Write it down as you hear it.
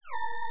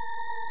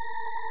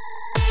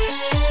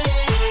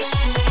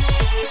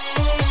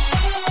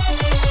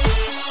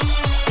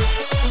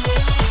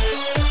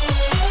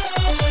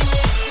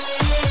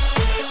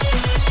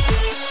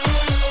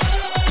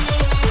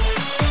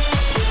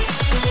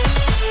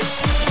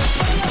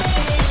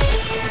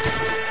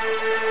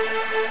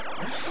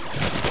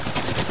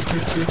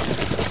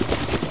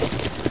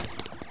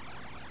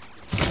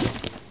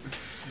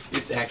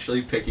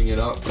actually picking it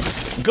up.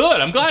 Good.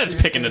 I'm glad it's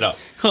picking it up.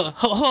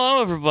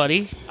 Hello,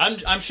 everybody.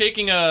 I'm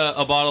shaking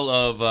a bottle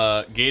of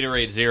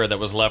Gatorade Zero that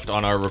was left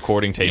on our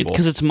recording table.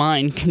 Because it's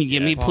mine. Can you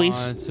give me, please?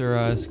 Sponsor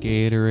us,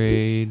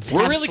 Gatorade.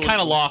 We're really Absolutely.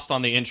 kind of lost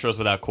on the intros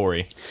without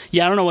Corey.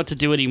 Yeah, I don't know what to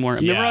do anymore.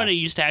 Remember Yeah. when I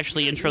used to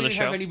actually intro We the didn't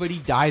show? have anybody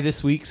die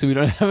this week, so we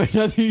don't have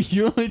another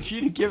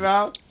eulogy to give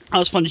out. That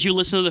was fun. Did you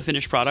listen to the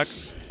finished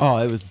product? Oh,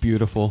 it was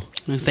beautiful.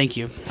 Thank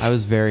you. I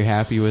was very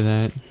happy with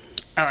that.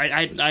 All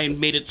right, I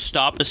made it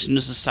stop as soon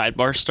as the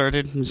sidebar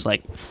started. It was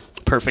like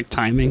perfect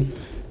timing.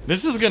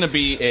 This is going to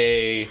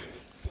be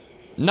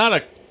not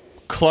a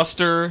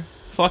cluster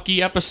fucky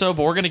episode,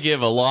 but we're going to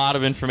give a lot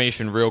of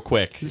information real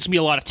quick. There's gonna be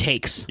a lot of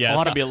takes. Yeah,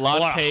 it's gonna be a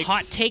lot of takes.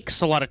 hot takes.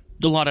 A lot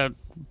of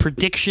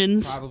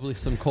predictions. Probably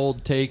some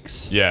cold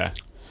takes, Yeah.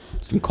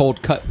 some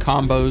cold cut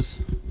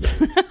combos.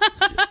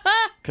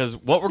 Because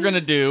what we're going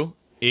to do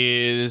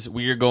is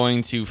we are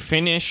going to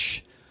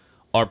finish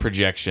our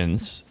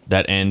projections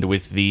that end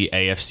with the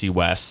AFC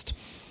West.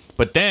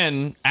 But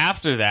then,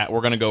 after that,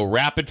 we're going to go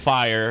rapid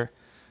fire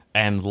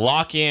and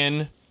lock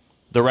in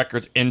the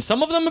records. And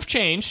some of them have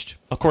changed.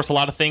 Of course, a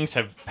lot of things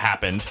have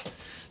happened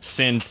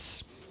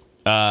since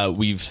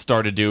we've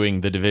started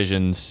doing the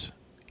divisions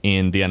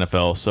in the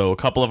NFL. So a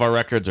couple of our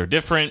records are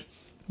different.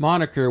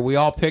 Moniker, we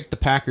all picked the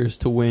Packers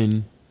to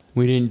win.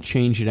 We didn't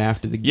change it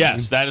after the game.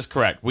 Yes, that is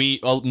correct. We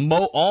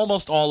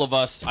almost all of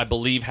us, I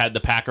believe, had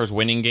the Packers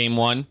winning game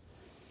one.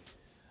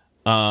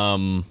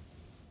 Do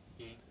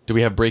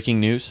we have breaking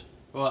news?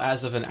 Well,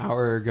 as of an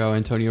hour ago,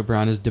 Antonio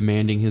Brown is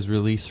demanding his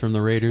release from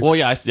the Raiders. Well,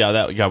 yeah,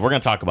 we're going to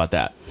talk about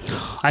that.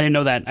 I didn't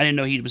know that. I didn't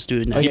know he was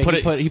doing that. Oh, yeah,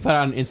 put he put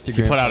out an Instagram.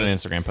 He put out an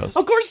post. Instagram post.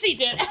 Of course he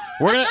did.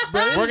 We're gonna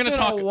It's been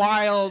talk. a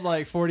wild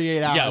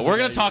 48 hours. Yeah, we're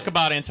gonna talk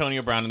about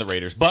Antonio Brown and the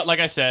Raiders. But like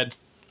I said,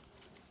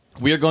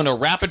 we are going to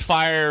rapid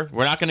fire.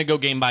 We're not going to go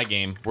game by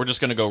game. We're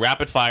just going to go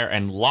rapid fire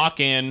and lock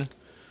in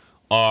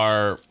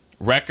our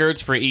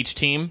records for each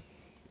team.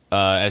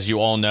 As you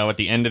all know, at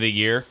the end of the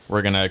year,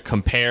 we're going to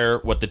compare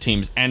what the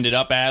teams ended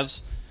up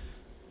as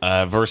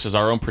versus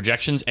our own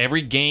projections.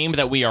 Every game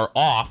that we are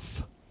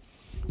off,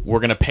 we're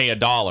going to pay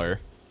 $1,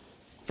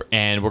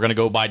 and we're going to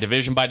go by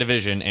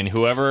division, and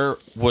whoever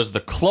was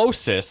the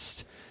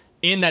closest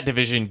in that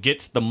division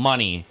gets the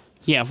money.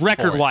 Yeah,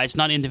 record-wise,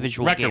 not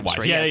individual games. Record-wise,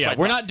 Right? yeah. that's what I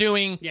We're thought. not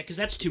doing... Yeah, because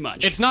that's too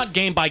much. It's not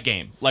game by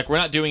game. Like, we're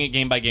not doing it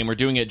game by game. We're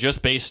doing it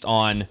just based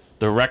on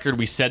the record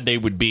we said they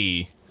would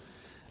be.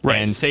 Right.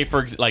 And say,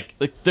 like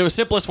the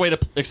simplest way to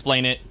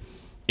explain it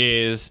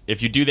is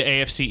if you do the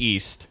AFC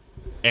East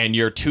and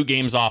you're 2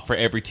 games off for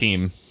every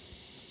team,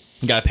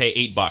 you got to pay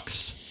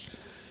 $8.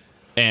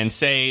 And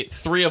say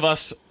 3 of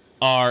us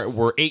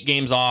were 8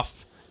 games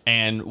off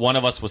and one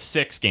of us was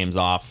 6 games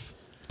off.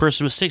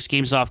 Person with 6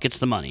 games off gets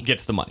the money.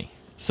 Gets the money.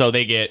 So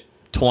they get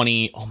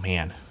 20. Oh,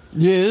 man.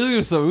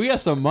 Yeah, so we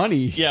got some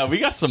money. Yeah, we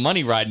got some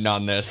money riding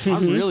on this.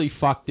 I'm really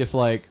fucked if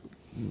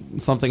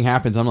something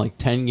happens. I'm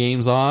 10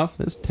 games off.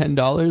 That's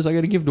 $10 I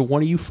got to give to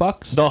one of you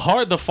fucks.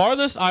 The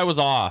farthest I was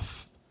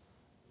off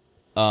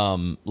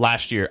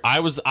last year,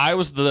 I was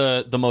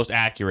the most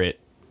accurate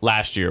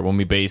last year when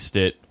we based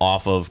it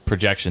off of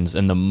projections,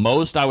 and the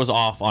most I was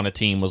off on a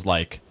team was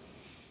I think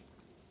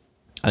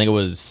it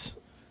was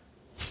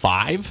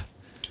 5.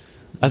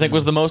 I think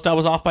was the most I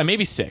was off by,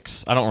 maybe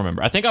 6. I don't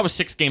remember. I think I was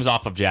 6 games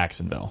off of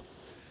Jacksonville.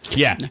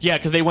 Yeah,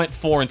 because they went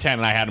 4-10,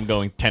 and I had them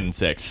going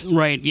 10-6.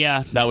 Right,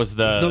 yeah. That was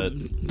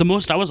The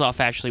most I was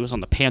off, actually, was on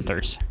the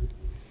Panthers.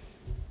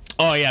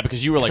 Oh, yeah,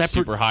 because you were I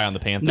super high on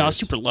the Panthers. No,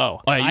 super low.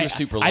 Oh, yeah, you were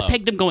super low. I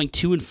pegged them going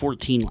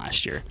 2-14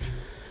 last year.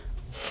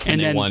 And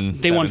they then won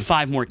they won 7.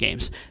 5 more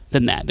games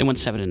than that. They won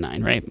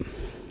 7-9, right?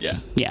 Yeah.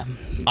 Yeah.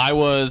 I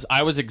was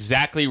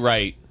exactly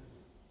right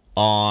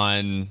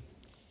on...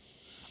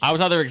 I was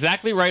either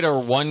exactly right or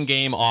 1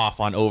 game off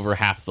on over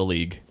half the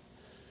league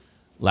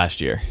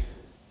last year.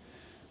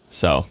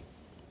 So,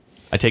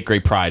 I take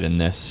great pride in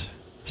this.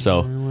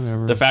 So,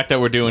 whatever. the fact that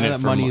we're doing Now it that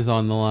for money's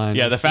on the line.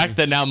 yeah, the fact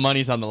that now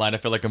money's on the line, I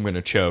feel like I'm going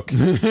to choke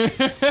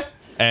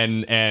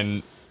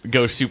and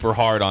go super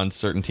hard on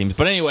certain teams.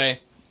 But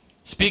anyway,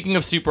 speaking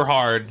of super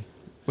hard,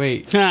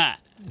 Wait, Ha!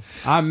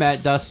 I'm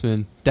Matt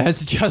Dustman.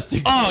 That's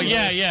Justin. oh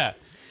yeah.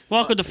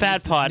 Welcome to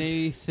Fat Pod.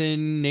 Nate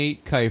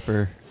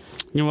Kuiper.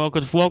 You're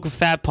welcome to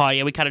Fat Pod.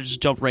 Yeah, we kind of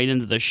just jumped right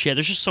into the shit.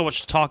 There's just so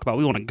much to talk about.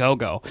 We want to go.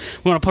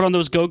 We want to put on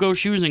those go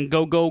shoes and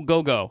go. We're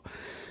going.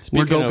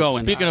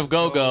 Speaking of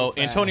go, Go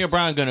Antonio fast.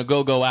 Brown going to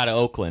go out of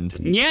Oakland.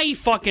 Yeah, he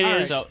fucking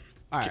is. So,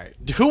 All right.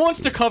 who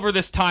wants to cover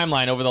this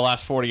timeline over the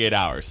last 48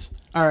 hours?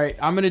 All right.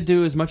 I'm going to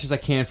do as much as I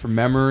can from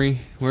memory.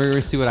 We're going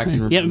to see what I can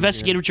remember. Yeah,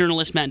 investigative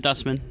journalist Matt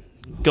Dustman.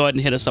 Go ahead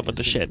and hit us up with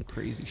the shit.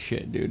 Crazy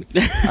shit, dude.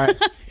 All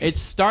right. It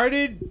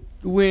started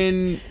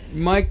when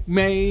Mike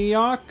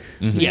Mayock.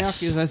 Yes.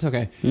 That's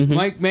okay.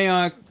 Mike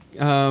Mayock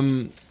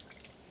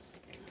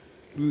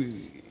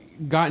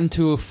got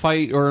into a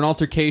fight or an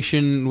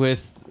altercation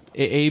with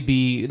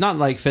AB, not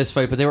like fist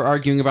fight, but they were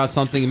arguing about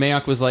something.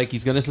 Mayock was like,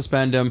 he's going to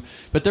suspend him.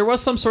 But there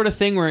was some sort of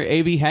thing where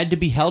AB had to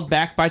be held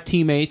back by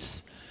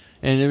teammates,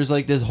 and there was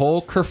like this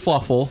whole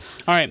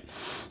kerfluffle. All right.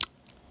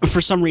 For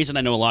some reason,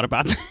 I know a lot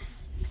about that.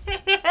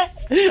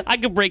 I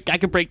could break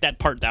that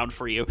part down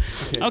for you.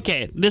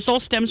 Okay, this all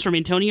stems from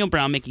Antonio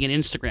Brown making an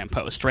Instagram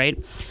post, right,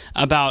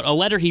 about a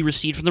letter he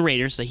received from the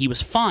Raiders that he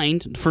was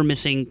fined for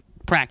missing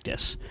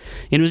practice.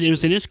 It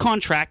was in his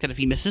contract that if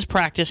he misses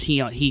practice,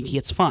 he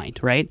gets fined,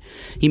 right?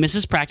 He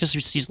misses practice,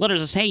 receives letters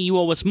that says, hey, you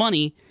owe us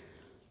money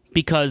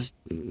because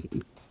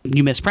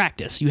you missed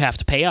practice. You have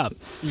to pay up.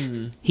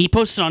 Mm-hmm. He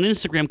posted on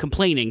Instagram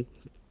complaining.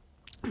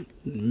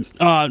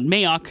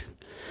 Mayock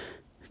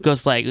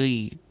goes like,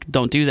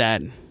 don't do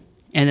that.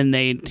 And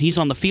then he's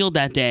on the field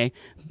that day,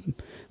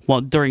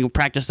 well, during a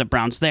practice that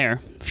Brown's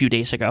there a few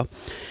days ago.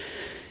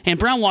 And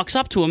Brown walks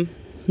up to him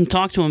and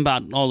talks to him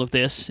about all of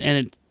this,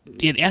 and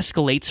it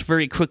escalates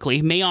very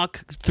quickly.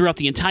 Mayock, throughout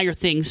the entire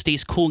thing,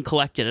 stays cool and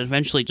collected and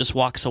eventually just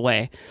walks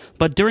away.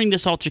 But during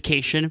this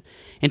altercation,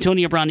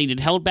 Antonio Brown needed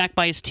held back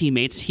by his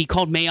teammates. He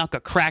called Mayock a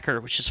cracker,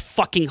 which is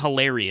fucking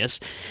hilarious.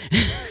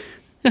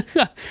 And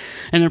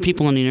there are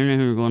people on the internet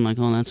who are going like,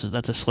 oh,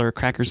 that's a slur.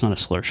 Cracker's not a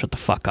slur. Shut the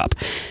fuck up.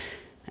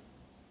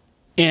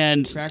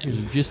 And crackers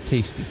are just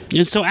tasty.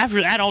 And so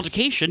after that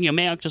altercation,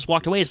 Mayock just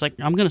walked away. It's like,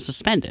 I'm going to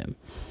suspend him.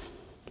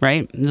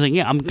 Right? He's like,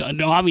 yeah,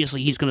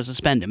 obviously he's going to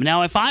suspend him.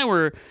 Now, if I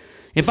were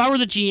the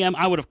GM,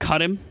 I would have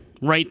cut him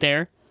right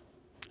there.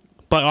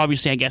 But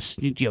obviously, I guess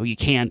you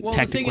can't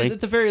technically. The thing is,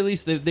 at the very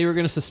least, they were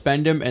going to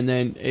suspend him, and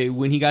then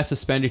when he got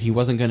suspended, he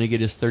wasn't going to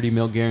get his $30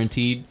 million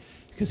guaranteed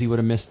because he would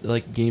have missed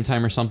like game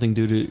time or something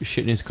due to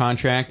shit in his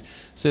contract.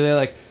 So they're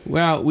like,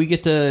 well, we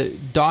get to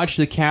dodge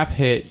the cap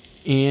hit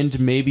and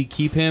maybe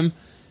keep him.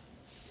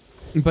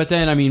 But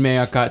then,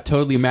 Mayock got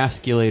totally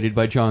emasculated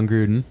by John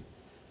Gruden.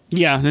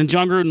 Yeah, and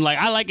John Gruden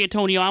I like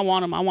Antonio. I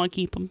want him. I want to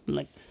keep him.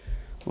 Like,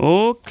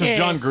 okay. Because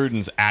John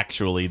Gruden's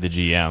actually the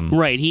GM.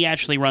 Right, he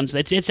actually runs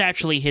it. It's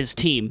actually his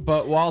team.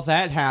 But while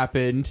that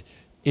happened,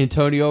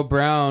 Antonio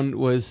Brown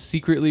was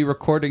secretly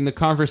recording the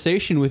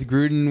conversation with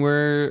Gruden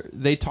where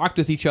they talked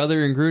with each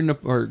other,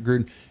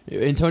 and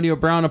Antonio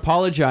Brown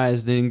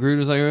apologized, and Gruden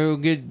was like, "Oh,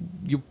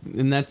 good,"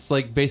 and that's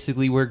like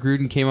basically where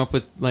Gruden came up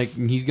with like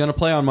he's gonna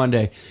play on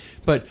Monday.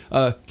 But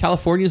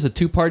California's a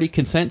two-party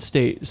consent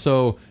state,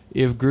 so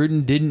if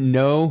Gruden didn't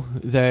know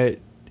that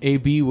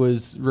AB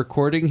was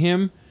recording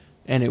him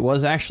and it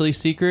was actually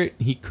secret,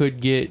 he could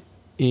get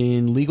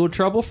in legal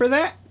trouble for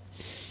that.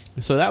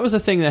 So that was a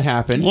thing that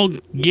happened. Well,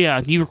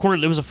 yeah, he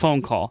recorded. It was a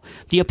phone call.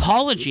 The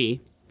apology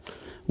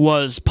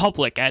was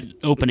public at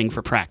opening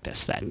for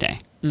practice that day.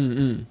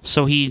 Mm-mm.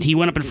 So he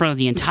went up in front of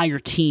the entire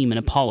team and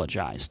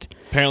apologized.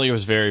 Apparently, it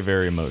was very,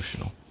 very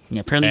emotional. Yeah,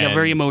 apparently got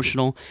very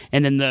emotional,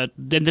 and then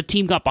the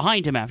team got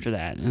behind him after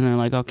that, and they're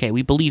like, "Okay,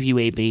 we believe you,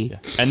 AB." Yeah.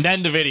 And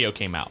then the video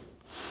came out.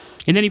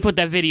 And then he put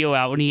that video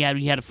out when he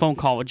had a phone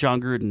call with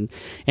John Gruden,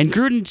 and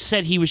Gruden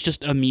said he was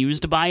just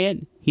amused by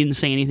it. He didn't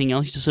say anything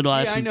else. He just said, "Oh,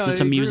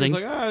 that's amusing."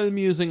 Gruden was like,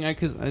 amusing,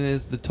 because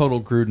it's the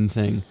total Gruden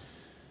thing.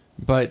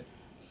 But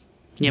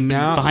yeah,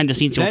 now, behind the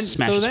scenes, he wants to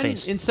smash his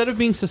face. Instead of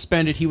being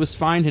suspended, he was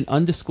fined an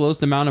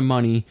undisclosed amount of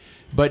money.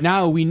 But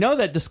now we know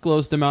that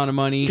disclosed amount of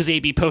money because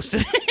AB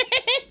posted it.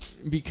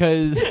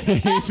 Because he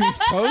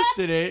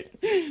posted it,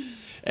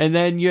 and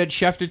then you had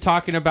Schefter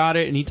talking about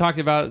it, and he talked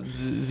about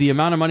the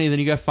amount of money that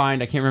he got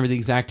fined. I can't remember the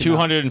exact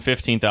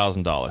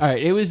 $215,000. All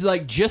right, it was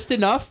like just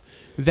enough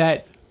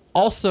that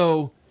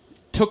also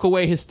took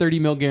away his $30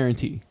 million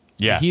guarantee.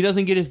 Yeah, he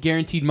doesn't get his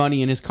guaranteed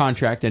money in his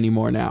contract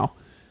anymore now,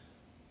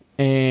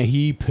 and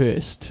he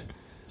pissed.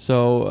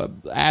 So,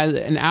 as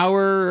an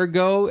hour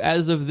ago,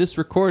 as of this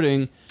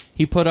recording,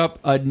 he put up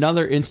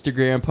another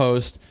Instagram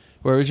post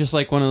where it was just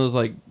like one of those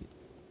like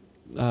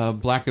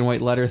black and white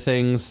letter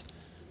things,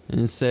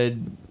 and it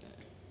said,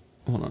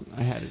 hold on,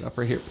 I had it up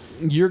right here.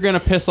 You're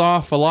gonna piss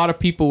off a lot of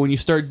people when you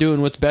start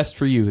doing what's best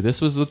for you.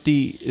 This is what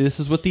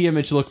the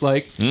image looked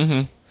like. Mm-hmm.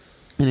 And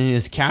then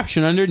his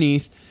caption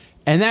underneath,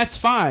 and that's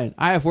fine.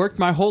 I have worked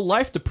my whole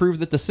life to prove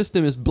that the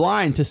system is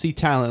blind to see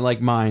talent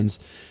like mine's.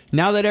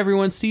 Now that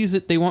everyone sees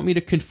it, they want me to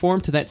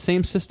conform to that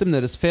same system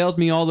that has failed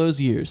me all those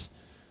years.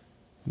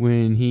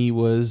 When he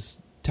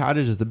was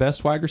touted as the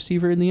best wide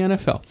receiver in the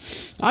NFL.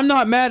 I'm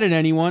not mad at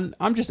anyone.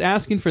 I'm just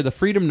asking for the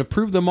freedom to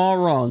prove them all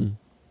wrong.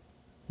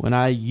 When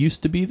I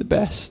used to be the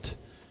best.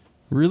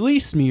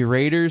 Release me,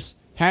 Raiders.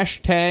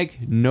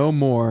 # no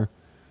more.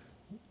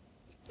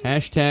 #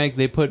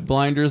 they put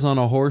blinders on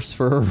a horse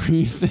for a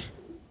reason.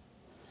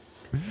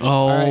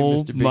 Oh,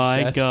 right,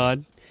 my Chest.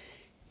 God.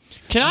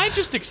 Can I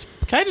just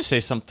say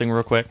something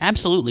real quick?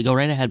 Absolutely. Go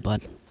right ahead,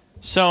 bud.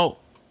 So,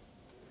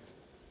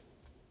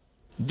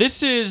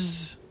 this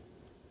is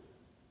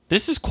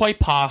quite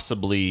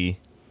possibly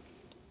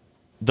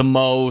the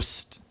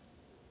most...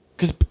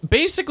 Because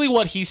basically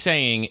what he's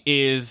saying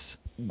is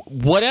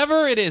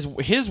whatever it is,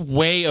 his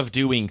way of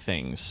doing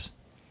things,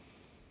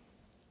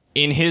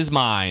 in his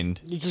mind...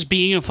 Just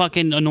being a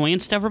fucking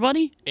annoyance to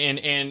everybody?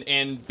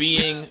 And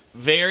being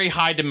very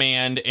high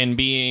demand and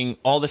being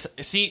all this...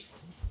 See,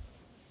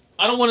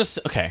 I don't want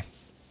to... Okay.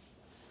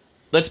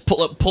 Let's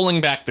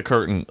pulling back the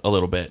curtain a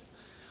little bit.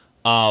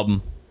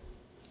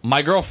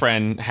 My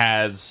girlfriend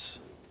has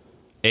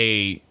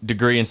a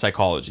degree in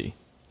psychology.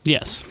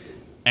 Yes.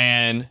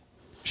 And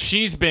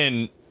she's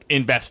been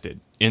invested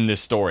in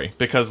this story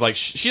because like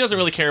she doesn't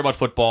really care about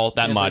football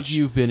that Yeah, but much.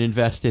 you've been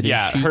invested.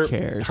 Yeah, and she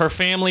cares. her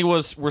family were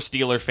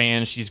Steeler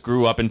fans. She's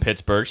grew up in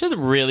Pittsburgh. She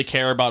doesn't really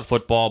care about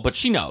football, but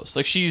she knows.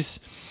 Like she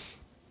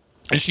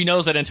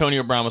knows that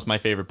Antonio Brown was my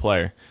favorite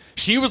player.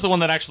 She was the one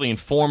that actually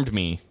informed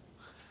me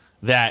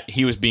that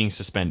he was being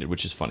suspended,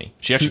 which is funny.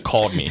 She actually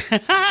called me.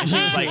 And she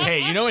was like, "Hey,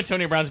 you know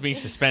Antonio Brown's being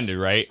suspended,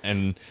 right?"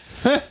 And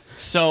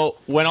so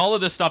when all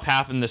of this stuff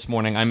happened this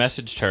morning, I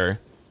messaged her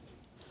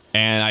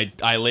and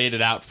I laid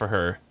it out for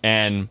her,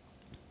 and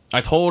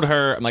I told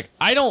her, I'm like,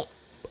 I don't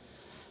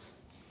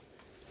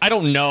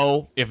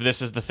know if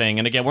this is the thing.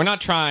 And again, we're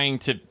not trying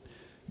to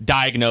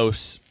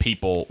diagnose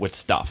people with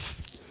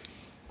stuff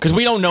because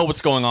we don't know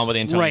what's going on with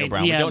Antonio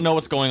Brown. Yeah. We don't know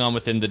what's going on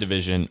within the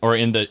division or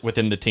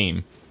within the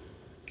team.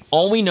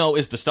 All we know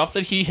is the stuff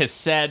that he has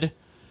said,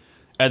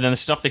 and then the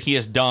stuff that he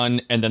has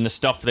done, and then the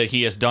stuff that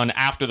he has done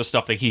after the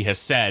stuff that he has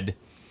said,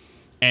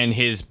 and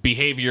his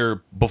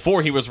behavior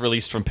before he was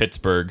released from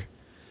Pittsburgh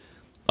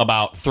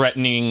about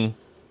threatening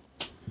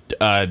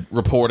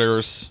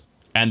reporters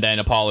and then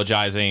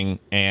apologizing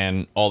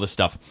and all this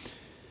stuff.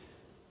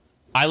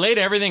 I laid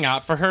everything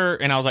out for her,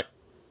 and I was like,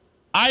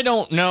 I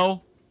don't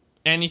know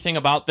anything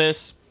about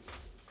this,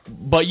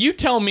 but you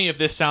tell me if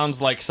this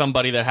sounds like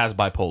somebody that has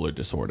bipolar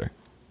disorder.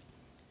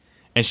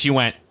 And she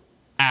went,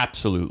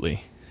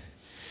 absolutely.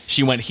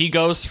 She went, he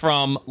goes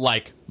from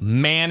like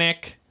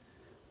manic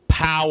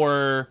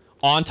power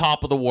on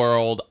top of the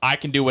world. I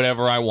can do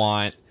whatever I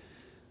want.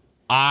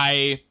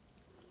 I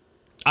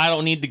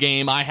don't need the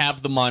game. I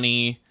have the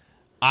money.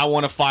 I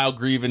want to file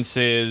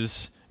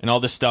grievances and all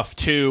this stuff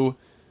too.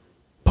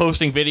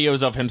 Posting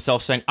videos of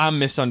himself saying, I'm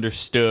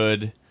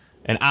misunderstood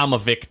and I'm a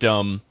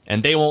victim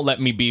and they won't let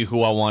me be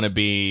who I want to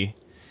be.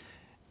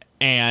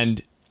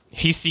 And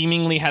he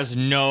seemingly has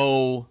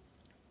no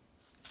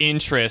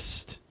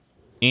interest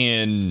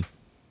in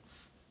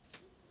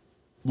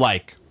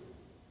like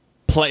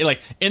play.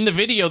 Like in the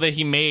video that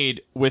he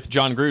made with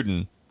John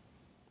Gruden,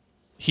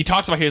 he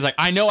talks about, he's like,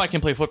 I know I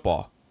can play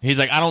football. He's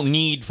like, I don't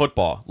need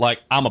football.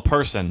 Like, I'm a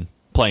person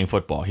playing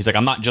football. He's like,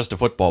 I'm not just a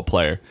football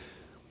player.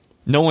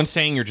 No one's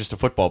saying you're just a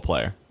football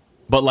player.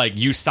 But, like,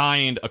 you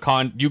signed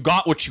you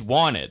got what you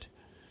wanted.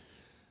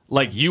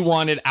 Like, you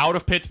wanted out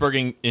of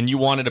Pittsburgh and you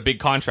wanted a big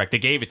contract. They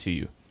gave it to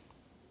you.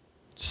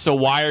 So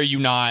why are you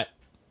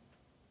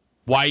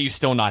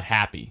still not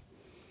happy?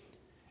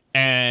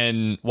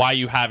 And why are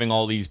you having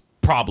all these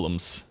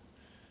problems?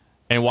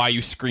 And why are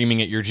you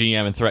screaming at your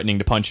GM and threatening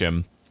to punch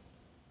him?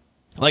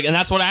 Like, and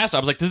that's what I asked her. I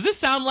was like, does this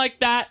sound like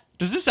that?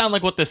 Does this sound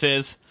like what this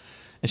is?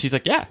 And she's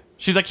like, yeah.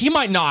 She's like, he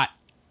might not,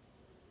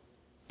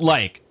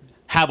 like,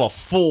 have a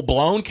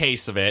full-blown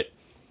case of it.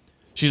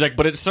 She's like,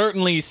 but it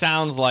certainly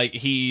sounds like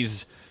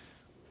he's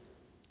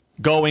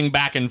going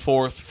back and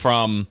forth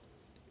from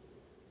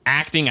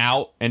acting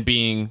out and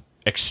being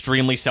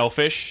extremely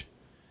selfish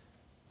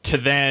to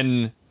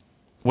then,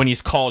 when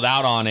he's called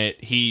out on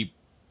it, he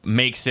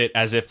makes it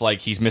as if,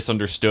 like, he's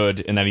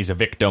misunderstood and that he's a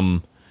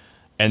victim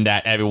and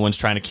that everyone's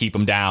trying to keep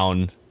him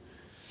down.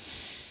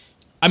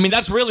 I mean,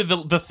 that's really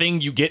the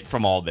thing you get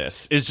from all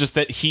this, is just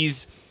that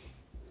he's,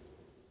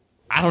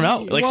 I don't know.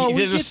 Like, well,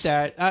 we get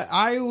that.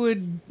 I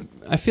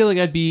feel like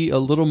I'd be a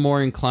little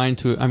more inclined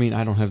to, I mean,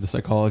 I don't have the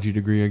psychology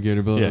degree, I get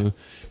it, Yeah.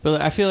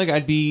 but I feel like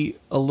I'd be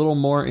a little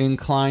more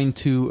inclined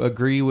to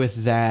agree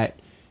with that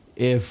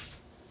if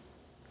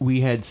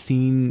we had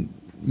seen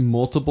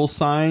multiple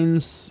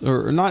signs,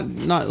 or not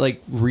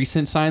like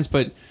recent signs,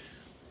 but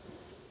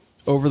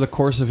over the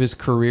course of his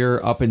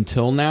career up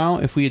until now,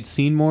 if we had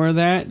seen more of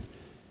that.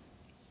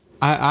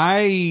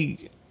 I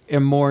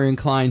am more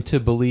inclined to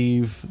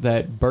believe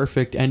that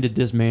Burfict ended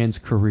this man's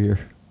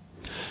career.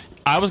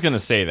 I was going to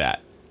say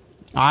that.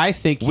 I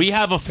think we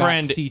have a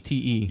friend,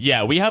 CTE.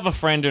 Yeah, we have a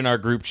friend in our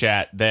group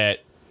chat that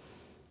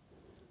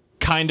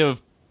kind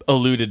of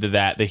alluded to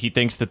that he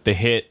thinks that the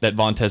hit that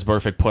Vontaze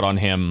Burfict put on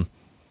him,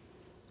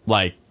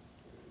 like,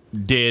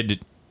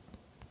 did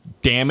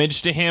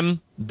damage to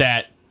him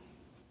that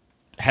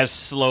has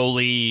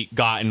slowly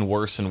gotten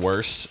worse and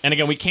worse. And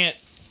again, we can't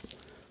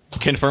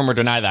confirm or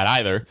deny that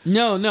either.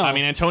 No. I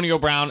mean, Antonio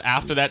Brown,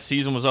 after that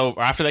season was over,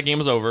 after that game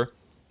was over,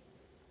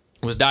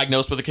 was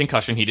diagnosed with a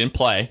concussion. He didn't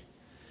play.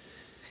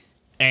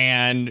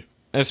 And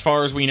as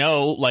far as we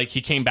know, like,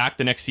 he came back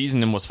the next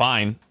season and was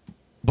fine.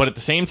 But at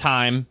the same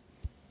time,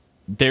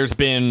 there's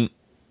been,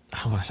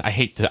 I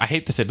hate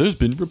to say, there's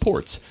been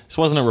reports. This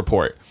wasn't a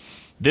report.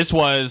 This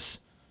was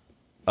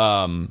me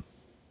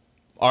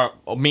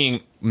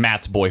and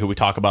Matt's boy, who we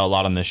talk about a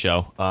lot on this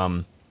show,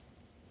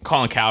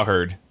 Colin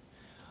Cowherd,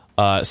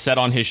 said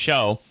on his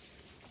show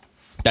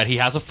that he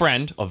has a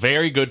friend, a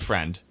very good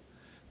friend,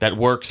 that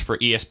works for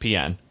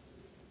ESPN,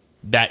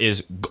 that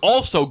is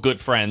also good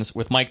friends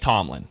with Mike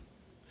Tomlin.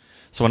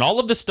 So when all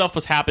of this stuff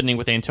was happening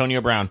with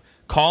Antonio Brown,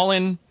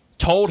 Colin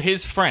told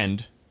his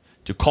friend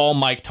to call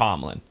Mike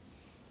Tomlin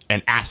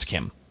and ask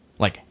him,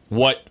 like,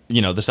 what,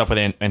 the stuff with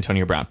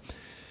Antonio Brown.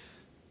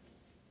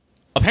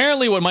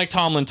 Apparently what Mike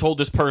Tomlin told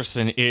this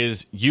person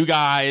is, you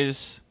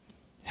guys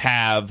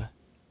have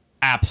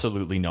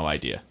absolutely no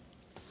idea.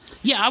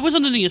 Yeah, I was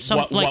under the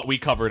assumption what we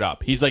covered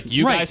up. He's like,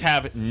 you Right. guys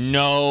have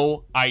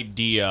no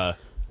idea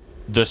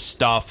the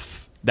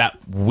stuff that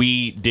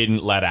we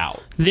didn't let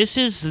out. this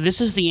is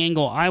the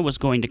angle I was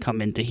going to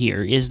come into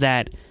here, is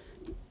that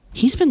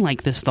he's been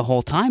like this the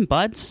whole time,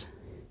 buds.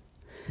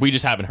 We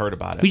just haven't heard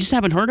about it. We just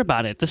haven't heard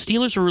about it. The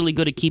Steelers are really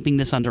good at keeping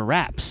this under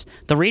wraps.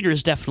 The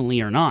Raiders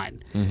definitely are not,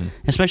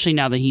 especially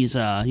now that he's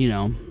a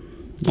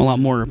lot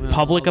more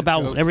public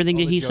about everything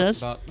that he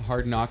says. About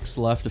Hard Knocks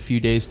left a few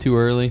days too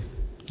early.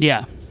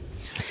 Yeah,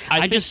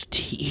 I think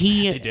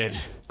he they did.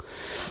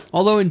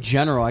 Although in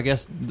general, I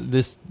guess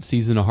this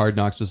season of Hard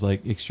Knocks was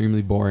like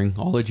extremely boring.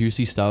 All the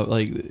juicy stuff,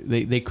 like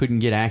they couldn't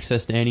get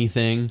access to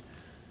anything.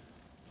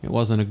 It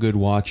wasn't a good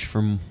watch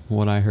from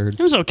what I heard.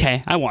 It was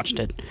okay. I watched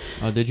it.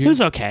 Oh, did It you? was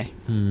okay.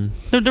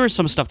 There was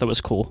some stuff that was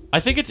cool.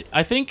 I think it's.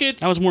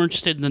 I was more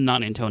interested in the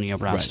non-Antonio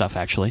Brown Right. stuff,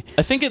 actually.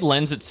 I think it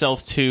lends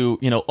itself to,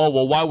 oh,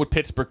 well, why would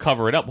Pittsburgh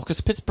cover it up? Well, because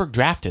Pittsburgh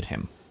drafted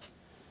him.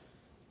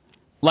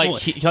 Like, Well,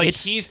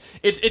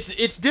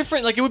 it's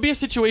different. Like, it would be a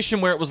situation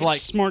where it was like,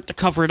 It's smart to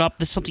cover it up.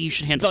 That's something you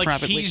should handle like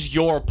privately. he's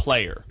your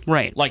player.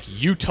 Right. Like,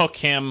 you took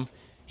him,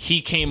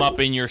 he came up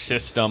in your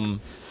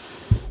system,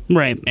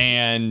 Right.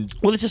 and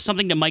Well, this is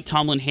something that Mike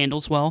Tomlin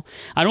handles well.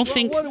 I don't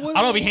think... I don't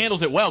know if he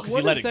handles it well because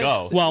he let it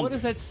go. Well- what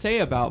does that say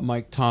about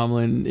Mike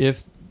Tomlin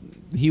if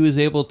he was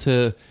able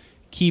to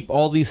keep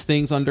all these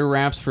things under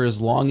wraps for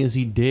as long as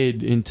he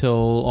did until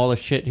all the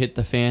shit hit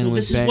the fan Well,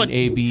 with this is Ben what-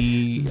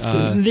 AB?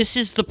 This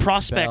is the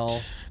prospect.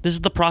 Bell. This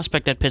is the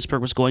prospect that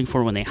Pittsburgh was going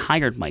for when they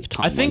hired Mike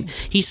Tomlin. think-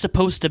 he's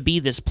supposed to be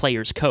this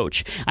player's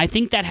coach. I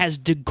think that has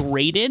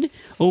degraded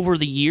over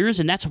the years,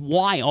 and that's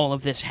why all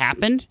of this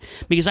happened.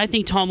 Because I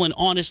think Tomlin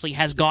honestly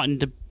has gotten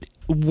to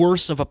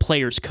worse of a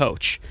player's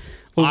coach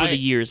over the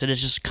years. It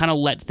has just kind of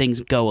let things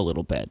go a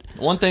little bit.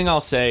 One thing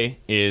I'll say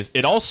is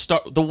it all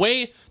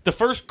the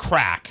first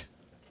crack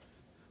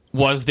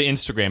was the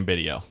Instagram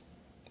video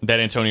that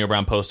Antonio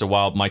Brown posted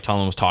while Mike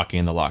Tomlin was talking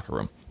in the locker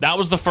room. That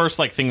was the first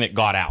thing that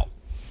got out.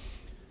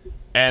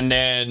 And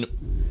then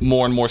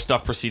more and more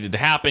stuff proceeded to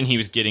happen. He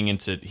was getting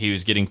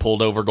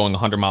pulled over going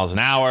 100 miles an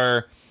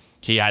hour.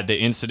 He had the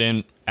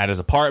incident at his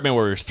apartment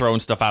where he was throwing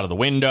stuff out of the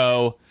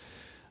window.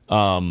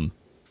 All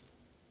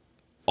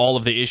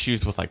of the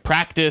issues with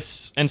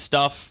practice and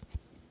stuff.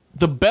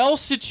 The Bell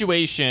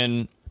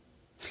situation,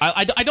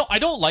 I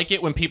don't like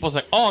it when people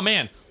say, "Oh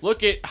man,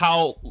 look at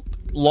how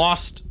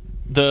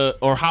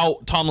how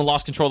Tomlin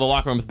lost control of the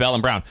locker room with Bell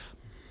and Brown."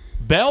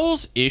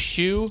 Bell's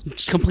issue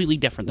It's completely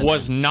different than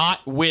was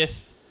not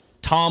with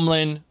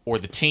Tomlin or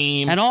the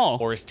team At all.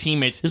 or his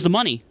teammates. is the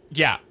money.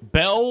 Yeah,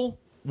 Bell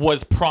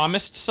was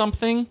promised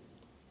something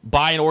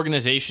by an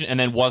organization and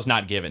then was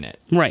not given it.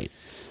 Right.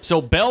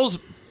 So Bell's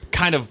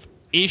kind of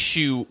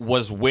issue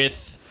was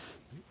with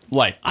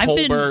I've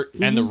been- Colbert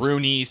and the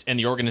Rooneys and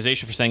the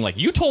organization for saying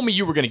you told me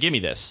you were going to give me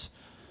this.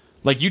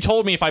 You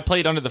told me if I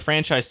played under the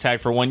franchise tag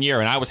for 1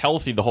 year and I was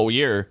healthy the whole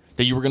year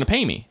that you were going to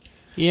pay me.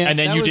 Yeah, and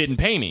then that you was- didn't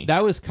pay me.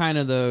 That was kind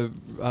of the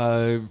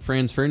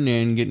Franz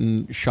Ferdinand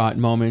getting shot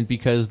moment,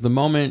 because the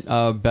moment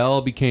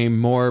Bell became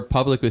more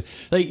public with,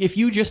 if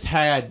you just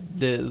had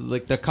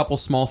the couple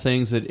small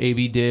things that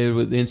AB did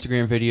with the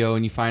Instagram video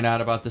and you find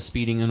out about the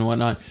speeding and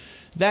whatnot,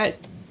 that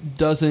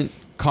doesn't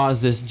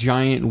cause this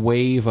giant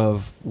wave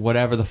of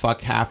whatever the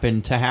fuck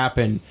happened to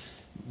happen.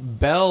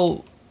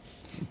 Bell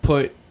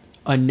put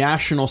a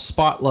national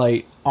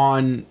spotlight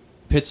on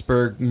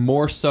Pittsburgh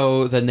more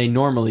so than they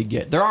normally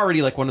get. They're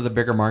already one of the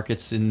bigger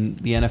markets in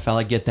the NFL.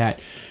 I get that,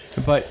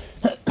 but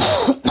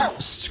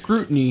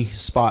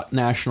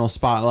national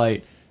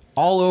spotlight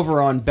all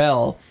over on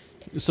Bell.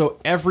 So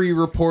every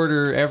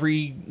reporter,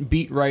 every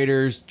beat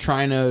writer's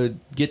trying to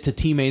get to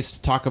teammates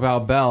to talk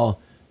about Bell.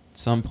 At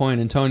some point,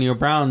 Antonio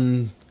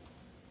Brown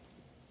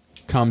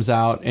comes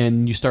out,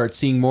 and you start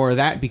seeing more of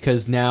that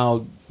because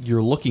now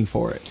you're looking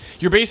for it.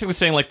 You're basically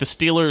saying the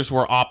Steelers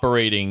were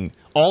operating,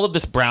 all of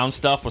this Brown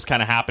stuff was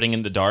kind of happening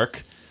in the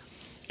dark,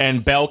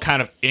 and Bell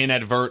kind of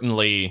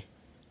inadvertently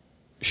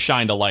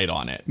shined a light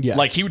on it.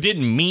 Yes. He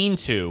didn't mean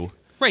to.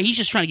 Right. He's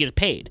just trying to get it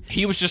paid.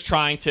 He was just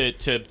trying to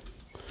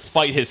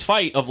fight his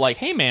fight of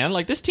hey man,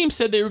 this team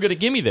said they were going to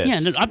give me this. Yeah,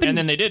 no, and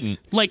then they didn't.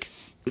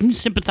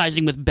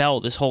 Sympathizing with Bell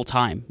this whole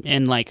time,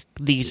 and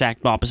the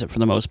exact opposite for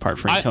the most part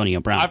for Antonio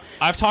Brown.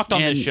 I've talked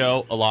on And- this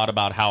show a lot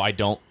about how I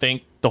don't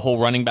think the whole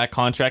running back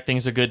contract thing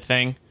is a good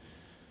thing.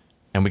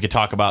 And we could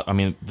talk about,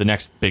 the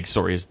next big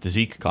story is the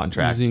Zeke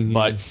contract. Zeke,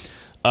 but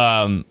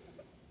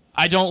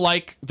I don't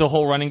like the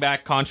whole running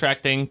back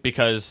contract thing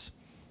because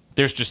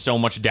there's just so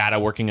much data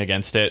working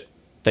against it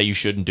that you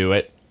shouldn't do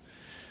it.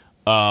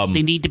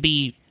 They need to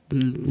be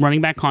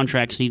running back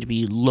contracts need to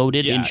be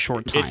loaded in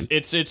short time.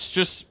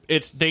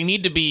 It's they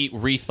need to be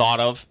rethought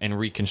of and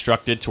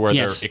reconstructed to where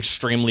Yes. they're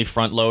extremely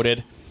front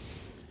loaded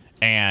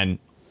and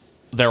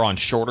they're on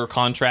shorter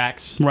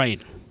contracts. Right.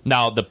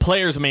 Now, the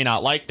players may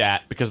not like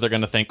that because they're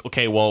going to think,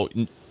 okay, well,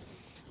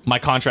 my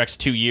contract's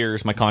 2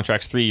 years, my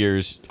contract's 3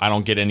 years, I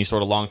don't get any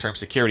sort of long-term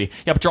security.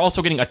 Yeah, but you're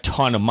also getting a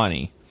ton of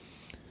money.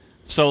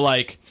 So,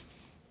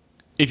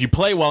 if you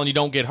play well and you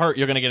don't get hurt,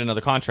 you're going to get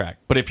another contract.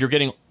 But if you're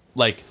getting,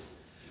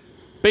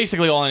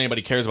 basically all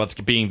anybody cares about is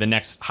being the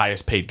next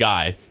highest paid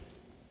guy.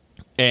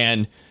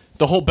 And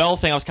the whole Bell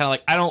thing, I was kind of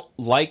like, I don't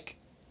like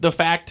the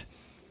fact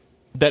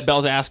that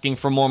Bell's asking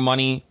for more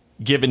money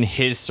given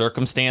his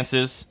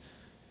circumstances,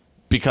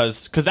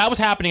 because that was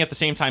happening at the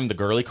same time the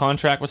Gurley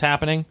contract was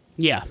happening.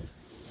 Yeah.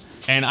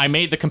 And I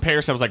made the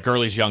comparison. I was like,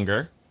 Gurley's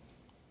younger.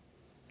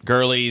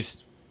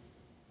 Gurley's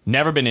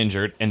never been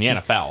injured in the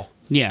NFL.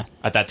 Yeah.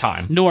 At that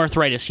time. No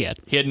arthritis yet.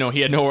 He had no,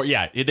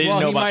 yeah, they didn't know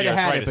he about might the have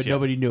had it, arthritis but yet.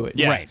 nobody knew it.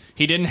 Yeah. Right.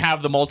 He didn't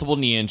have the multiple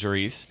knee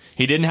injuries.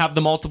 He didn't have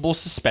the multiple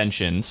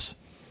suspensions.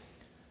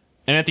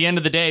 And at the end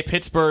of the day,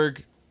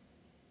 Pittsburgh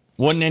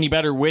wasn't any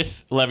better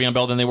with Le'Veon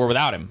Bell than they were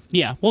without him.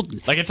 Yeah. Well,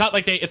 Like it's not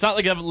like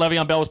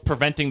Le'Veon Bell was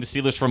preventing the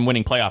Steelers from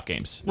winning playoff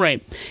games.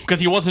 right. Because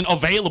he wasn't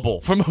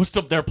available for most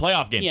of their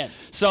playoff games. Yeah.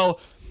 So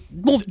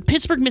Well,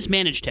 Pittsburgh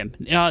mismanaged him.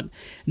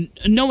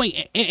 Knowing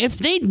if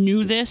they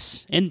knew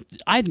this, and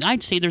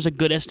I'd say there's a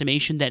good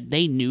estimation that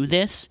they knew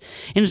this,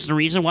 and it's the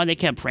reason why they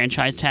kept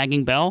franchise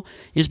tagging Bell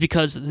is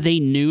because they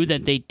knew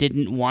that they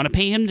didn't want to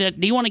pay him. That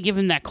they want to give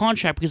him that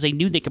contract because they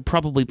knew they could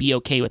probably be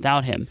okay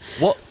without him.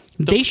 well,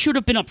 They should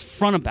have been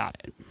upfront about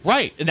it.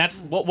 right, and that's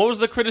what was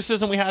the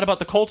criticism we had about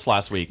the Colts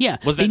last week? Yeah,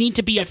 was they that need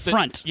to be if the-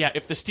 upfront. Yeah,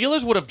 if the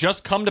Steelers would have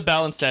just come to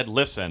Bell and said,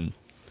 "Listen,"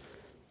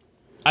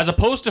 as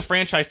opposed to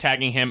franchise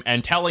tagging him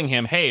and telling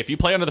him, "Hey, if you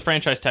play under the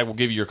franchise tag, we'll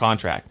give you your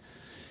contract."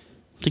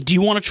 Like, do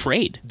you want to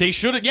trade? They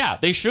should have. Yeah,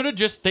 they should have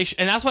just.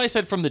 And that's why I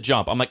said from the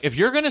jump, I'm like, if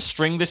you're gonna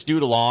string this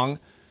dude along,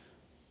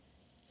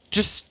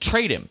 just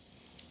trade him.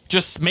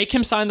 Just make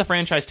him sign the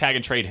franchise tag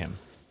and trade him.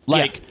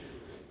 Like,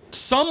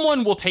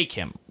 someone will take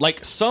him.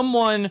 Like,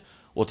 someone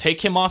will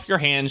take him off your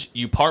hands.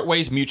 You part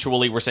ways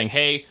mutually. We're saying,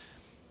 hey,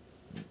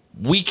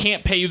 we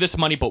can't pay you this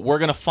money, but we're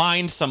gonna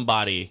find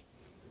somebody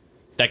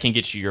that can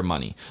get you your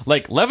money.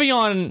 Like,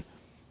 Le'Veon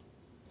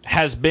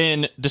has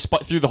been,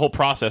 despite through the whole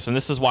process, and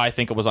this is why I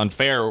think it was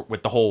unfair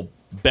with the whole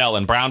Bell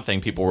and Brown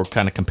thing. People were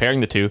kind of comparing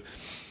the two.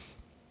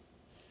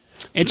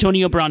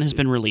 Antonio Brown has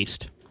been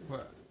released.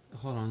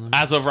 Hold on, let me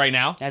As of right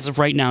now, As of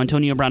right now,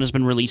 Antonio Brown has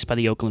been released by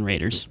the Oakland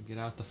Raiders. get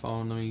out the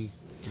phone. Let me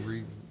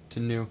read to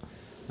new.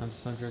 Not the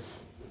subject.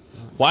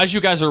 well, as you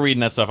guys are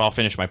reading that stuff, I'll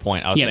finish my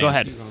point. I was Yeah, saying, go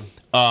ahead. Keep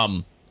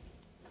going.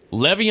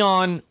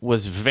 Le'Veon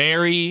was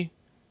very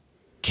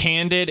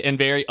candid and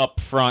very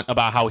upfront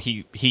about how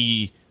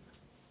he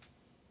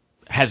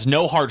has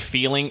no hard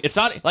feeling. It's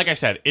not, like I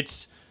said,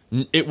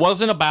 it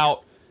wasn't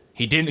about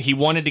he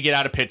wanted to get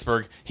out of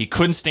Pittsburgh. He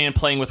couldn't stand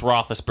playing with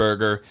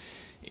Roethlisberger.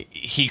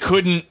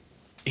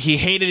 He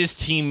hated his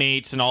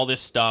teammates and all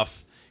this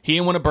stuff. He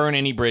didn't want to burn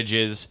any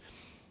bridges.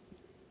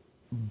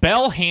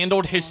 Bell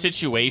handled his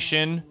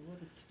situation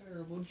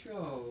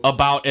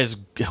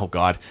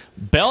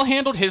Bell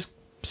handled his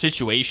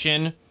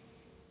situation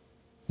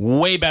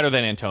way better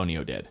than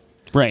Antonio did.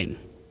 Right.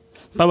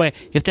 By the way,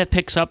 if that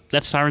picks up,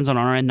 that siren's on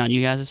our end, not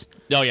you guys'.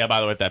 Oh yeah,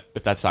 by the way,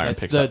 if that siren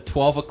It's picks the up.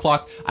 12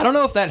 o'clock. I don't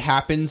know if that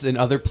happens in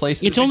other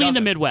places. It's only in the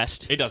doesn't.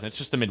 Midwest. It doesn't. It's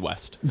just the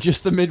Midwest.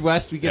 Just the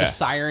Midwest. We get Yeah. a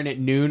siren at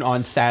noon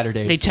on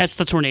Saturdays. They test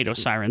the tornado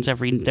sirens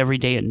every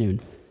day at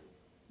noon.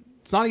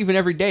 It's not even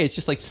every day. It's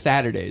just like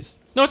Saturdays.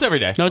 No, it's every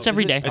day. No, it's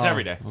every day. It's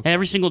every day.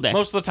 Every single day.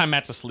 Most of the time,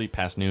 Matt's asleep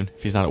past noon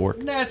if he's not at work.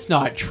 That's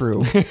not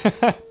true.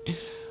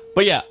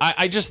 But yeah,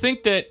 I just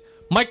think that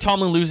Mike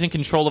Tomlin losing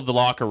control of the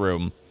locker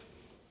room,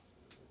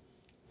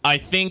 I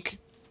think,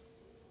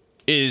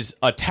 is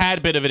a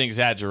tad bit of an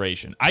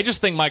exaggeration. I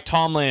just think Mike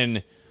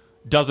Tomlin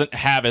doesn't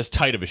have as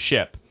tight of a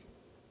ship,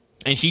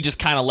 and he just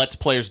kind of lets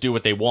players do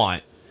what they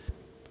want.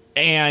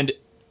 And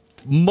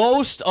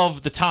most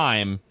of the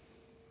time,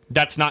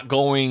 that's not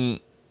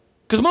going...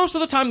 Because most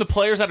of the time, the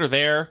players that are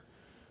there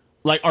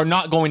are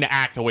not going to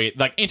act the way...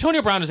 Like,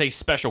 Antonio Brown is a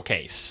special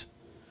case.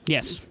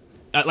 Yes.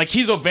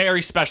 He's a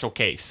very special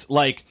case.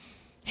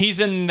 He's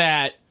in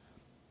that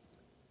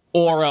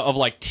aura of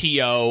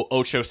T.O.,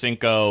 Ocho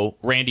Cinco,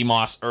 Randy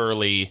Moss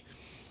early.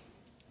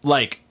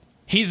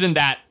 He's in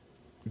that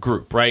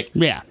group, right?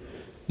 Yeah.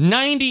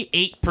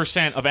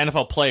 98% of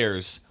NFL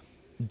players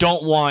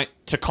don't want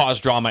to cause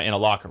drama in a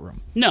locker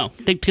room. No,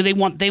 they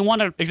want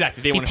to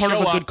Exactly. They be want to part show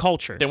of a up, good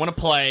culture. They want to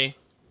play.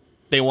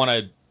 They want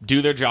to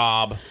do their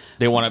job.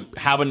 They want to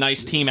have a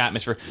nice team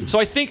atmosphere. So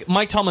I think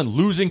Mike Tomlin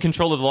losing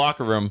control of the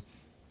locker room,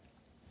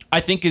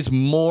 I think, is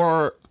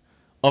more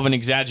of an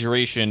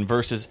exaggeration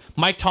versus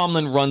Mike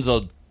Tomlin runs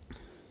a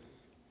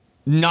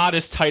not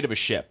as tight of a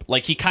ship.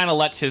 He kind of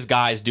lets his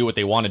guys do what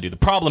they want to do. The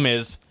problem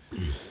is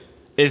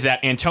that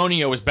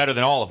Antonio is better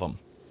than all of them.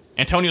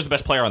 Antonio's the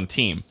best player on the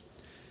team,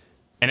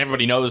 and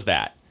everybody knows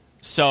that.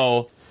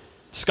 So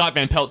Scott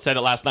Van Pelt said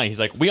it last night. He's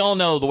like, we all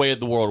know the way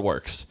the world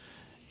works.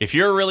 If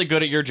you're really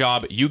good at your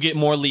job, you get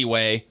more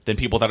leeway than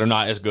people that are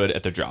not as good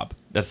at their job.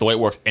 That's the way it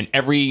works. And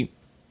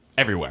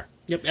everywhere.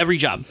 Yep, every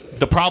job.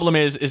 The problem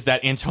is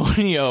that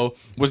Antonio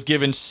was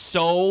given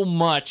so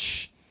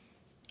much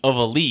of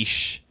a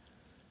leash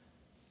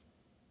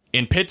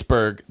in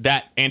Pittsburgh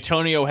that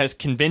Antonio has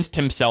convinced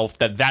himself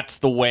that that's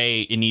the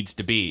way it needs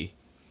to be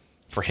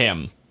for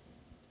him.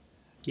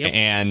 Yep.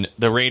 And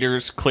the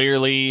Raiders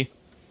clearly...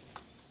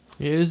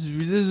 This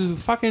is a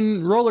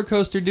fucking roller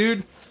coaster,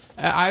 dude.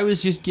 I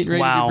was just getting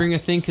ready Wow. to bring a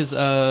thing because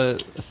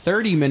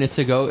 30 minutes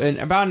ago, and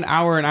about an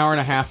hour and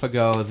a half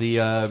ago,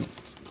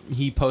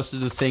 he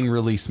posted the thing,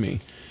 Release Me.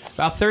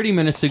 About 30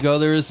 minutes ago,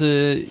 there was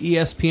a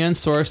ESPN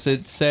source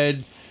that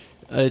said,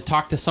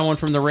 talk to someone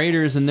from the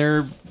Raiders, and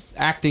they're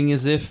acting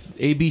as if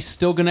AB's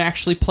still going to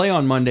actually play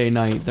on Monday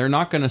night. They're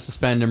not going to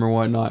suspend him or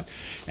whatnot.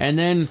 And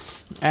then,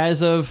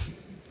 as of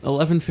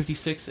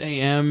 11:56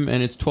 a.m.,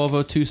 and it's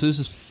 12:02, so this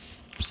is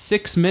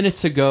 6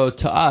 minutes ago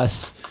to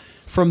us,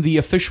 from the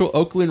official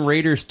Oakland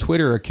Raiders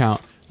Twitter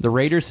account, the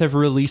Raiders have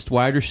released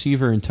wide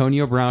receiver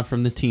Antonio Brown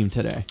from the team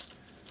today.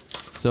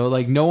 So,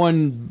 like, no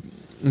one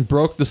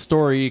broke the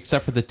story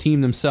except for the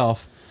team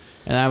themselves.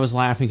 And I was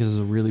laughing because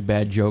there's a really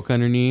bad joke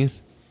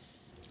underneath.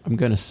 I'm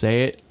going to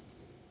say it.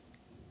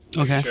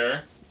 Okay.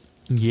 Sure.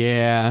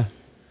 Yeah.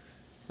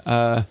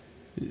 I'll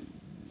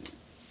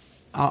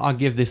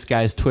give this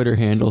guy's Twitter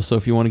handle, so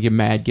if you want to get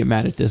mad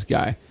at this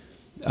guy.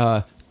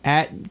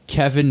 At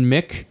Kevin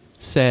Mick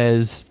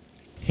says,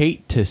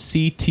 hate to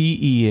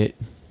CTE it.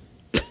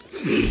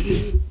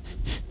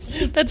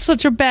 That's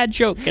such a bad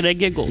joke, and I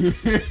giggled.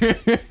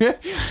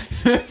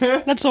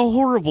 That's a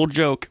horrible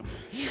joke.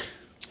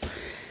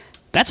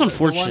 That's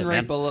unfortunate, the one right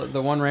man. below,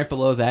 the one right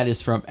below that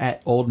is from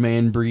at Old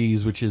Man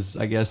Breeze, which is,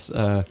 I guess,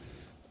 a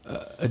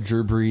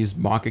Drew Brees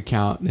mock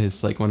account.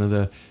 It's like one of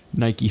the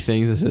Nike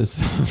things that says,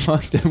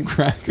 fuck them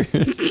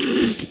crackers.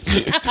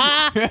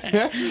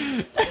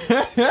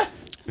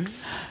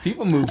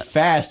 People move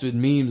fast with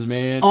memes,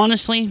 man.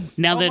 Honestly,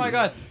 now Oh my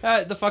god,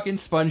 the fucking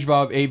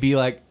SpongeBob AB,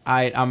 like,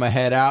 I'm a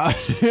head out.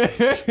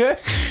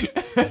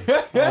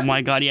 Oh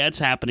my god, yeah, it's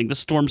happening. The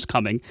storm's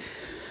coming.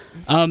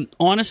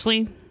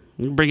 Honestly,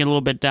 bring it a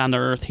little bit down to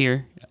earth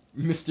here.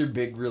 Mr.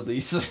 Big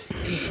Release.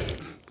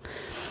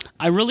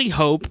 I really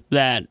hope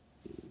that...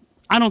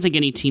 I don't think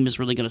any team is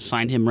really going to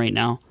sign him right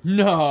now.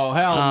 No,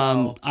 hell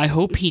no. I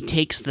hope he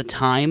takes the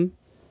time.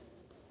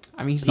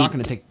 I mean, he's not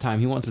going to take the time.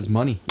 He wants his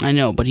money. I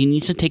know, but he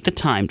needs to take the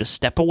time to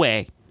step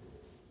away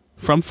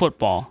from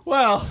football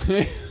Well,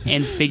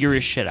 and figure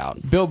his shit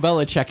out. Bill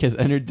Belichick has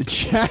entered the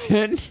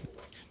chat.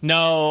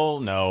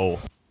 No.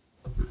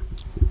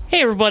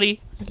 Hey,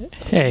 everybody.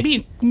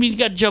 Hey. We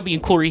got Joby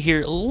and Corey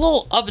here. A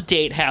little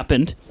update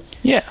happened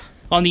Yeah.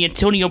 on the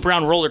Antonio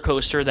Brown roller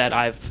coaster that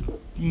I've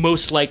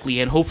most likely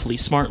and hopefully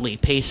smartly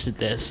pasted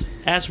this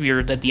as we were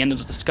at the end of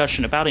the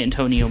discussion about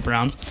Antonio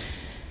Brown.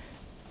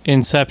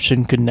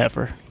 Inception could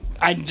never.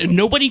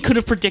 Nobody could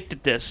have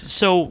predicted this.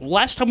 So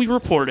last time we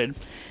reported,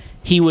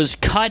 he was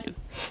cut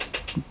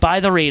by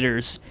the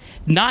Raiders.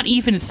 Not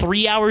even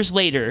 3 hours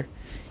later,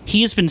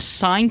 he has been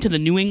signed to the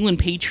New England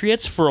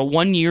Patriots for a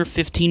 1-year,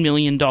 $15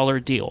 million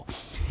deal.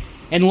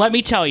 And let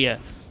me tell you,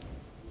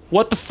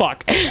 what the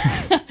fuck?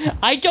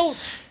 I don't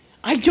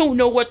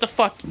know what the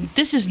fuck.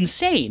 This is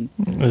insane.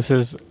 This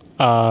is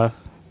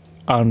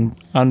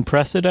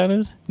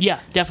unprecedented. Yeah,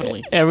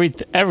 definitely.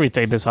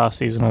 Everything this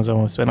offseason has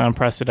almost been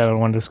unprecedented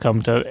when it's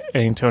come to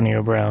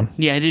Antonio Brown.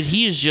 Yeah,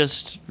 he's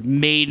just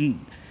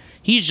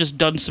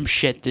done some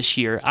shit this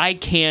year. I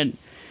can't.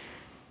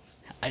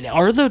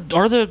 Are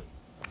the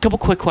couple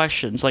quick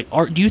questions, like,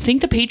 do you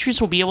think the Patriots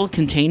will be able to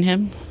contain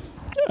him?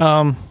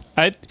 I'm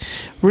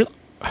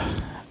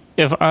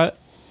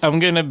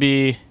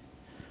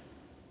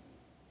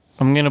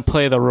gonna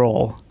play the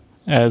role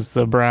as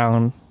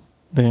the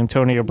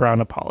Antonio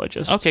Brown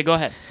apologist. Okay, go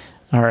ahead.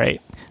 All right.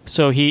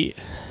 So there's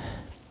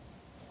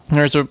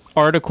an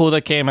article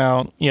that came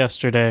out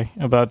yesterday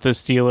about the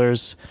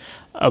Steelers,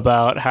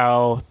 about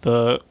how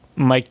the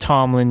Mike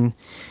Tomlin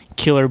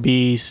Killer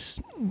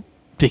Bees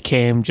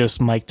became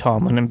just Mike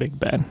Tomlin and Big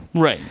Ben.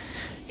 Right.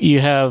 You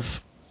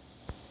have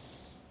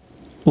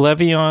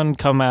Le'Veon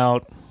come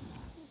out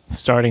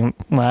starting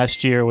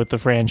last year with the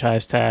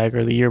franchise tag,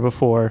 or the year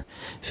before,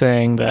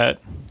 saying that,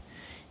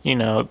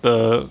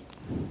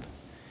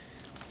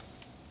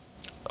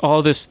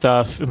 all this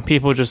stuff, and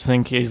people just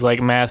think he's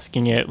like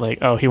masking it, like,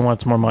 oh, he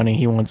wants more money,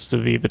 he wants to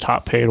be the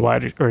top paid he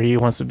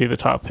wants to be the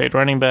top paid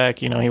running back,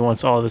 he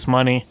wants all this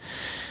money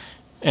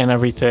and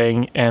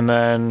everything. And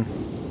then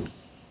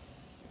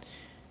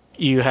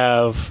you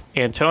have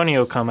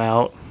Antonio come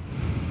out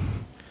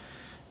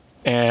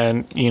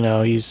and,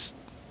 he's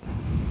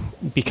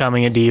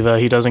becoming a diva.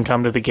 He doesn't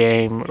come to the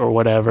game or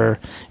whatever.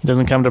 He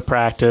doesn't come to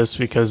practice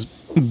because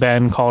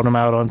Ben called him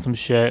out on some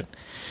shit.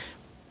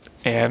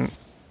 And,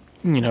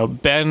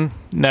 Ben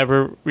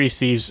never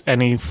receives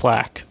any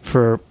flack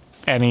for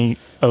any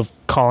of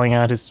calling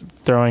out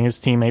throwing his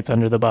teammates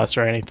under the bus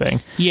or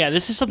anything. Yeah,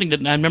 this is something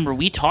that I remember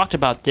we talked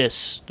about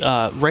this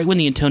right when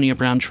the Antonio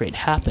Brown trade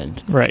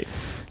happened. Right.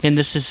 And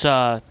this is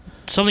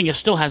something that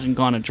still hasn't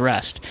gone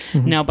addressed.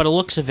 Mm-hmm. Now, by the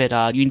looks of it,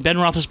 Ben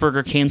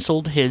Roethlisberger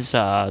canceled his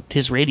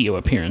radio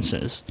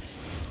appearances.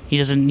 He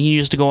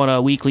used to go on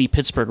a weekly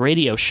Pittsburgh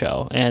radio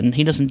show, and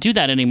he doesn't do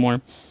that anymore.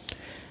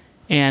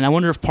 And I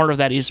wonder if part of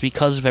that is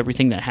because of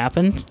everything that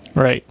happened.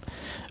 Right.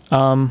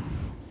 Yeah,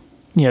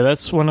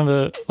 that's one of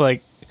the,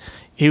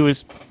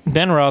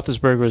 Ben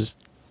Roethlisberger was,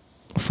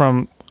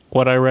 from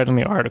what I read in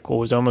the article,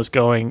 was almost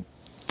going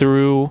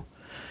through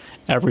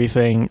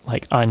everything,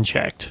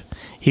 unchecked.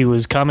 he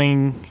was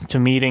coming to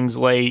meetings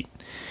late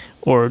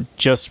or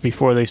just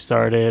before they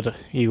started.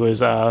 He was,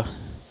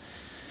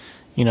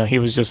 he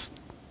was just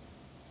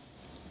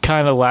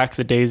kind of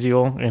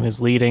lackadaisical in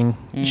his leading,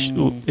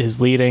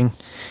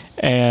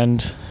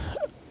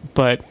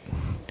 but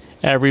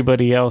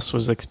everybody else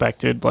was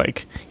expected,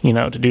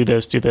 to do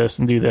this,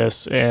 and do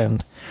this,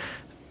 and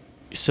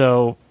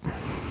so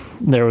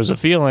there was a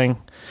feeling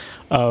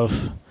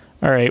of,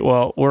 all right,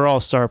 well, we're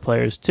all star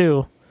players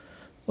too.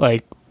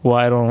 Like,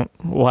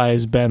 why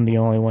is Ben the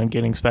only one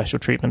getting special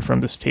treatment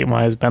from this team?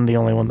 Why is Ben the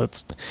only one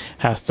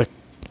has to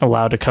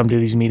allowed to come to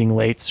these meeting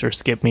lates or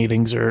skip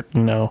meetings or,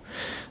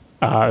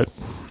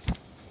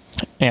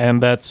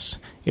 and that's,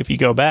 if you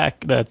go back,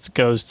 that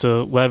goes to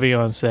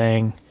Le'Veon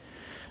saying,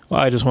 well,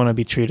 I just want to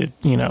be treated,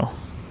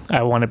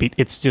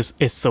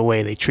 it's the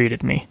way they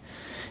treated me.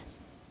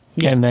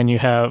 Yeah. And then you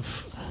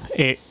have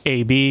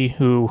AB,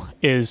 who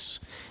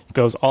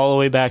goes all the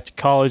way back to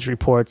college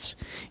reports.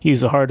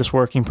 He's the hardest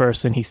working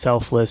person. He's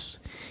selfless.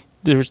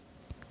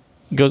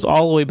 Goes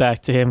all the way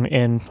back to him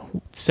in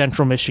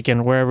Central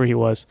Michigan, wherever he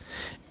was,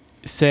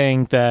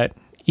 saying that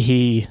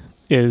he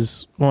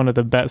is one of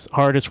the best,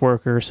 hardest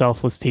worker,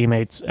 selfless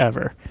teammates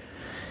ever.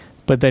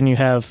 But then you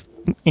have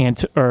Ben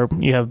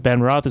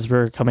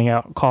Roethlisberger coming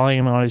out, calling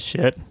him on his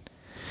shit.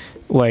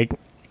 Like,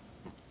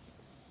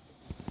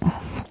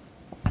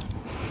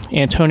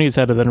 Antonio's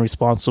had been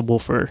responsible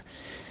for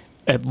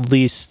at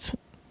least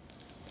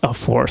a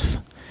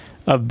fourth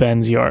of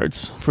Ben's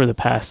yards for the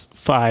past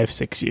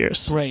 5-6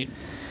 years. Right.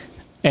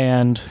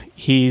 And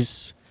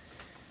he's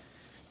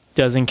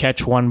doesn't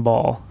catch one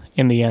ball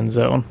in the end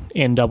zone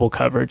in double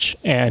coverage,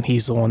 and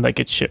he's the one that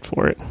gets shit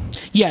for it.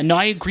 Yeah, no,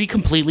 I agree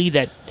completely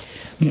that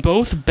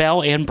both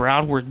Bell and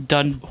Brown were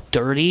done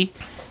dirty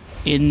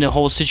in the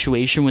whole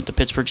situation with the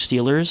Pittsburgh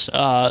Steelers.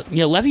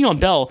 Le'Veon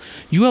Bell,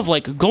 you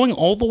have going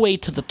all the way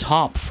to the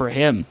top for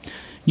him,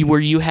 where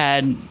you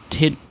had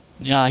hit.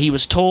 He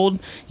was told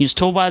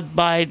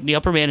by the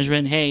upper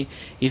management, hey,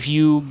 if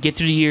you get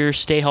through the year,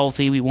 stay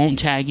healthy, we won't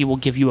tag you, we'll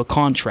give you a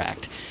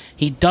contract.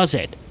 He does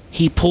it.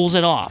 He pulls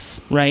it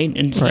off, right?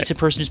 And he's a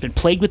person who's been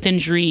plagued with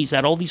injury. He's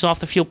had all these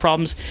off-the-field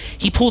problems.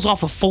 He pulls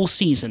off a full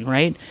season,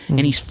 right? Mm-hmm.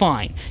 And he's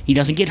fine. He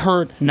doesn't get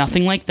hurt,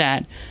 nothing like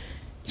that.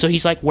 So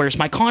he's like, where's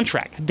my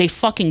contract? They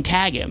fucking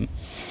tag him.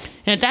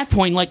 And at that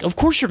point, of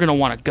course you're going to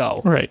want to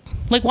go. Right.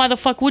 Why the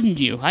fuck wouldn't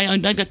you? I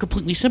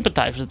completely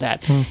sympathize with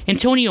that.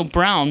 Antonio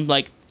Brown,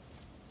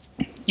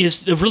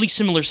 is a really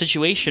similar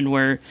situation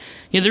where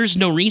there's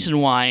no reason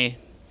why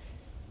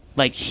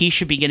he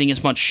should be getting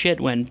as much shit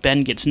when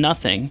Ben gets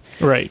nothing.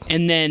 Right.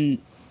 And then,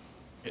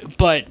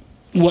 but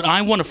what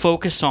I want to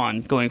focus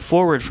on going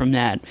forward from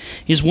that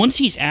is once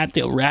he's at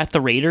the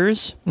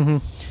Raiders, mm-hmm.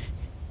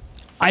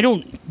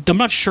 I'm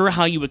not sure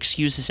how you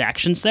excuse his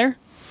actions there,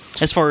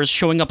 as far as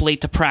showing up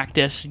late to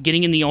practice,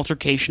 getting in the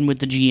altercation with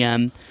the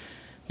GM.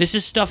 This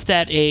is stuff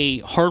that a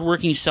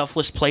hardworking,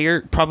 selfless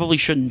player probably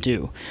shouldn't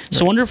do.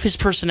 So I wonder if his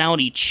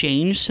personality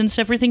changed since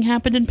everything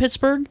happened in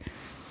Pittsburgh.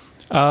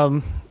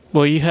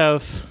 Well, you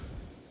have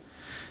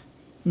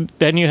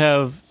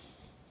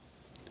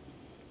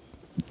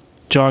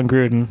John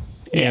Gruden,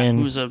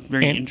 who's a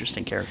very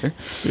interesting character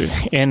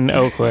in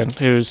Oakland.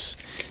 Who's,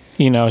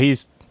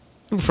 he's,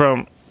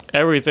 from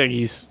everything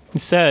he's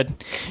said,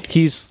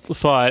 he's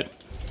fought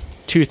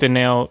tooth and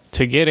nail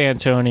to get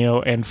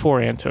Antonio and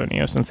for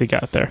Antonio since he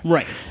got there.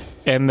 Right.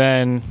 And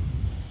then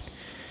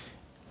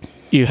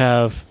you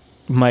have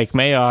Mike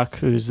Mayock,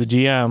 who's the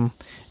GM,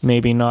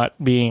 maybe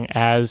not being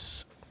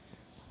as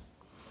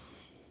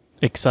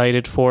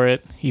excited for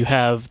it. You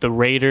have the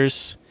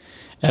Raiders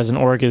as an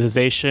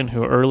organization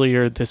who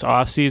earlier this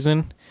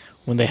offseason,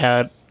 when they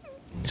had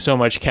so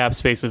much cap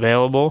space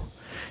available,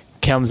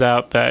 comes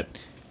out that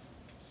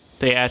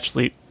they have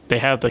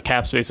the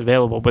cap space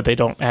available, but they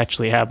don't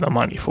actually have the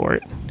money for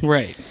it.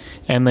 Right.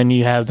 And then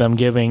you have them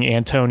giving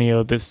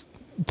Antonio this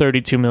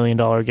 $32 million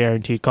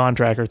guaranteed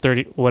contract, or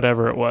 30,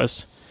 whatever it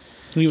was.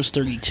 He was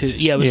 32.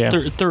 Yeah, it was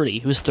 30.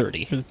 It was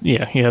 30.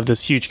 Yeah, you have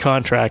this huge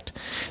contract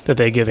that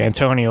they give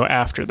Antonio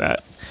after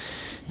that.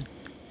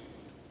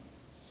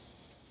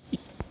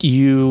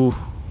 You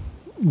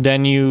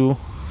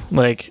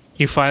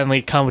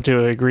finally come to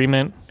an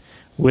agreement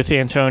with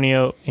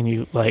Antonio,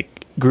 and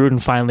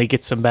Gruden finally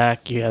gets him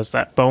back. He has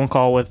that phone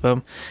call with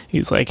him.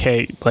 He's like,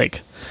 hey,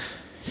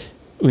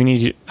 we need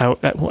you.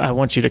 I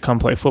want you to come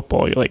play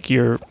football.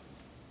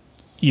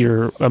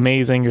 You're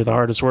amazing. You're the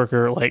hardest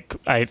worker.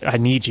 I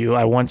need you.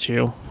 I want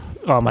you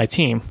on my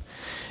team.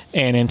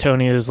 And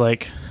Antonio is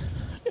like,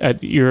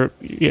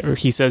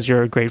 he says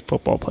you're a great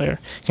football player.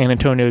 And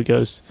Antonio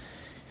goes,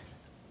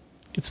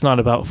 it's not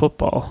about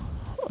football.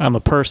 I'm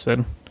a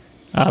person.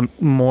 I'm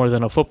more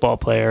than a football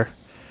player.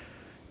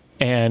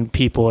 And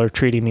people are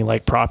treating me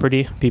like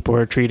property. People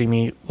are treating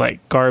me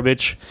like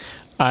garbage.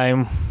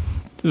 The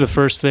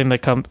first thing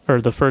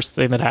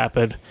that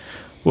happened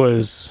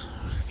was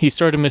he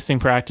started missing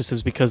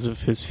practices because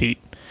of his feet.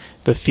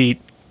 The feet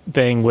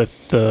thing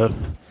with the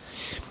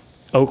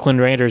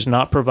Oakland Raiders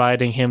not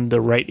providing him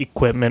the right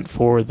equipment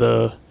for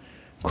the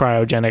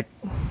cryogenic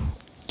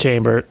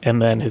chamber,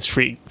 and then his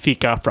feet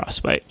got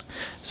frostbite.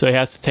 So he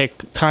has to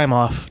take time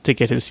off to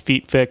get his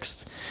feet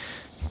fixed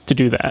to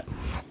do that.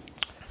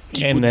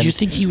 And Do you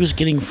think he was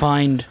getting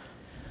fined?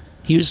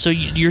 You're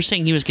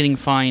saying he was getting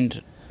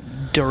fined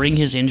during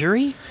his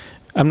injury?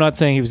 I'm not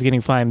saying he was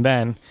getting fined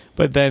then,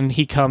 but then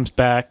he comes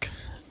back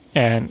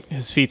and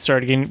his feet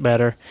started getting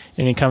better,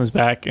 and he comes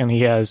back and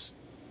he has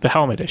the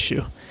helmet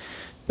issue.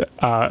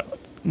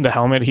 The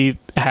helmet he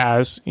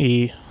has,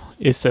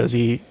 it says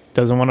he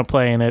doesn't want to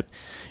play in it.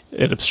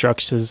 It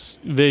obstructs his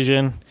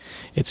vision.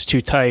 It's too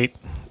tight.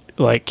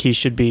 Like, he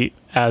should be,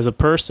 as a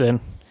person,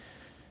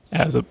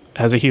 as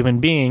a human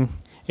being,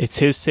 it's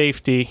his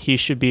safety. He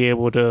should be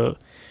able to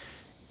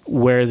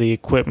wear the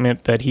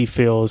equipment that he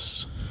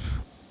feels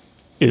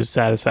is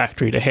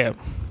satisfactory to him.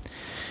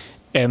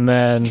 And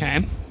then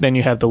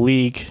you have the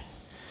league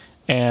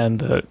and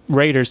the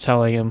Raiders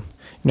telling him,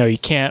 no, you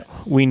can't.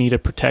 We need to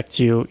protect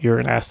you. You're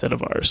an asset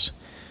of ours.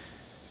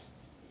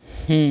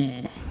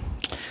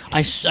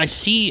 I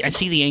see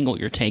the angle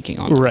you're taking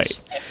on this.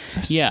 Right.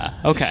 Yeah.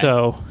 Okay.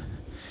 So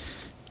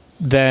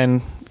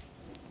then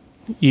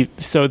he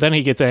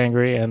gets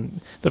angry,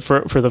 and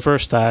for the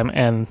first time,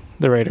 and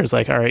the Raiders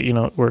like, all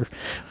right, we're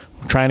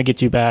trying to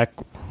get you back.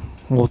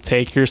 We'll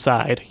take your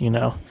side, and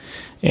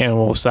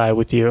we'll side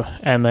with you.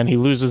 And then he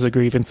loses a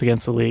grievance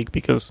against the league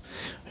because,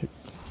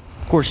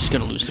 of course, he's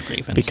going to lose the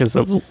grievance because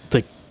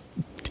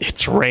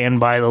it's ran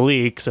by the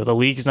league, so the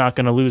league's not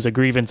going to lose a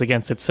grievance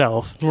against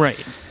itself.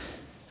 Right.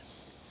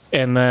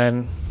 And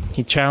then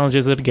he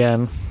challenges it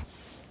again,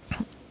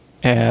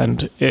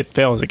 and it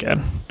fails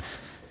again.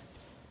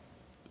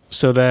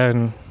 So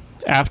then,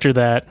 after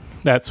that,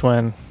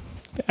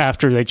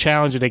 after they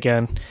challenge it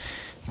again,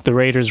 the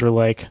Raiders were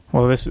like,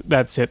 well,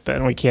 that's it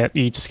then. We can't,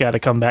 you just got to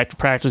come back to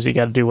practice. You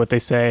got to do what they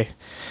say.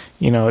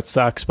 It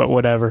sucks, but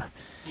whatever.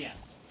 Yeah.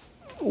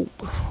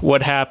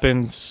 What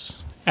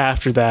happens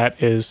after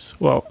that is,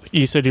 well,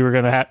 you said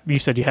you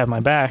said you had my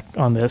back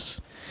on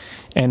this,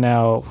 and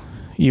now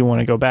you want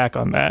to go back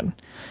on that.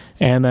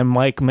 And then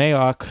Mike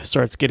Mayock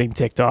starts getting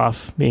ticked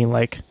off, being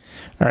like,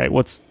 all right,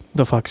 what's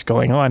the fuck's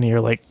going on here?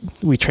 Like,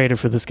 we traded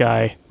for this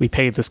guy. We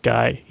paid this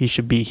guy. He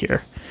should be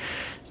here.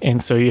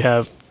 And so you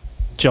have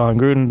John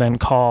Gruden then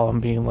call him,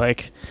 being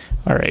like,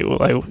 all right,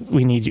 well,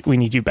 we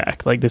need you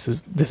back. Like, this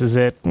is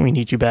it. We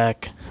need you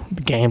back.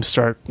 The games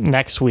start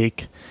next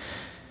week.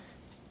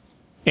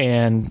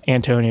 And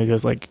Antonio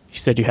goes like, you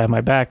said you had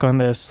my back on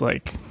this.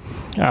 Like,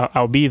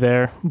 I'll be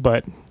there,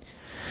 but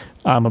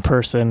I'm a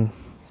person.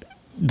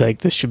 Like,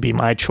 this should be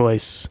my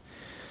choice.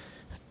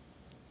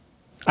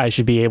 I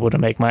should be able to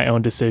make my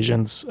own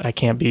decisions. I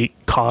can't be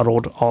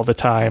coddled all the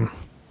time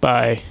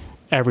by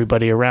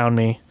everybody around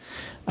me.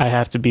 I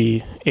have to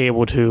be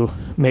able to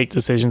make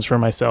decisions for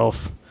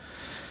myself.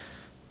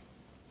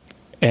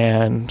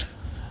 And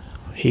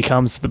he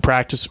comes to the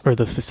practice or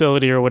the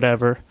facility or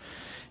whatever,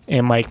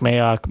 and Mike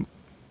Mayock,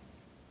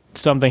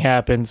 something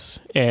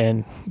happens,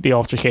 and the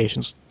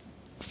altercations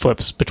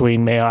flips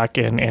between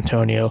Mayock and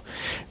Antonio.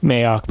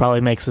 Mayock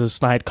probably makes a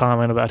snide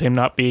comment about him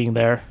not being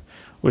there,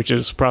 which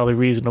is probably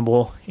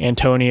reasonable.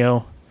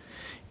 Antonio,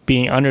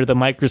 being under the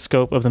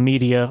microscope of the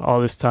media all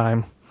this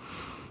time,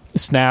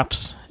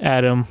 snaps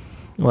at him,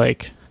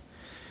 like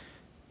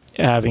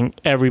having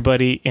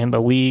everybody in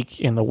the league,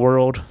 in the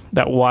world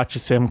that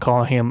watches him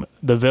call him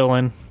the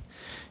villain.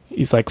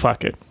 He's like,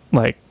 fuck it.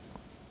 Like,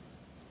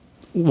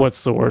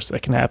 what's the worst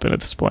that can happen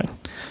at this point?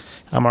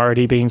 I'm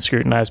already being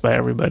scrutinized by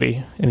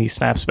everybody. And he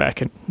snaps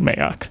back at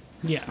Mayock.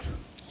 Yeah.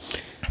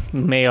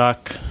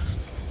 Mayock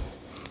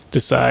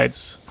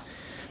decides,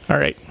 all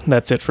right,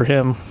 that's it for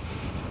him.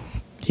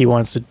 He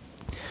wants to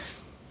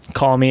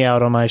call me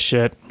out on my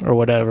shit or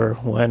whatever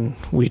when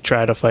we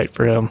try to fight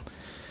for him.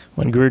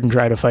 When Gruden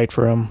tried to fight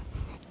for him,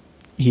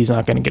 he's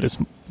not going to get his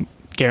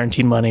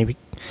guaranteed money.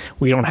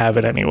 We don't have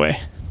it anyway.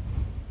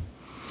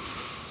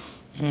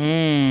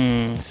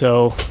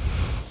 So,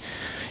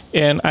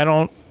 and I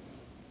don't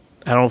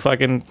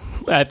fucking,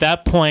 at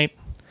that point,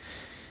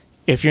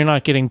 if you're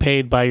not getting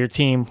paid by your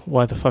team,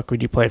 why the fuck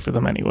would you play for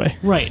them anyway?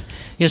 Right.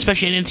 Yeah,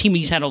 especially in a team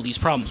he's had all these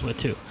problems with,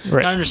 too.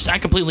 Right. I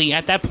completely,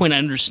 at that point, I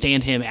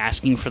understand him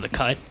asking for the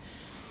cut.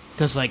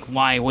 Because, like,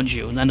 why would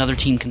you? Another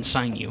team can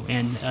sign you.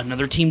 And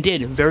another team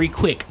did, very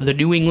quick. The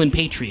New England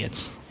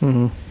Patriots.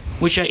 Mm-hmm.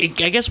 Which I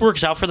guess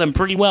works out for them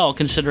pretty well,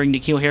 considering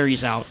N'Keal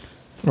Harry's out.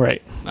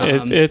 Right.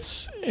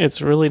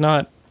 It's really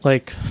not,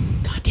 like...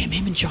 God damn,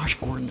 him and Josh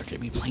Gordon are going to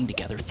be playing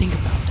together. Think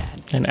about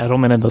that. And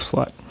Edelman in the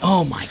slot.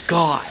 Oh, my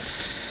God.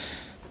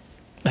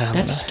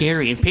 That's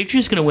scary. And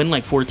Patriots going to win,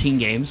 like, 14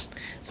 games?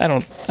 I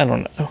don't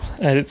know.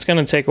 It's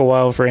going to take a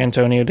while for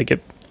Antonio to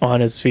get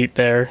on his feet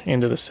there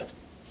into the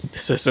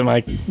system.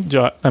 Like,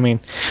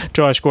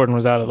 Josh Gordon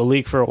was out of the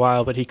league for a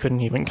while, but he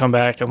couldn't even come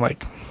back and,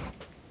 like,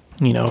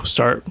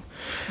 start.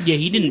 Yeah,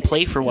 he didn't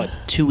play for,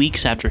 2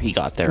 weeks after he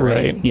got there,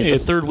 right? Yeah, the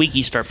third week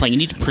he started playing.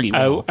 He did pretty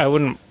well. I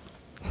wouldn't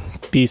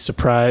be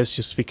surprised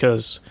just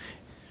because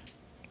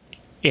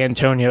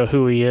Antonio,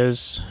 who he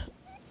is,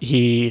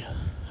 he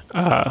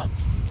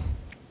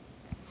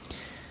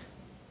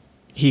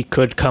he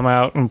could come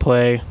out and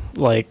play.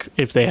 Like,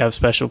 if they have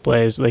special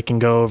plays, they can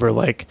go over,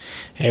 like,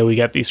 hey, we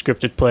got these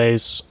scripted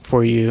plays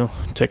for you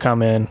to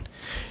come in.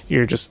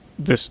 You're just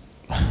this.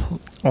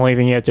 Only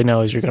thing you have to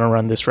know is you're going to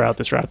run this route,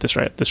 this route, this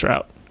route, this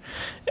route.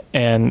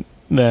 And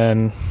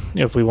then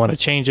if we want to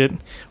change it,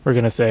 we're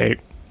going to say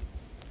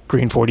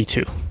green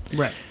 42.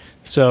 Right.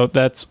 So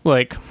that's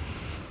like,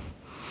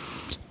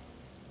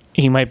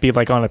 he might be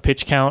like on a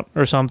pitch count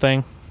or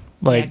something,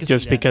 like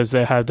just because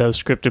they had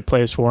those scripted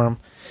plays for him,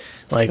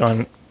 like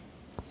on.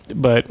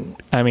 But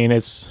I mean,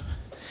 it's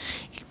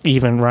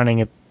even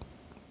running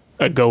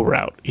a go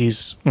route.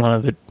 He's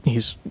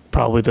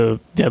probably the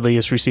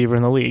deadliest receiver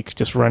in the league,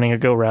 just running a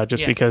go route,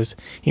 just because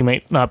he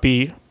might not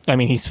be. I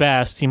mean, he's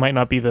fast. He might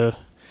not be the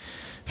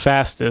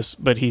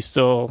fastest, but he's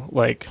still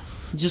like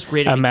just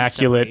great,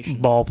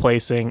 immaculate ball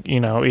placing.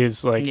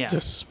 Is like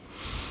just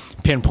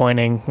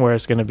pinpointing where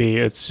it's going to be.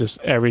 It's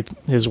just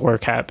his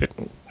work habit.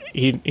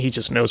 He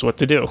just knows what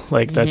to do.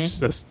 Like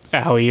that's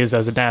how he is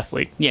as an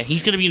athlete. Yeah,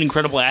 he's going to be an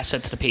incredible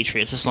asset to the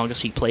Patriots as long as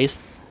he plays.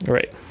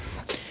 Right.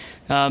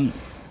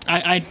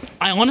 I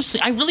honestly,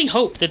 I really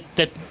hope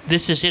that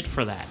this is it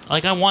for that.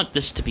 Like, I want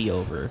this to be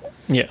over.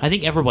 Yeah. I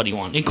think everybody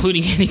wants,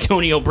 including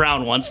Antonio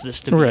Brown, wants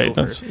this to be over.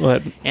 That's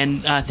what.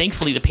 And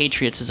thankfully, the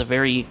Patriots is a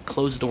very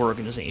closed-door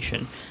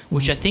organization,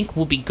 which I think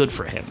will be good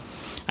for him.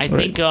 I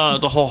think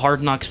the whole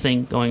Hard Knocks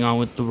thing going on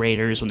with the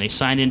Raiders when they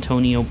signed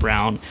Antonio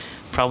Brown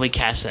probably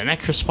cast an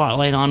extra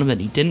spotlight on him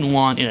that he didn't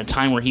want in a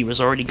time where he was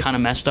already kind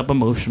of messed up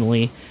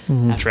emotionally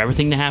after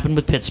everything that happened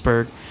with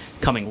Pittsburgh,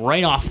 coming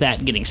right off that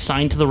and getting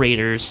signed to the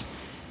Raiders,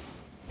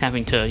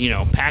 having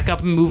to, pack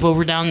up and move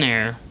over down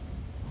there,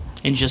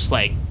 and just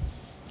like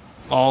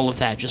all of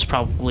that just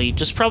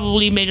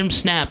probably made him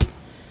snap.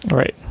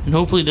 Right. And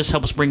hopefully this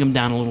helps bring him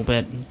down a little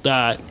bit.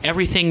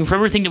 Everything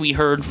that we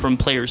heard from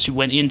players who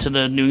went into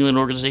the New England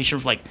organization,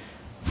 like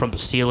from the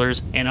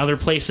Steelers and other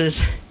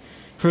places,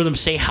 heard them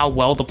say how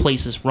well the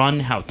place is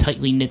run, how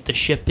tightly knit the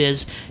ship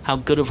is, how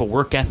good of a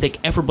work ethic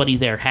everybody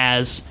there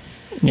has.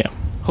 Yeah.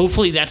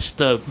 Hopefully that's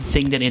the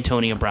thing that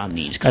Antonio Brown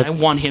needs, because I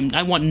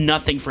want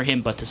nothing for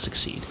him but to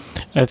succeed.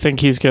 I think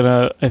he's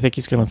gonna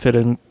fit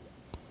in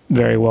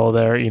very well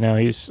there.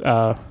 He's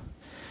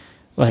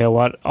like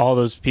all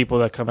those people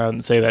that come out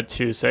and say that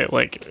too say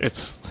like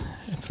it's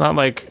not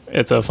like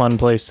it's a fun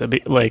place to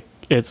be. Like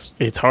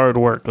it's hard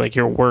work. Like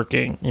you're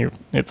working.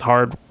 It's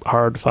hard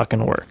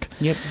fucking work.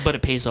 Yep, but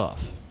it pays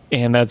off.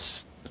 And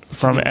that's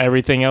from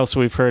everything else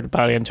we've heard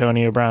about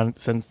Antonio Brown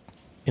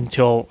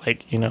until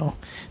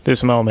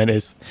this moment,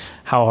 is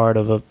how hard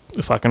of a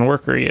fucking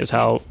worker he is,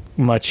 how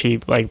much he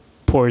like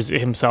pours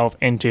himself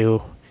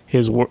into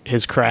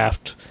his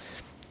craft.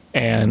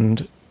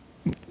 And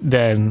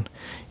then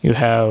you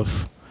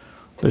have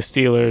the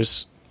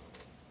Steelers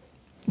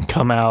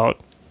come out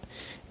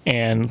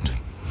and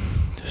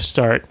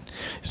start,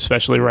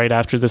 especially right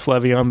after this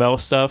Le'Veon Bell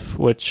stuff,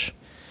 which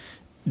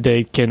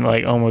they can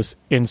like almost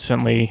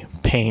instantly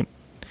paint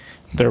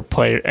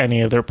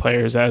any of their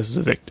players as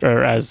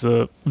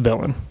the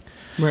villain.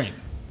 Right.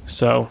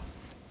 So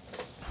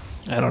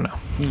I don't know.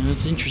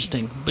 It's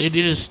interesting, but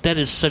that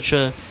is such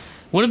a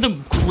one of the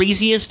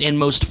craziest and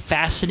most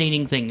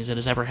fascinating things that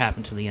has ever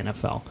happened to the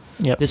NFL.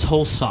 Yep. This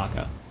whole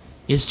saga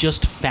is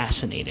just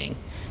fascinating.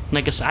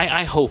 Like I said,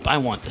 I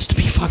want this to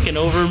be fucking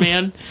over,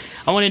 man.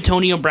 I want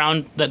Antonio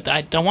Brown.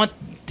 I want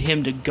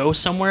him to go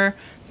somewhere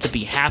to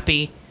be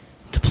happy,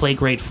 to play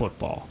great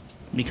football,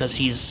 because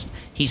he's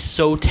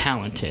so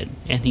talented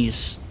and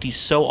he's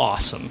so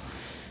awesome.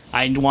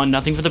 I want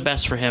nothing for the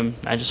best for him.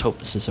 I just hope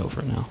this is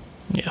over now.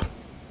 Yeah.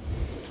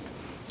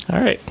 All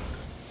right.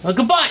 Well,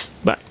 goodbye.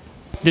 Bye.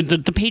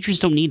 The Patriots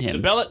don't need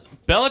him.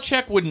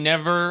 Belichick would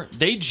never.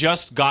 They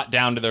just got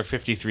down to their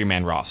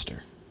 53-man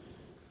roster.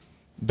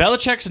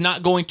 Belichick's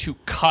not going to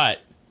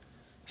cut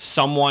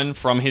someone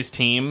from his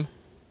team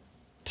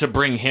to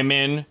bring him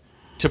in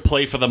to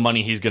play for the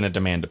money he's going to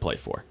demand to play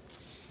for.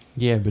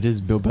 Yeah, but it's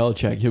Bill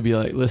Belichick. He'll be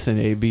like, listen,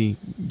 AB,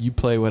 you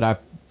play what I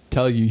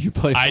tell you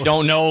play for. I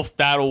don't know if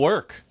that'll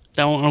work.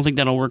 I don't think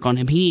that'll work on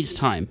him. He needs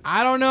time.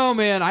 I don't know,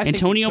 man.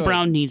 Antonio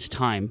Brown needs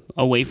time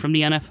away from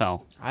the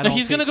NFL.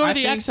 He's going to go to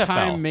the XFL.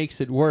 Time makes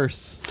it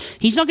worse.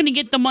 He's not going to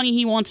get the money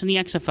he wants in the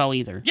XFL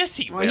either. Yes,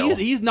 he will.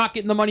 He's not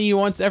getting the money he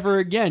wants ever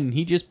again.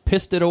 He just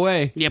pissed it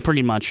away. Yeah,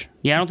 pretty much.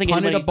 Yeah, I don't think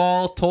punted a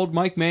ball, told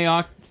Mike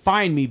Mayock,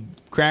 "Find me,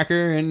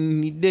 cracker,"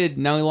 and he did.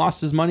 Now he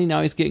lost his money.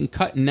 Now he's getting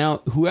cut. And now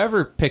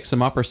whoever picks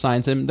him up or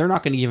signs him, they're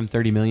not going to give him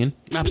 $30 million.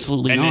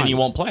 Absolutely not. not. And then he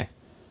won't play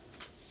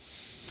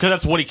because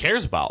that's what he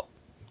cares about.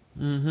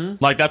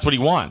 Mm-hmm. Like that's what he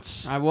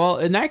wants. Well,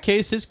 in that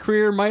case, his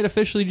career might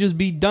officially just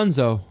be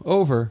donezo,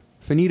 over,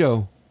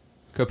 finito,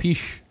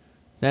 capiche.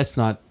 That's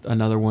not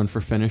another one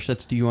for finish.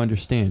 That's do you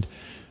understand?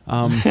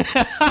 I mean,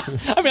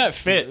 that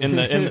fit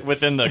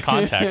within the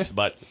context,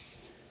 but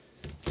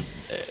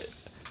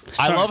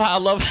I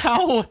love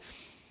how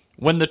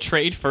when the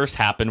trade first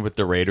happened with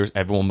the Raiders,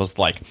 everyone was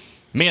like,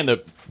 "Man,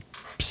 the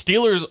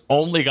Steelers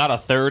only got a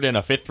 3rd and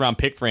a 5th round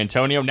pick for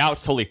Antonio." Now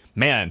it's totally,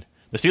 man,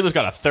 the Steelers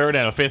got a 3rd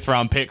and a 5th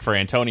round pick for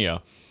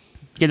Antonio.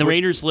 Yeah, the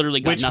Raiders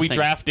literally got nothing. Which we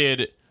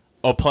drafted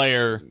a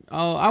player.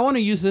 Oh, I want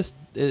to use this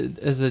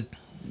as a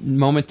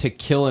moment to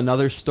kill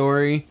another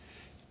story.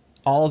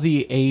 All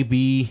the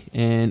AB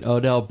and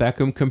Odell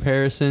Beckham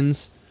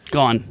comparisons,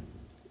 Gone.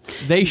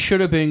 they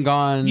should have been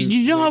gone.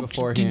 You know way how?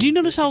 beforehand. Did you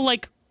notice how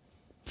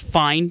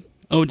fine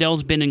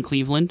Odell's been in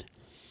Cleveland?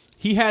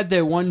 He had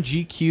that one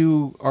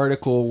GQ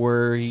article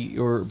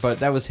but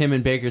that was him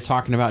and Baker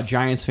talking about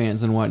Giants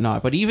fans and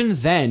whatnot. But even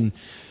then,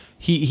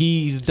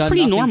 he's done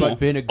pretty nothing normal. but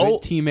been a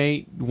good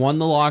teammate, won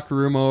the locker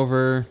room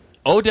over.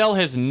 Odell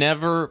has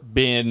never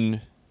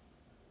been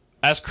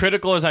as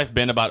critical as I've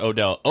been about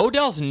Odell.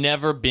 Odell's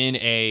never been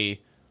a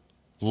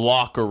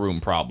locker room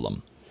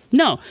problem.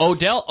 No.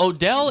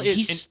 Odell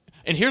is,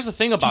 and here's the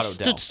thing about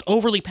He's Odell. just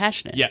overly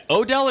passionate. Yeah,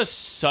 Odell is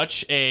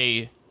such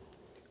a.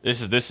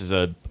 This is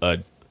a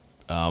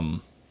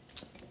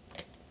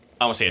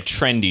I want to say a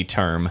trendy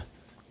term.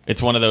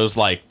 It's one of those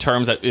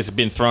terms that has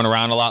been thrown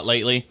around a lot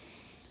lately.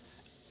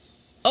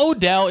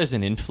 Odell is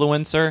an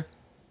influencer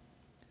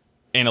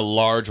in a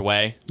large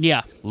way.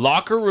 Yeah.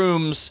 Locker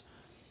rooms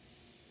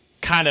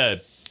kind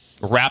of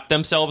wrap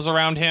themselves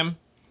around him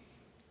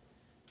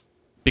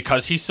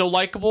because he's so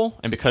likable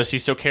and because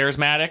he's so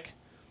charismatic,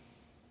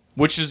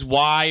 which is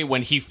why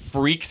when he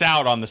freaks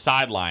out on the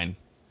sideline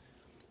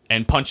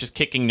and punches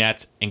kicking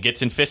nets and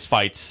gets in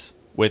fistfights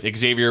with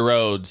Xavier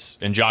Rhodes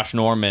and Josh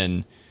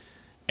Norman,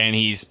 and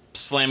he's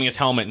slamming his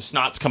helmet and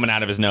snot's coming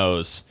out of his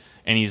nose,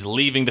 and he's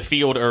leaving the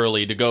field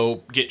early to go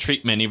get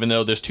treatment even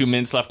though there's 2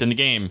 minutes left in the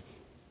game,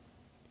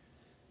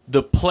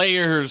 the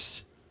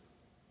players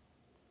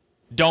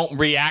don't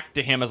react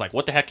to him as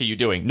what the heck are you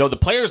doing? No, the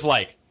players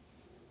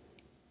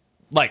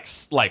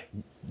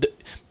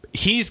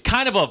he's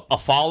kind of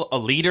a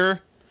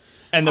leader,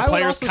 and the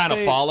players kind of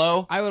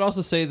follow. I would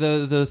also say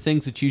the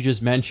things that you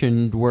just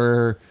mentioned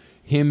were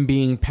him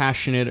being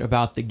passionate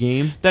about the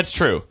game. That's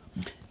true.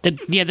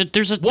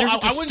 There's a I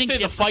wouldn't distinct say the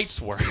difference. fights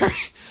were.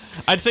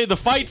 I'd say the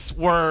fights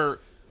were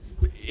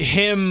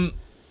him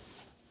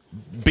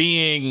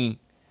being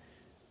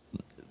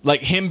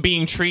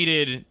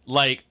treated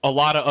like a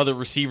lot of other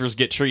receivers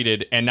get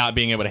treated and not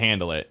being able to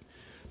handle it.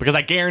 Because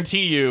I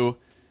guarantee you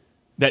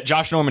that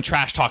Josh Norman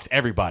trash talks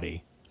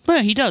everybody.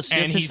 Yeah, he does.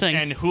 And That's his thing.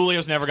 And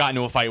Julio's never gotten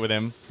into a fight with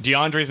him.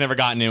 DeAndre's never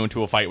gotten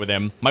into a fight with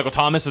him. Michael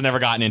Thomas has never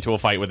gotten into a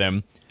fight with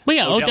him. But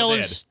yeah, Odell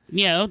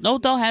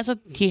Odell has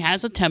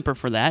a temper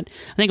for that.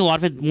 I think a lot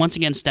of it once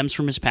again stems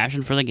from his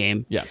passion for the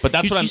game. Yeah, but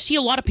that's you see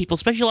a lot of people,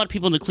 especially a lot of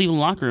people in the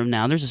Cleveland locker room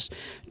now. There's this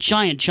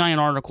giant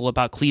article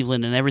about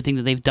Cleveland and everything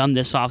that they've done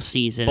this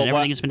offseason and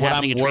everything that's been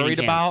happening in training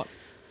camp. About,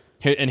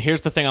 and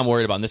here's the thing I'm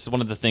worried about, and this is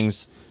one of the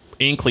things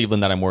in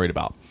Cleveland that I'm worried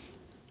about.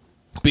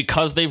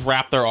 Because they've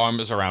wrapped their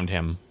arms around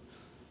him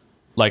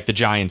like the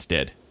Giants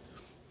did,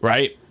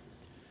 right?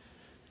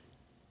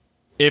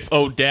 If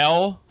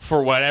Odell,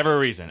 for whatever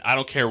reason, I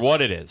don't care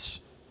what it is,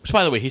 which,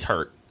 by the way, he's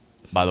hurt,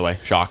 by the way,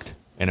 shocked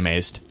and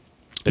amazed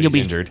that he's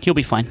injured. He'll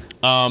be fine.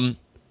 He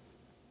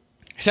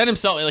said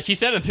himself,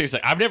 he's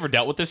I've never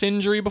dealt with this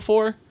injury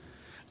before,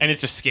 and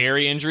it's a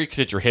scary injury because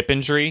it's your hip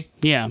injury.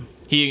 Yeah.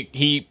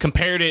 He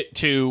compared it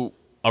to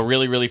a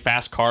really, really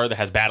fast car that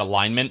has bad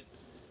alignment,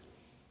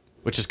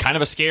 which is kind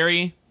of a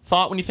scary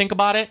thought when you think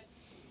about it.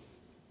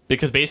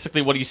 Because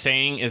basically what he's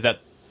saying is that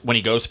when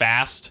he goes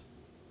fast,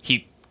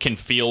 he can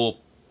feel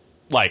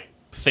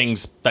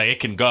things that it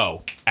can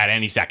go at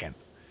any second.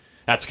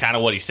 That's kind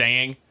of what he's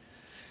saying.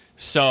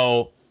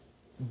 So,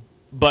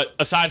 but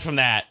aside from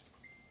that,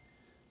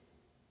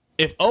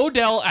 if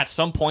Odell at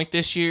some point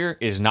this year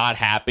is not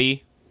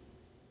happy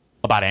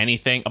about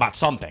anything, about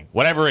something,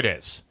 whatever it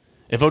is,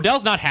 if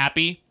Odell's not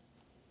happy,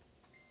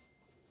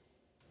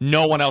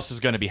 no one else is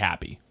going to be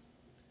happy.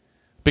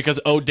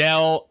 Because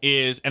Odell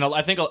is, and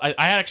I think I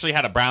actually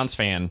had a Browns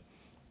fan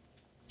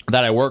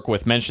that I work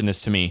with mention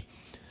this to me,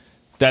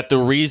 that the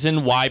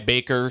reason why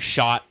Baker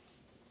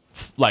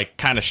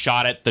kind of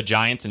shot at the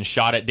Giants and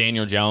shot at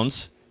Daniel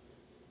Jones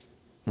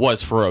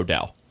was for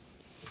Odell.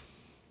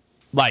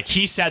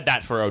 He said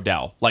that for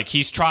Odell.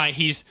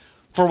 He's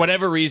for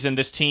whatever reason,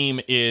 this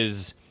team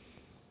is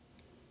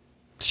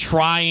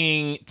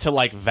trying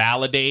to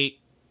validate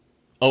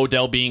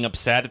Odell being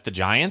upset at the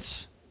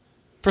Giants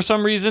for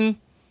some reason.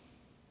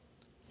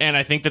 And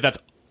I think that's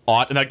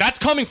odd. And that's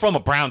coming from a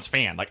Browns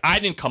fan. I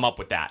didn't come up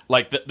with that.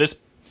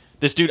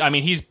 This dude,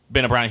 he's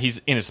been he's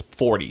in his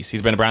 40s.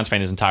 He's been a Browns fan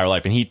his entire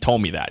life. And he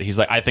told me that. He's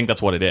I think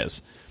that's what it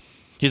is.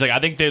 He's I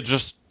think they're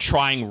just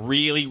trying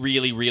really,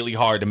 really, really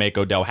hard to make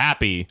Odell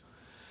happy.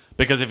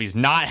 Because if he's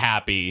not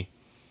happy,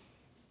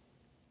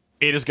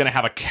 it is going to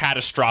have a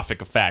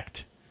catastrophic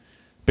effect.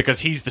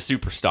 Because he's the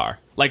superstar.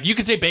 You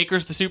could say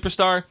Baker's the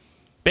superstar.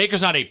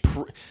 Baker's not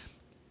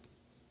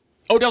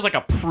Odell's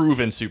a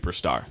proven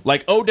superstar.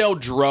 Odell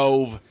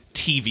drove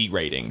TV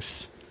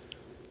ratings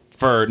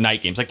for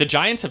night games. The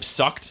Giants have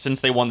sucked since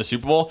they won the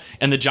Super Bowl,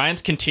 and the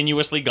Giants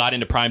continuously got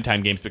into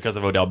primetime games because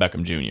of Odell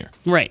Beckham Jr.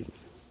 Right.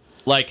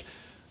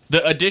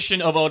 The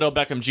addition of Odell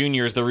Beckham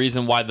Jr. is the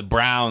reason why the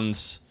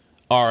Browns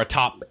are a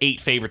top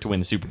 8 favorite to win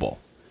the Super Bowl.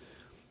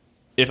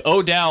 If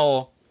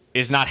Odell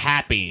is not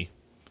happy,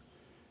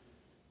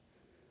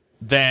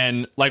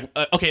 then like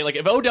okay, like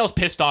if Odell's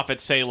pissed off at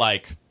say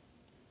like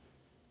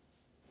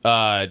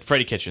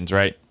Freddie Kitchens,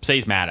 right? Say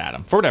he's mad at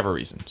him for whatever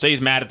reason. Say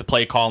he's mad at the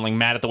play calling,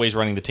 mad at the way he's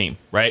running the team,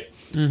 right?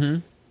 Mm-hmm.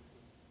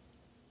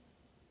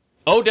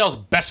 Odell's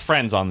best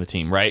friend's on the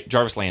team, right?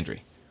 Jarvis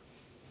Landry.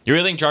 You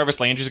really think Jarvis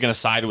Landry's going to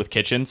side with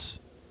Kitchens?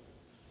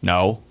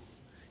 No.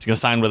 He's going to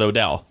sign with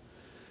Odell.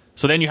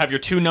 So then you have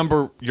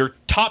your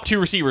top 2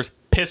 receivers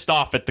pissed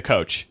off at the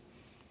coach.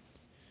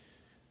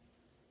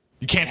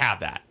 You can't have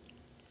that.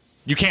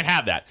 You can't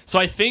have that. So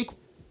I think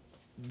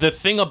the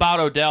thing about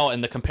Odell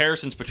and the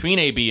comparisons between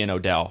AB and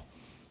Odell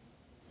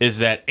is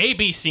that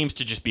AB seems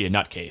to just be a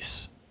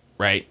nutcase,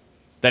 right?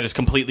 That is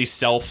completely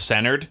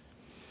self-centered.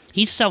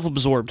 He's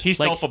self-absorbed. He's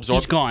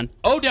self-absorbed. He's gone.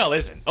 Odell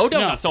isn't.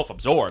 Odell's No. not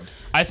self-absorbed.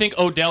 I think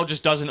Odell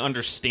just doesn't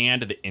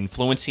understand the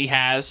influence he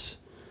has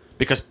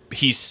because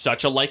he's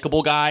such a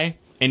likable guy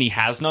and he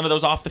has none of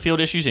those off-the-field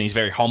issues and he's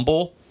very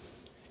humble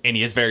and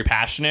he is very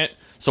passionate.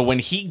 So when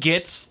he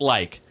gets,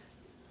 like,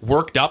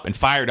 worked up and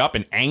fired up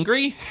and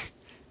angry,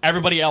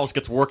 everybody else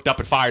gets worked up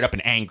and fired up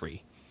and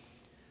angry.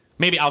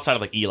 Maybe outside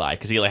of, like, Eli,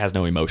 because Eli has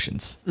no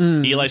emotions.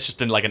 Eli's just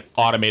like an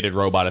automated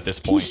robot at this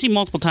You point. see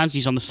multiple times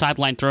he's on the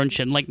sideline throwing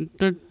shit. And, like,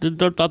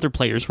 the other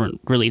players weren't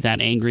really that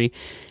angry.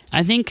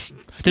 I think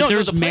that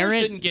there's the players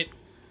merit. didn't get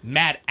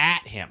mad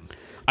at him.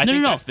 I No,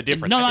 think no, no. that's the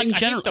difference. No, I not think, in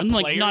general. I think the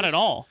Like, not at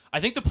all. I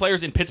think the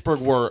players in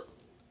Pittsburgh were,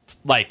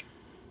 like,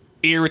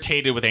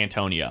 irritated with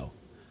Antonio.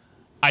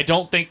 I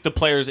don't think the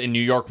players in New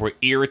York were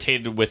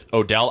irritated with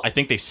Odell. I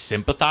think they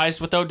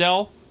sympathized with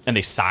Odell and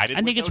they sided I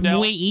with think it's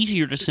Odell. way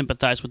easier to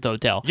sympathize with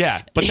Odell.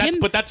 Yeah, but Him-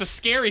 that's a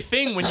scary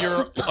thing when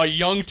you're a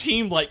young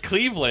team like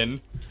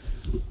Cleveland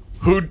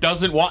who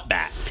doesn't want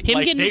that. Him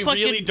Like, getting they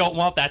fucking- really don't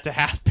want that to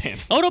happen.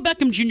 Odell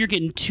Beckham Jr.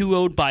 getting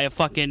 2-0'd by a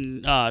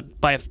fucking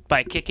by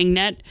a kicking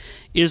net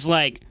is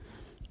like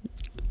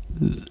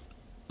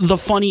the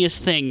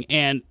funniest thing,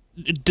 and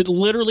it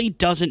literally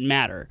doesn't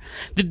matter.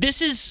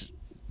 This is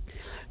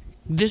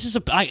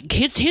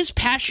his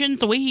passion,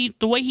 the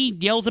way he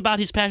yells about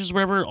his passions,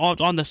 whatever,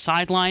 on the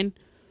sideline.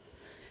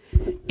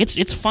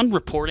 It's fun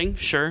reporting,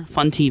 sure,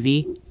 fun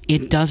TV.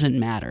 It doesn't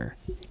matter.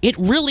 It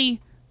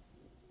really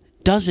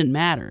doesn't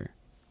matter.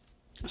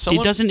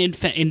 It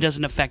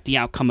doesn't affect the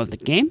outcome of the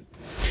game.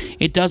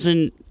 It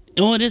doesn't.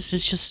 Well, it is.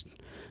 It's just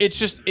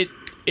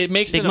It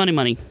makes big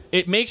money.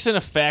 It makes an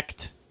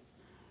effect.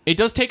 It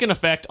does take an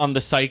effect on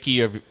the psyche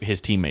of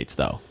his teammates,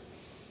 though,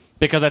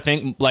 because I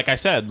think, like I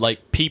said,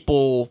 like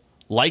people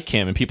like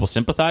him and people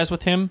sympathize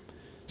with him.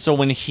 So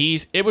when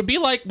it would be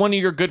like one of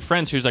your good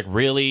friends who's like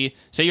really,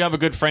 say you have a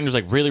good friend who's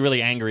like really,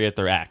 really angry at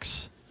their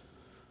ex,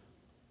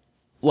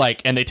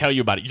 like, and they tell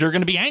you about it, you're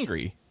going to be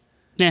angry.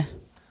 Yeah,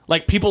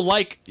 Like people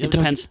like it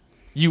depends.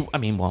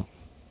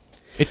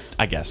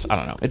 I guess I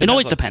don't know. It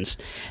always depends.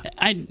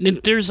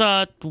 There's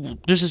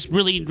this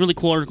really really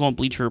cool article on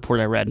Bleacher Report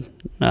I read.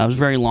 It was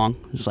very long.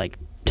 It was like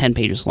 10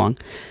 pages long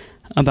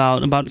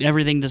about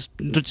everything. Just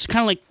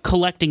kind of like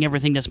collecting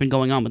everything that's been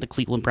going on with the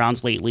Cleveland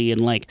Browns lately,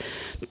 and like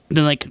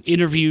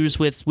interviews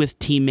with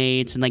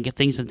teammates and like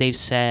things that they've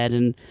said,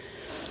 and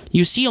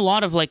you see a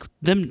lot of like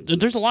them.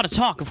 There's a lot of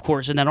talk, of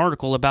course, in that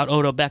article about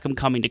Odell Beckham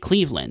coming to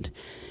Cleveland,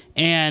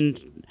 and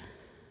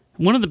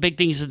one of the big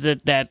things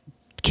that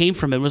came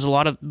from it was a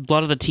lot of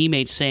the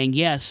teammates saying,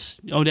 yes,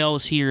 Odell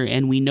is here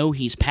and we know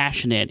he's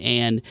passionate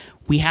and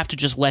we have to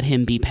just let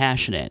him be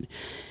passionate,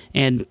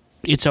 and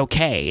it's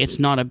okay, it's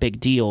not a big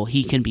deal,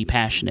 he can be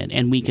passionate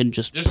and we can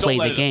just play don't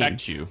let the it game.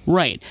 affect you.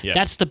 Right. Yeah.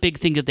 That's the big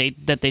thing that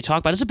they talk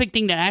about. It's a big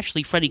thing that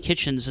actually Freddie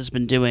Kitchens has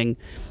been doing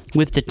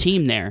with the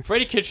team there.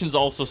 Freddie Kitchens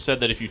also said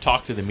that if you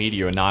talk to the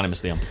media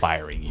anonymously, I'm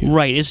firing you.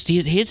 Right. It's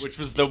his Which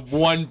was the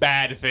one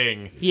bad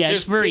thing. Yeah,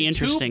 There's it's very been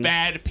interesting. Two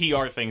bad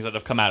PR things that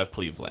have come out of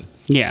Cleveland.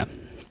 yeah.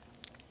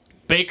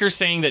 Baker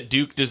saying that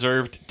Duke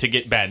deserved to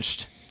get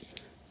benched.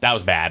 That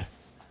was bad.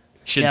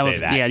 Shouldn't say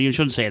that. Yeah, you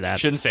shouldn't say that.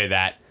 Shouldn't say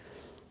that.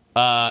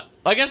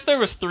 I guess there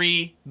was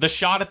 3. The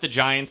shot at the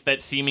Giants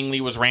that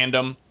seemingly was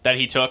random that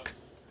he took.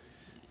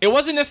 It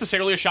wasn't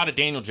necessarily a shot at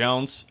Daniel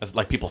Jones, as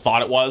like people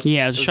thought it was.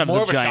 Yeah, it was a shot at more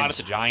the of a shot Giants.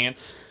 at the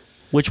Giants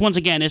Which, once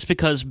again, is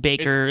because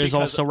Baker It's is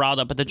because- also riled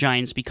up at the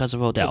Giants because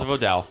of Odell. because of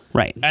Odell.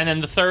 Right. And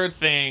then the third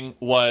thing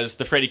was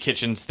the Freddie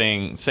Kitchens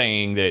thing,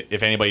 saying that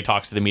if anybody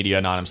talks to the media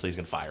anonymously, he's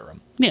going to fire him.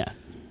 Yeah.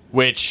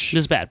 Which,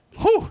 This is bad.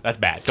 whew, that's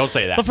bad. Don't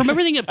say that. But from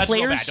everything that that's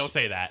real players- bad. Don't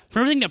say that.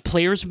 From everything that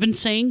players have been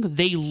saying,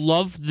 they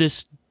love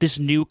this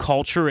new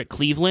culture at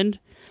Cleveland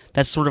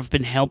that's sort of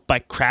been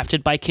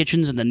crafted by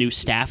Kitchens and the new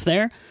staff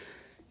there.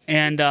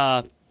 And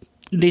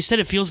they said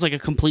it feels like a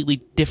completely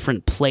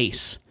different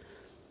place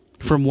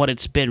from what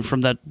it's been,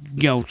 from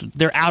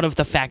they're out of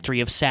the factory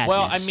of sadness.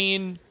 Well, I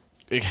mean,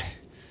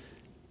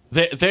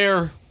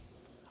 they're.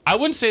 I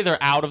wouldn't say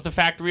they're out of the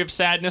factory of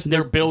sadness.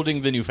 They're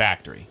building the new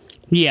factory.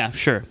 yeah,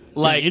 sure.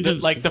 Like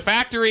It- the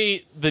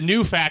factory, the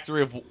new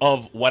factory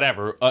of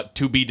whatever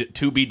to be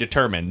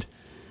determined,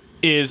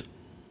 is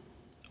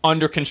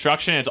under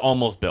construction. And it's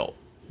almost built.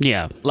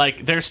 yeah.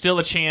 Like there's still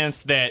a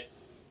chance that,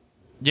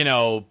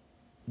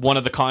 one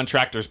of the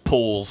contractors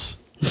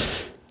pulls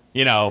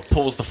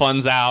the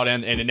funds out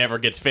and it never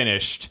gets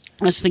finished.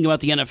 Let's think about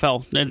the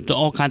NFL.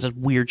 All kinds of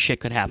weird shit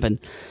could happen.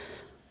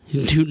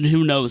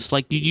 Who knows?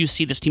 Like you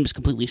see, this team is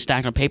completely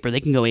stacked on paper.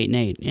 They can go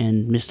 8-8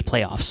 and miss the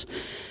playoffs.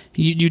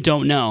 You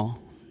don't know.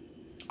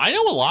 I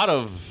know a lot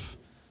of.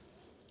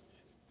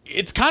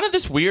 It's kind of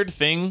this weird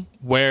thing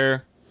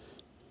where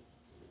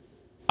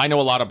I know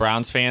a lot of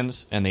Browns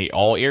fans, and they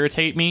all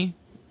irritate me.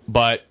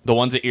 But the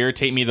ones that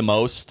irritate me the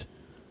most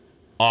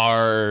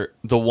are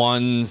the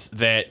ones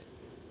that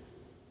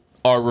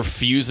are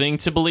refusing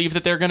to believe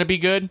that they're going to be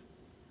good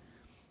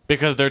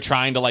because they're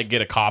trying to like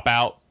get a cop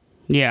out.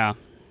 Yeah.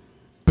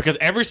 Because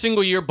every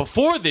single year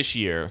before this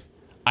year,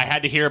 I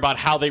had to hear about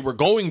how they were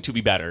going to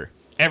be better.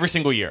 Every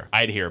single year,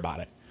 I had to hear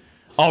about it.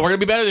 Oh, we're going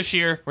to be better this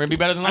year. We're going to be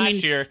better than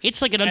last year.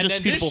 It's like an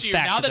undisputable and then this year,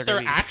 fact. Now that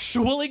they're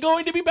actually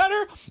going to be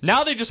better,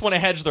 now they just want to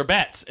hedge their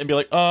bets and be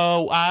like,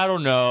 "Oh, I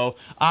don't know.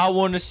 I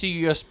want to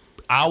see us.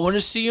 I want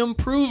to see him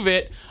prove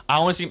it. I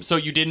want to see." So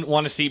you didn't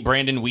want to see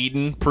Brandon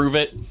Weeden prove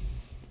it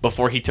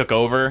before he took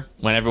over,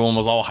 when everyone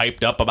was all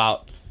hyped up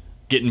about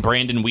getting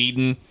Brandon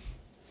Weeden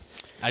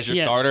as your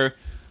starter.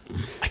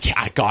 I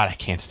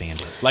can't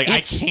stand it. Like, I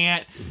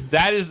can't.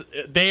 That is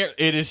there.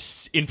 It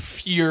is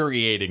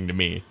infuriating to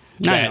me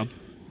that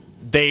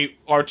they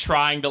are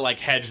trying to like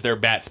hedge their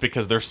bets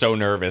because they're so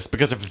nervous.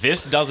 Because if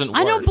this doesn't work,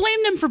 I don't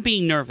blame them for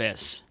being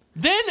nervous.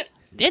 Then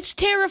it's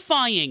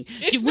terrifying.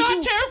 It's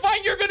not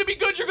terrifying. You're going to be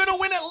good. You're going to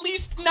win at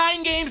least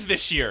 9 games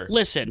this year.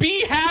 Listen,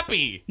 be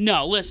happy.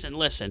 No,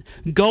 listen.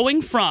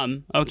 Going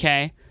from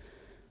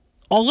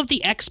all of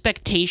the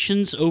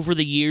expectations over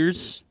the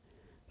years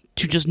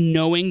to just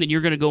knowing that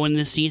you're going to go in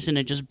this season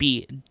and just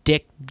be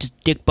dick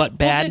butt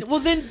bad. Well,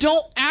 then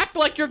don't act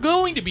like you're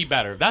going to be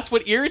better. That's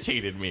what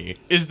irritated me,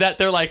 is that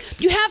they're like,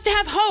 you have to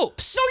have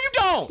hopes. No, you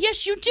don't.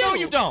 Yes, you do. No,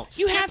 you don't.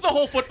 You Skip have the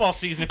whole football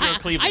season if you're a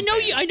Cleveland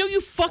fan. I know you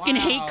fucking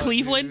hate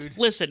Cleveland. Dude.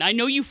 Listen, I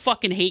know you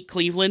fucking hate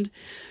Cleveland.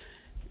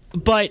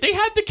 But they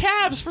had the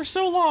Cavs for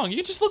so long.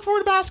 You just look forward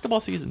to basketball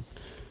season.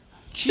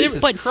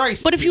 Jesus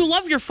Christ! But if you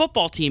love your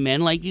football team,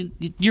 man, like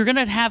you're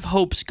gonna have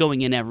hopes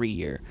going in every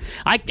year.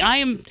 I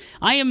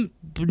am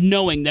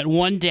knowing that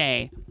one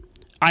day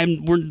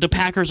the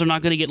Packers are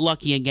not going to get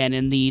lucky again,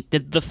 and the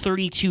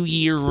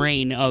 32-year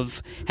reign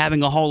of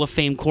having a Hall of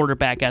Fame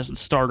quarterback as the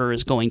starter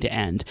is going to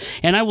end,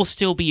 and I will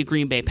still be a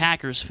Green Bay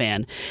Packers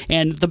fan.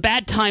 And the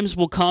bad times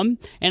will come,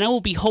 and I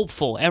will be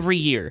hopeful every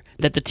year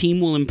that the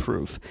team will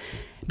improve,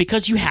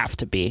 because you have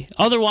to be.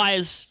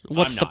 Otherwise,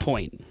 what's the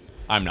point?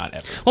 I'm not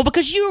ever. Well,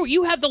 because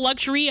you have the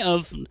luxury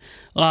of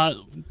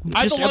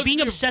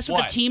being obsessed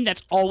with a team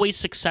that's always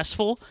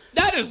successful.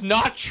 That is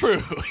not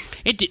true.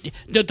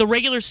 The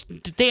regulars,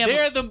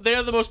 they're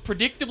the most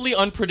predictably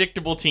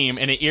unpredictable team,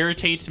 and it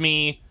irritates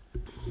me.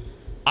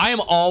 I am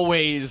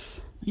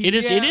always. It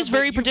is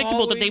very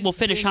predictable that they will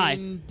finish high.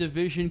 In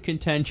division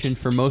contention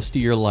for most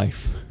of your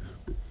life.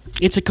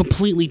 It's a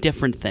completely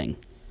different thing.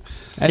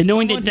 And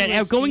knowing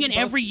that going in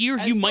every year,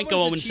 you might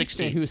go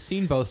 0-16. Who has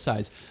seen both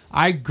sides?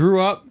 I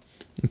grew up.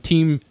 The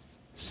team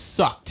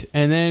sucked,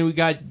 and then we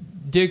got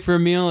Dig for a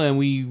Meal, and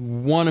we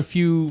won a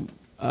few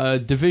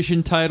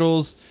division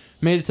titles,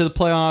 made it to the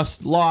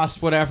playoffs,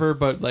 lost, whatever,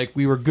 but like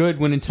we were good,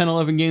 winning 10,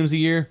 11 games a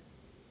year.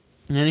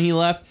 And then he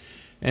left,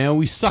 and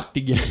we sucked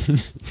again.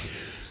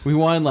 We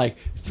won like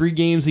 3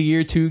 games a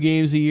year, 2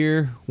 games a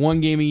year,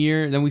 1 game a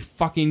year. And then we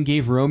fucking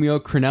gave Romeo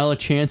Crennel a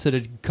chance at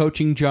a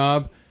coaching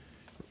job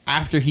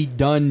after he'd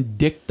done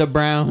Dick the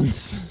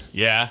Browns.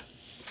 Yeah.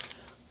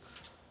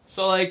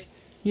 So like,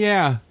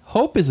 yeah,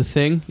 hope is a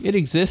thing. It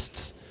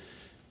exists.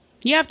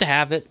 You have to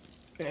have it,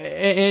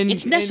 and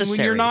it's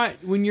necessary. And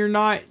when you're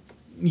not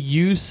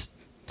used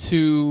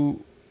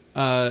to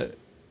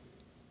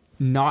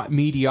not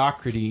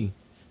mediocrity,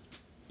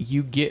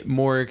 you get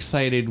more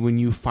excited when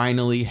you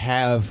finally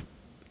have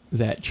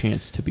that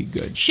chance to be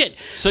good. Shit.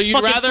 So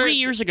you'd rather 3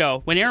 years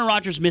ago when Aaron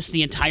Rodgers missed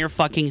the entire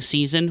fucking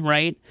season,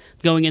 right?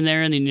 Going in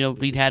there and then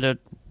we'd had a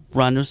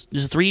run. Was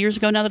it 3 years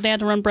ago now that they had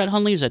to run Brett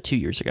Hundley? Or was that 2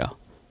 years ago?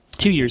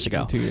 2 years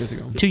ago. 2 years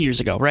ago. 2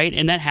 years ago, right?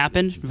 And that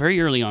happened very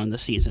early on in the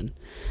season.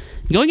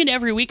 Going into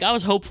every week, I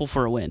was hopeful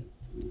for a win.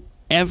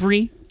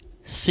 Every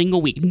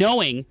single week,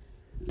 knowing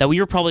that we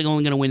were probably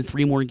only going to win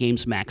 3 more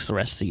games max the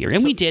rest of the year.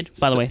 And we did,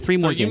 by the way, 3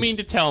 more games. So you mean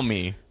to tell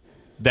me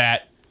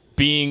that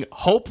being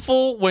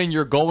hopeful when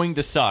you're going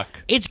to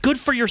suck... It's good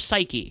for your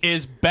psyche.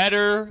 ...is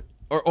better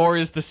or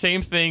is the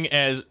same thing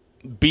as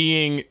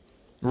being...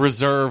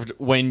 reserved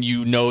when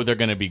you know they're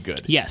going to be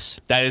good.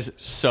 Yes. That is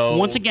so...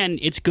 Once again,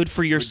 it's good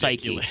for your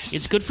ridiculous. psyche.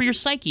 It's good for your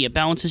psyche. It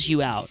balances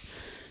you out.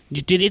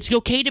 It's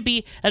okay to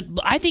be...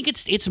 I think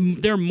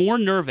they're more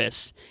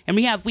nervous. And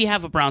we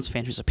have a Browns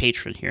fan who's a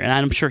patron here, and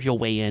I'm sure he'll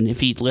weigh in if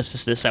he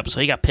listens to this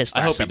episode. He got pissed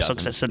last episode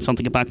because I said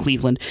something about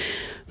Cleveland.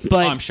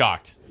 But I'm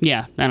shocked.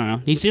 Yeah, I don't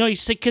know. He's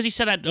because he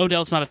said that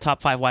Odell's not a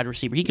top 5 wide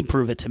receiver. He can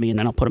prove it to me, and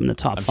then I'll put him in the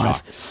top 5.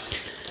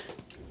 Shocked.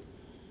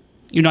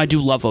 You know, I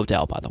do love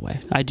Odell, by the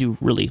way. I do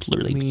really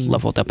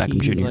love Odell Beckham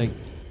Jr. Like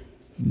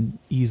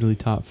easily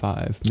top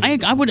 5.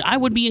 I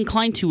would be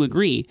inclined to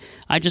agree.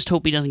 I just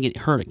hope he doesn't get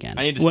hurt again.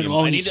 I need to see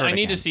him. I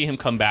need to see him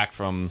come back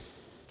from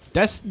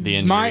That's the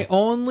injury. My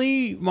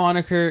only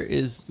moniker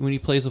is when he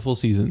plays a full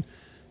season.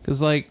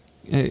 Because, like,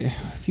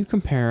 if you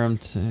compare him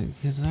to...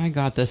 Because I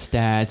got the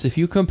stats. If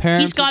you compare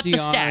him He's to got the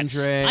DeAndre...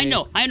 stats. I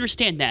know. I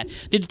understand that.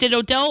 Did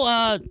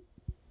Odell...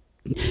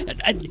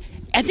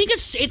 I think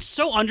it's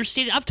so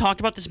understated. I've talked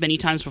about this many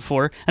times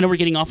before. I know we're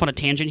getting off on a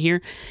tangent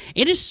here.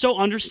 It is so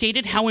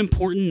understated how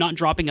important not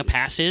dropping a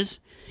pass is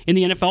in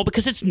the NFL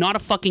because it's not a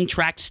fucking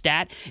tracked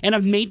stat. And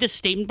I've made this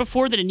statement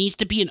before that it needs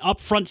to be an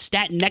upfront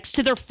stat next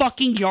to their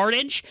fucking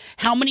yardage.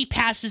 How many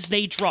passes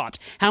they dropped.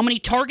 How many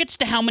targets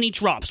to how many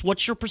drops.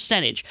 What's your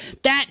percentage?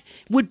 That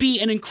would be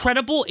an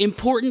incredible,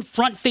 important,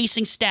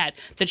 front-facing stat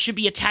that should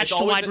be attached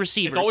to wide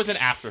receivers. It's always an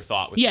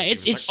afterthought. With Yeah,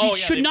 receivers. it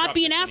should not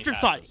be an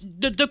afterthought.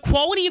 The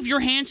quality of your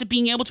hands of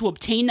being able to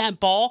obtain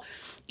that ball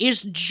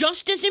is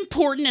just as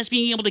important as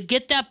being able to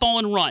get that ball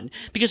and run.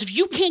 Because if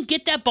you can't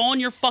get that ball in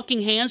your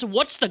fucking hands,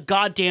 what's the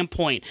goddamn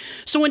point?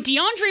 So when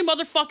DeAndre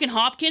motherfucking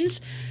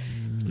Hopkins,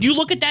 you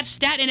look at that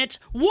stat and it's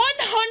 100%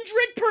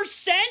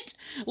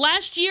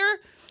 last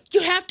year,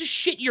 you have to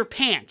shit your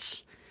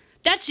pants.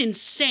 That's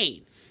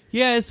insane.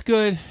 Yeah, it's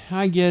good.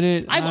 I get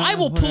it. I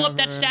will pull up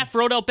that whatever. stat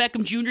for Odell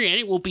Beckham Jr. and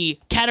it will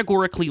be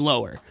categorically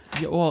lower.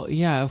 Yeah, well,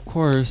 yeah, of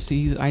course.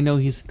 I know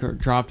he's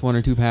dropped 1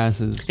 or 2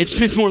 passes. It's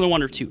been more than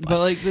 1 or 2. But,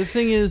 like, the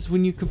thing is,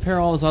 when you compare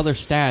all his other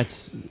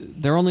stats,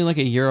 they're only, like,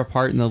 a year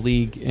apart in the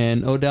league,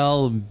 and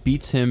Odell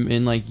beats him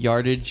in, like,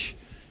 yardage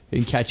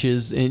and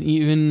catches, and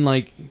even,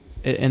 like,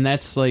 and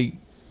that's, like...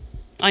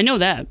 I know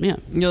that, yeah.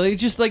 You know, they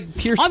just, like,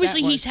 pure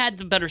Obviously, stat he's had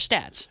the better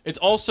stats. It's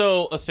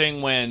also a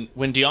thing when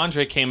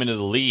DeAndre came into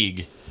the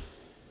league,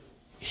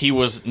 he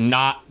was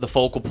not the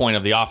focal point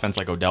of the offense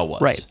like Odell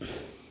was. Right.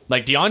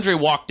 Like, DeAndre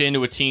walked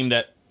into a team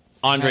that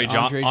had Andre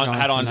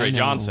I know.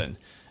 Johnson.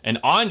 And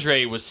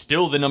Andre was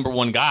still the number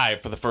 1 guy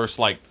for the first,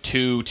 like,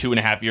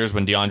 2.5 years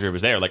when DeAndre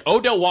was there. Like,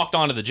 Odell walked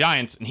onto the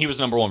Giants, and he was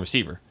number 1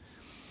 receiver.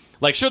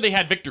 Like, sure, they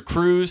had Victor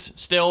Cruz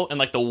still, and,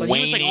 like, the But waning...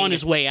 he was, like, on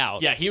his way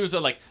out. Yeah, he was,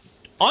 like...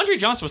 Andre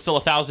Johnson was still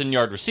a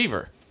 1,000-yard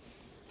receiver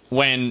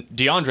when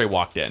DeAndre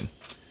walked in.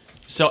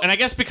 So, and I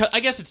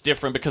guess it's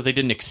different because they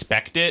didn't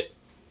expect it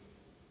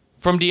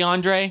from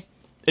DeAndre.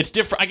 It's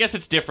different. I guess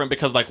it's different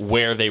because, like,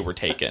 where they were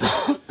taken.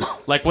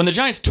 Like, when the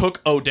Giants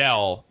took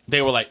Odell,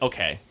 they were like,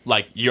 okay,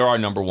 like, you're our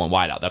number 1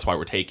 wideout. That's why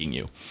we're taking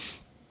you.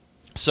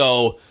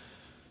 So,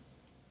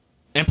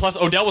 and plus,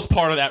 Odell was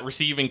part of that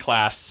receiving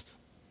class.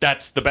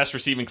 That's the best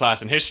receiving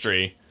class in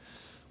history,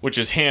 which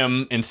is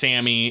him and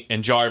Sammy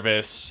and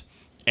Jarvis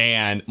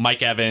and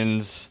Mike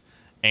Evans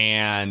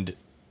and,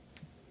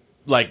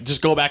 like,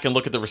 just go back and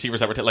look at the receivers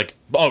that were like,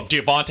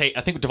 Devontae.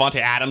 I think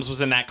Devontae Adams was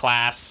in that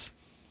class.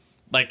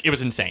 Like, it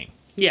was insane.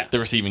 Yeah. The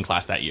receiving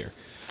class that year.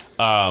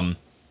 But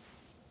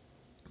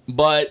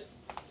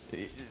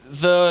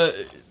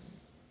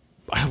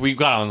we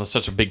got on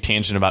such a big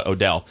tangent about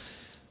Odell.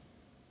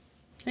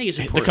 I think it's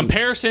The important.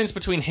 comparisons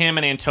between him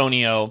and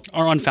Antonio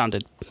Are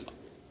unfounded.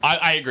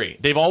 I agree.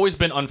 They've always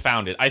been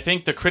unfounded. I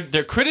think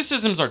their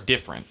criticisms are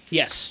different.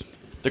 Yes.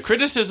 The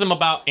criticism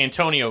about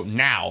Antonio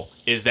now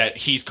is that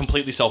he's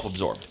completely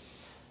self-absorbed.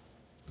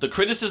 The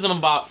criticism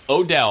about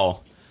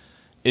Odell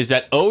is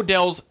that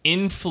Odell's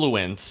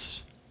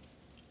influence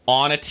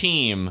on a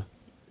team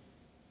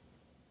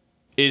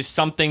is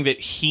something that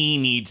he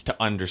needs to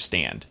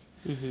understand.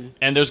 Mm-hmm.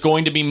 And there's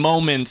going to be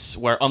moments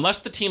where, unless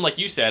the team, like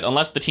you said,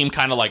 unless the team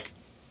kind of like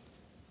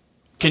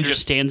can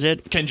just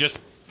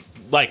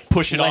like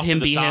push it Let off him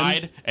to the be him.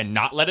 side and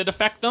not let it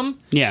affect them.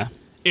 Yeah.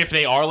 If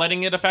they are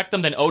letting it affect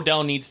them, then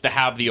Odell needs to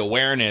have the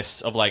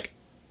awareness of, like,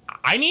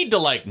 I need to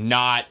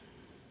not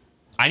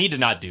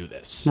do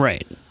this.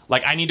 Right.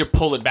 Like, I need to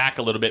pull it back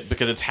a little bit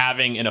because it's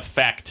having an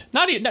effect.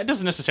 That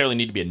doesn't necessarily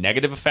need to be a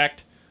negative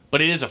effect, but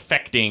it is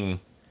affecting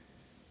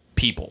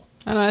people.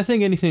 And I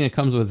think anything that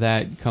comes with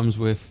that comes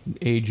with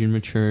age and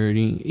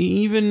maturity.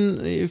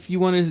 Even if you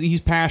want to, he's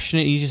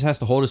passionate. He just has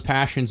to hold his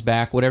passions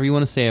back. Whatever you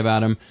want to say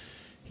about him,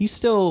 he's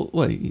still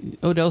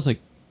Odell's like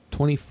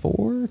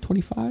 24,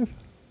 25.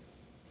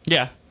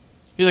 Yeah,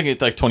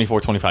 he's like 24,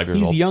 25 years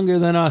He's old. younger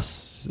than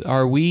us.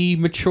 Are we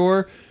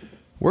mature?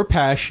 We're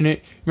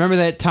passionate. Remember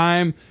that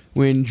time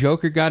when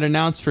Joker got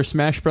announced for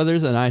Smash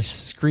Brothers and I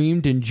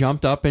screamed and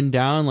jumped up and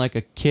down like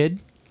a kid?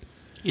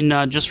 And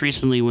just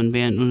recently, when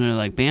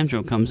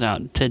Banjo comes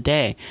out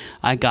today,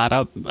 I got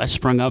up, I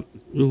sprung up.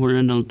 We're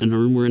in the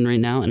room we're in right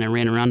now, and I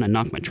ran around. And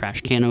I knocked my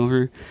trash can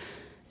over,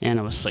 and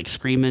I was like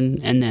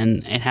screaming. And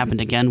then it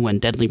happened again when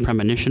Deadly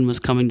Premonition was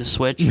coming to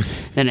Switch.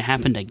 Then it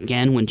happened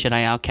again when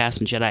Jedi Outcast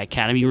and Jedi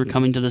Academy were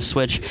coming to the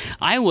Switch.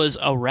 I was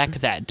a wreck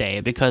that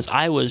day because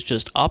I was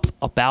just up,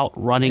 about,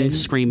 running, And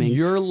screaming.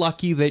 You're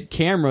lucky that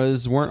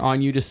cameras weren't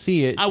on you to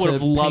see it. I would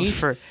have loved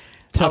for.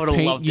 I would have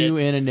paint loved you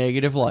it. in a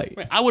negative light.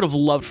 I would have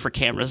loved for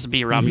cameras to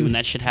be around me when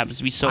that shit happens.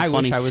 It'd be so I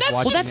funny. wish I was That's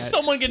watching just that.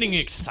 someone getting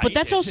excited. But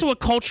that's also a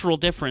cultural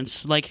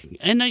difference. Like,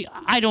 and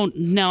I don't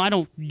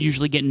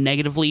usually get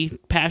negatively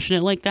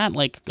passionate like that.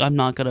 Like, I'm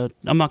not gonna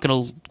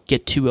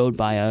get 2-0'd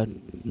by a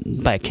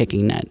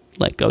kicking net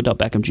like Odell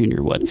Beckham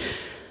Jr. would.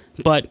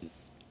 But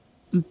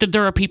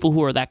there are people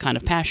who are that kind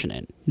of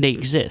passionate. They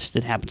exist.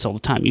 It happens all the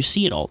time. You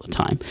see it all the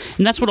time,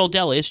 and that's what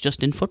Odell is,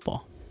 just in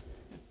football.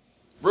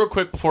 real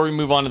quick before we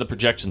move on to the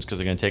projections, because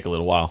they're going to take a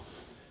little while.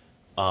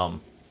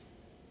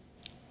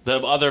 The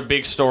other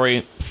big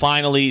story,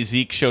 finally,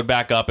 Zeke showed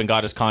back up and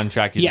got his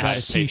contract. He's the Yes.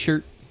 highest paid-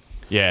 T-shirt.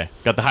 Yeah,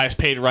 got the highest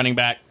paid running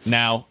back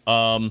now.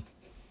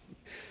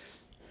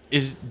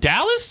 Is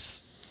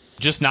Dallas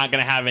just not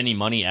going to have any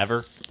money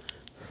ever?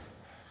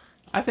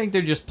 I think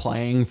they're just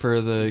playing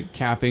for the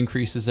cap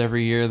increases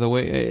every year. The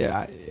way,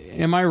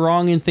 am I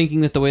wrong in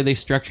thinking that the way they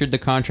structured the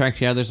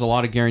contracts? Yeah, there's a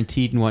lot of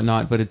guaranteed and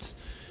whatnot, but it's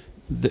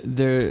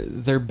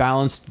they're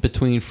balanced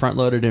between front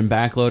loaded and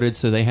back loaded,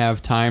 so they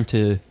have time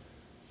to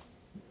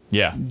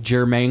Yeah. It's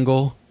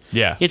germangle.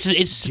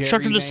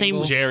 structured the same.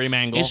 Mangle? Jerry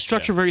Mangle. It's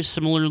structured very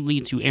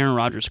similarly to Aaron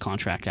Rodgers'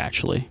 contract,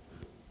 actually,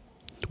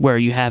 where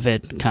you have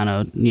it kind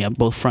of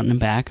both front and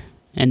back,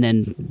 and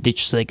then they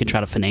can try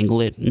to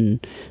finagle it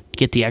and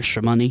get the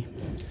extra money.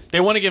 They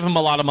want to give him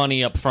a lot of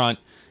money up front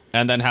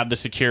and then have the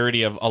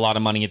security of a lot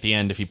of money at the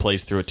end if he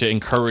plays through it to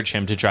encourage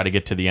him to try to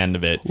get to the end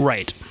of it.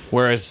 Right.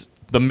 Whereas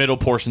the middle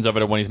portions of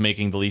it are when he's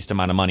making the least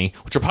amount of money,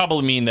 which will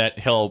probably mean that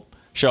he'll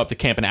show up to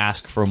camp and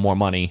ask for more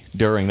money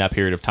during that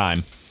period of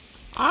time.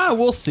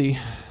 We'll see.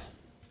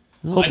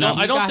 I don't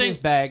He got think his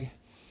bag.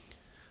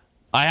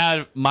 I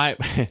had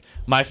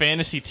my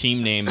fantasy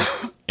team name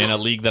in a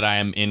league that I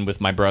am in with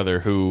my brother,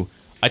 who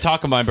I talk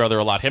to my brother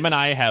a lot. Him and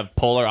I have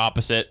polar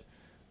opposite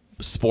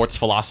sports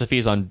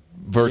philosophies on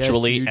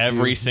virtually Yes, you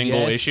every do. single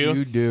Yes, issue.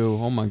 You do.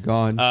 Oh my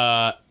god.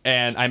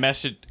 And I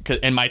messaged,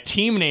 and my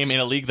team name in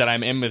a league that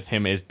I'm in with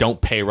him is "Don't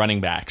Pay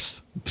Running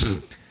Backs."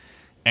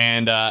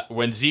 And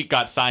when Zeke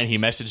got signed, he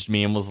messaged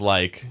me and was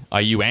like,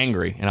 "Are you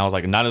angry?" And I was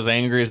like, "Not as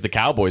angry as the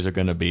Cowboys are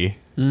going to be."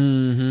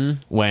 Mm-hmm.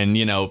 When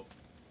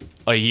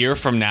a year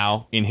from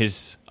now during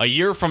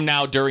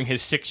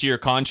his 6-year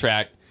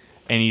contract,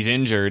 and he's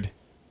injured.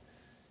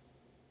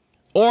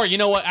 Or you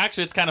know what?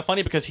 Actually, it's kind of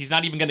funny because he's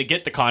not even going to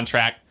get the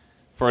contract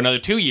for another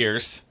 2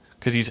 years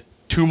because he's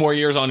 2 more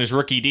years on his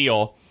rookie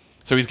deal.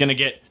 So he's going to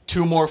get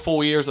 2 more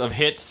full years of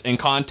hits and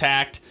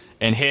contact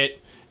and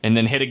hit and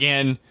then hit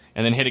again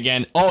and then hit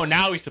again. Oh,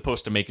 now he's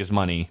supposed to make his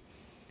money.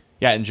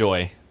 Yeah,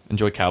 enjoy,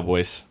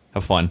 Cowboys.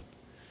 Have fun.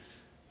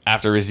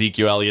 After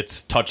Ezekiel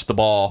Elliott's touched the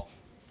ball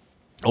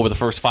over the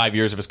first 5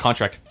 years of his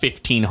contract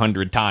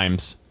 1,500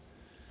 times.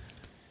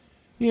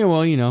 yeah,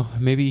 well,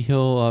 maybe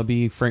he'll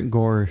be Frank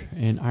Gore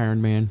in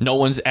Iron Man. No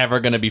one's ever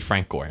going to be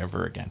Frank Gore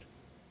ever again.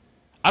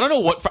 I don't know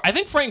what... I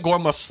think Frank Gore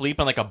must sleep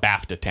in like a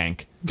BAFTA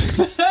tank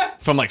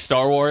from like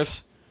Star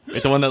Wars.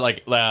 It's the one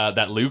that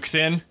that Luke's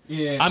in.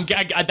 Yeah.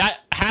 That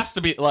has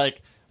to be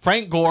like...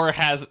 Frank Gore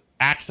has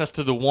access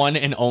to the one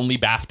and only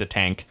BAFTA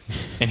tank,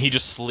 and he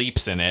just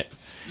sleeps in it.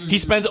 He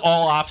spends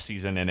all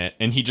off-season in it,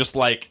 and he just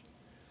like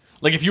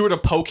if you were to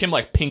poke him,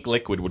 like pink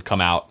liquid would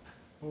come out.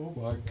 Oh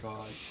my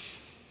god.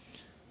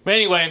 But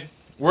anyway,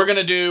 we're going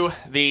to do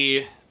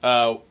the,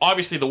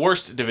 obviously the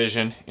worst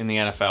division in the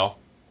NFL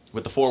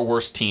with the 4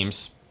 worst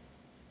teams,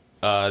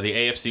 the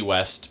AFC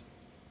West.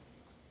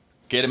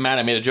 Get him mad,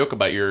 I made a joke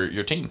about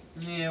your team.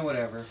 Yeah,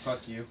 whatever.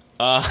 Fuck you.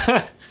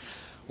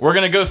 We're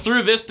going to go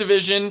through this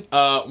division.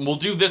 We'll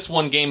do this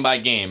one game by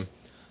game.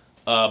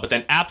 But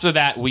then after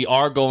that, we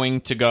are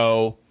going to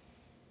go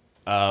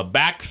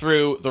back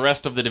through the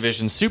rest of the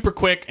division super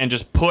quick and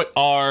just put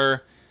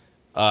our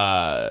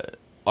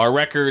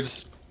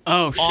records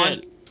Oh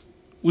shit!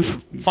 We've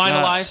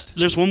finalized.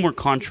 There's one more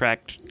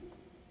contract.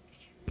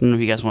 I don't know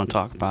if you guys want to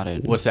talk about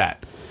it. What's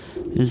that?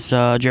 Is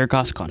Jared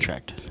Goff's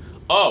contract?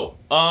 Oh,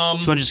 Do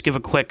you want to just give a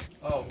quick?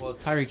 Oh, well,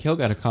 Tyreek Hill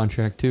got a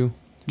contract, too.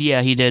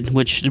 Yeah, he did,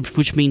 which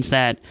means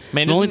that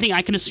Man, the only isn't- thing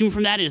I can assume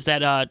from that is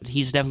that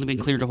he's definitely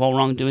been cleared of all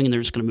wrongdoing, and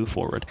they're just going to move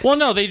forward. well,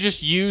 no, they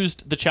just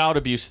used the child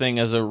abuse thing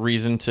as a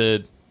reason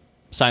to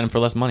sign him for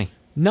less money.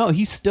 No,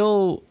 he's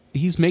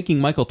making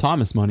Michael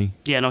Thomas money.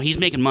 Yeah, no, he's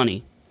making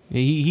money.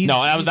 He's,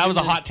 No, that he's was a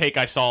in the- hot take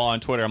I saw on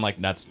Twitter. I'm like,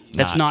 that's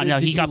not. No,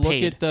 Did he you got look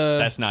paid. At the,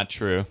 that's not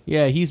true.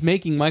 yeah, he's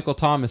making Michael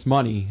Thomas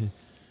money.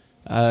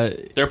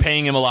 They're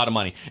paying him a lot of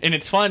money, and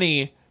it's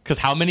funny because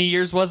how many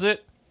years was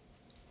it?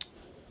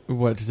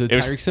 What, the It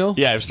was- Tyreek Hill?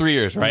 Yeah, it was 3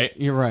 years, right?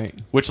 You're right.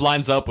 Which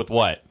lines up with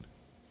what?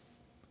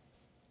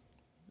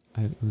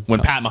 When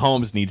Pat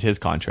Mahomes needs his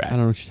I contract. don't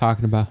know what you're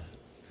talking about.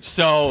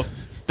 So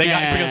they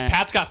got Yeah. because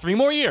Pat's got 3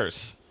 more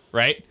years,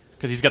 right?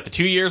 Because he's got the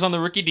 2 years on the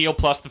rookie deal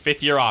plus the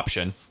 5th-year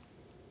option.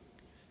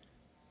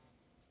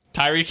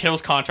 Tyreek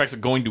Hill's contract's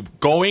going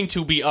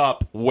to be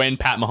up when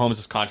Pat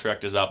Mahomes'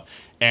 contract is up,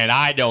 and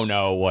I don't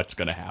know what's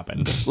going to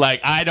happen.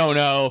 Like, I don't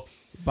know.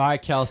 Bye,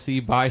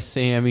 Kelsey. Bye,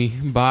 Sammy.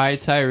 Bye,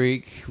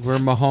 Tyreek. We're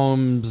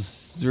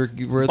Mahomes.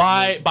 We're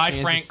Bye- the bye,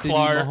 Kansas Frank City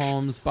Clark.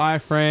 Mahomes. Bye,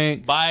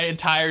 Frank. By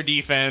entire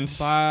defense.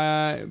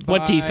 Bye. What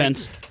bye,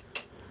 defense?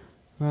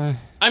 Bye.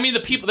 I mean,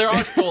 there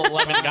are still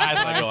 11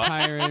 guys that go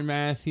Bye, up. Tyron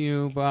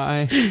Matthew.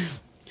 Bye.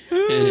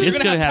 It's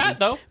gonna going to have happen, Pat,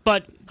 though.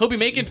 But He'll be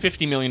making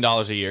 $50 million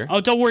a year. oh,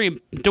 don't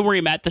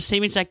worry, Matt. The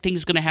same exact thing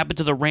is going to happen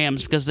to the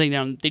Rams because they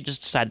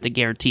just decided to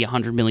guarantee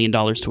 $100 million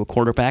to a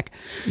quarterback,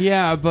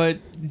 Yeah, but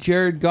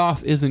Jared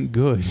Goff isn't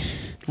good.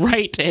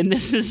 right? And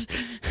this is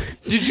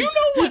Did you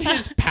know what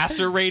his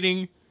passer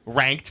rating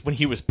ranked when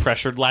he was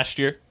pressured last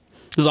year?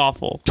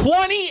 awful.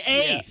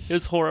 28th. It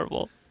was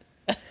horrible.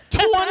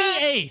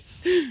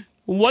 28th.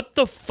 What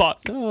the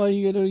fuck? Oh,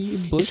 you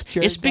bliss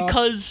It's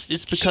because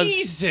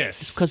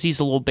Jesus. because he's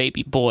a little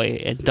baby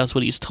boy and does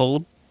what he's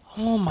told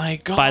Oh my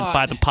God.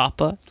 by the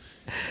papa.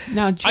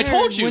 Now, Jared,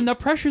 told you. when the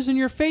pressure's in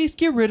your face,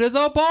 get rid of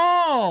the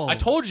ball. I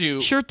told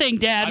you. Sure thing,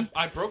 Dad.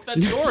 I broke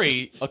that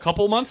story a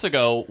couple months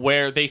ago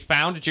where they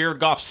found Jared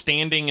Goff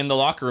standing in the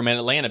locker room in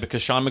Atlanta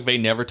because Sean McVay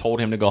never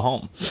told him to go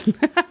home. So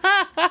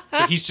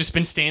he's just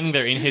been standing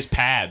there in his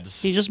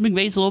pads. He's just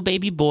McVay's little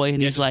baby boy,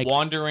 and he's just like,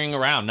 wandering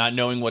around, not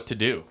knowing what to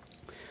do.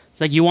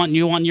 it's like, you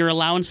want your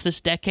allowance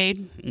this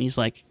decade? And he's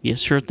like, yeah,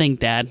 sure thing,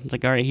 Dad. It's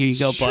like, all right, here you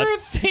go, bud. Sure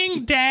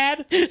thing,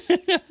 Dad.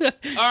 All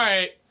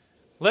right,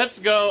 let's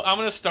go. I'm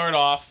going to start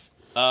off.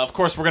 Of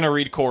course, we're going to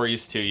read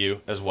Corey's to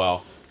you as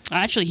well.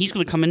 Actually, he's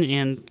going to come in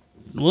and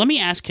let me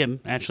ask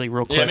him actually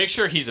real quick. Yeah, make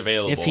sure he's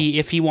available.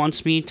 if he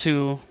wants me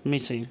to. Let me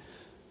see.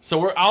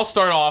 So I'll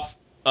start off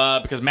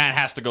because Matt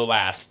has to go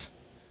last.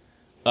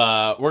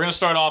 We're going to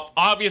start off,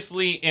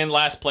 obviously, in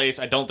last place.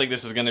 I don't think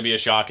this is going to be a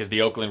shock, is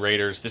the Oakland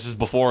Raiders. This is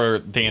before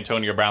the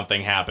Antonio Brown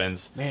thing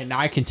happens. Man, now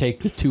I can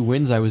take the 2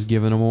 wins I was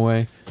giving them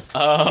away.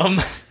 I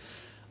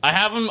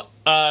have them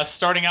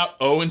starting out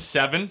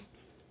 0-7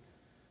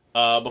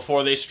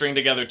 before they string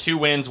together 2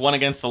 wins, 1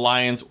 against the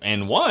Lions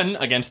and 1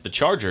 against the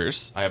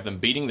Chargers. I have them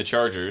beating the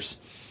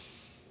Chargers.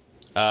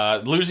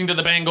 Losing to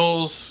the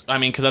Bengals, I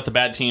mean, because that's a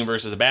bad team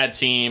versus a bad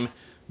team.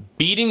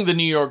 Beating the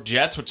New York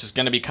Jets, which is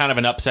going to be kind of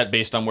an upset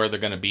based on where they're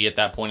going to be at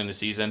that point in the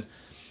season.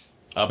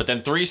 But then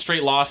 3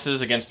 straight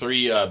losses against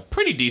 3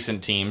 pretty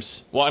decent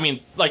teams. Well, I mean,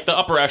 like the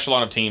upper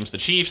echelon of teams. The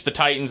Chiefs, the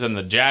Titans, and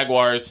the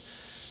Jaguars.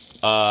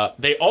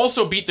 They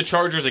also beat the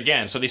Chargers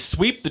again. So they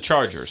sweep the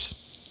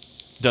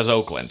Chargers. Does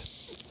Oakland.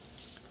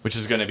 Which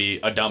is going to be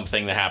a dumb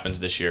thing that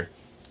happens this year.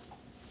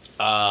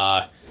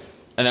 And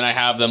then I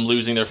have them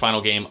losing their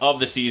final game of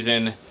the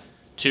season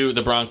to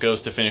the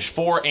Broncos to finish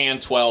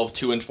 4-12,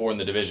 2-4 in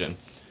the division.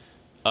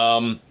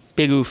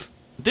 Big oof.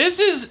 This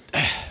is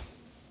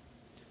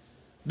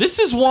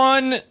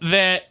one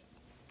that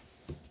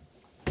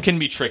can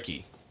be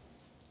tricky.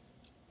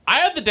 I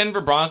had the Denver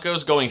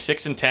Broncos going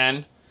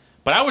 6-10,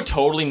 but I would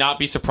totally not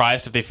be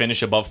surprised if they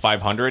finish above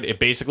 500. It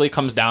basically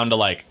comes down to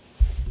like,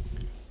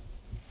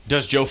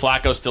 does Joe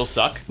Flacco still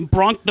suck?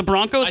 The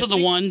Broncos are the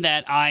think- one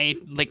that I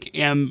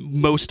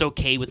am most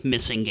okay with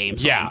missing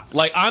games. Yeah, on.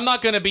 like I'm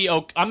not gonna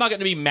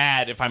be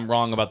mad if I'm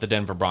wrong about the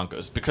Denver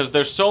Broncos because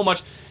there's so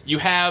much. You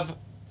have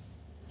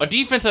a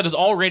defense that is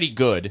already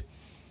good,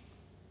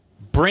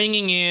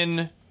 bringing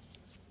in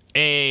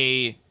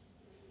a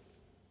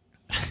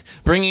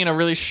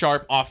really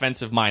sharp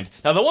offensive mind.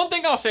 Now, the one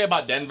thing I'll say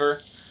about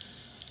Denver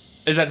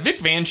is that Vic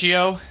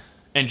Fangio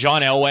and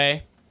John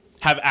Elway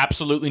have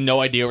absolutely no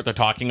idea what they're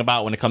talking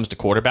about when it comes to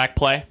quarterback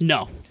play.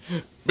 No.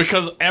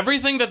 Because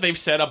everything that they've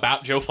said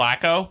about Joe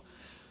Flacco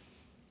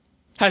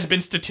has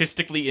been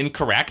statistically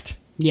incorrect.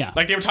 Yeah.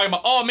 Like they were talking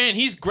about, oh man,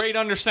 he's great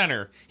under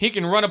center. He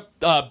can run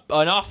an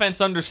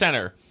offense under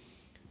center.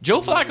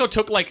 Joe Flacco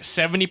took like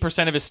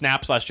 70% of his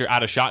snaps last year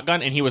out of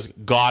shotgun, and he was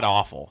god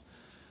awful.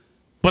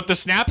 But the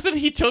snaps that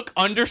he took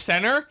under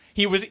center,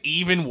 he was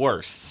even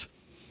worse.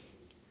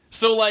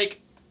 So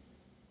like,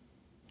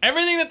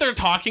 everything that they're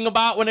talking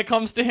about when it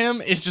comes to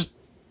him is just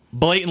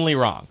blatantly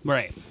wrong.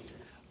 Right.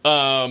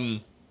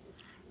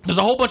 There's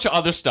a whole bunch of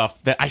other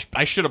stuff that I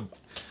should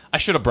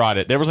have brought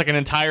it. There was like an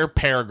entire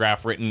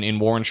paragraph written in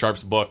Warren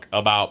Sharp's book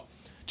about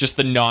just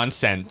the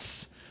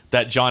nonsense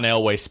that John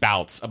Elway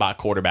spouts about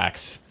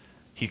quarterbacks.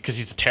 Because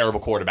he's a terrible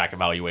quarterback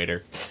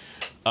evaluator.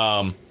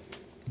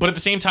 But at the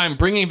same time,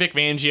 bringing Vic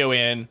Fangio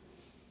in,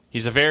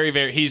 he's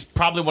he's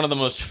probably one of the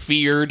most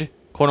feared,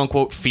 quote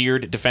unquote,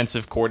 feared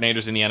defensive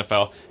coordinators in the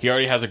NFL. He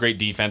already has a great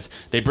defense.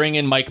 They bring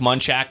in Mike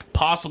Munchak,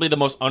 possibly the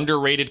most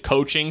underrated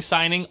coaching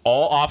signing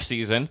all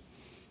offseason,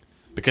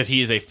 because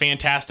he is a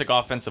fantastic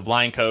offensive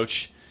line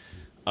coach.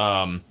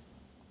 It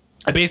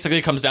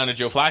basically comes down to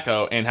Joe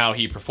Flacco and how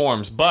he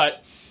performs.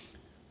 But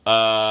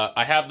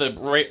I have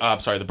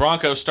the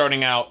Broncos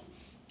starting out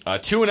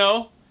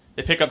 2-0.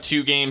 They pick up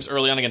 2 games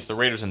early on against the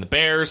Raiders and the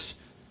Bears.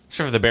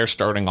 Except for the Bears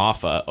starting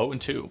off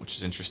 0-2, which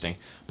is interesting.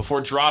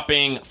 Before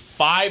dropping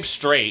 5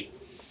 straight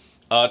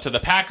to the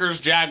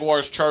Packers,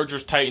 Jaguars,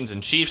 Chargers, Titans,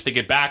 and Chiefs. They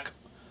get back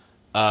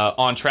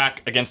on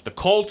track against the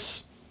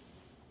Colts,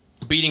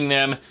 beating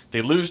them.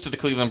 They lose to the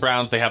Cleveland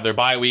Browns. They have their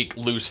bye week,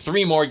 lose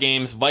 3 more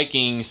games.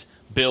 Vikings,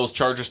 Bills,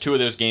 Chargers, 2 of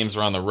those games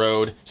are on the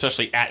road,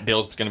 especially at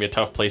Bills. It's going to be a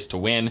tough place to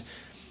win.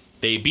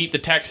 They beat the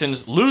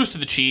Texans, lose to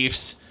the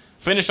Chiefs,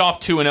 finish off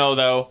 2-0,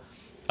 though,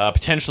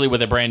 potentially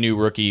with a brand new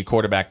rookie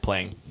quarterback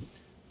playing.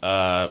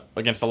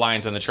 Against the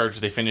Lions and the Chargers,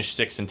 they finished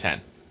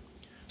 6-10.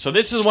 So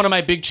this is one of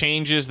my big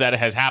changes that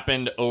has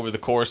happened over the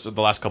course of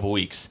the last couple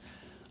weeks.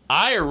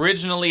 I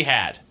originally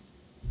had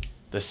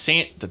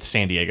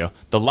the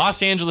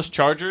Los Angeles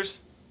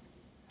Chargers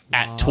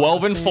at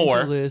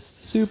 12-4,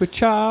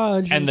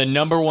 Superchargers, and the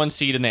number 1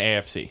 seed in the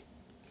AFC.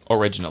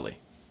 Originally,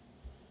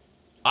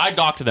 I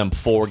docked them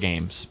 4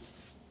 games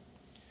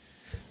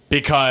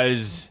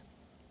because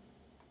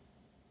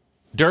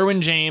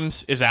Derwin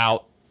James is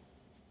out.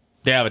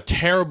 They have a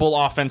terrible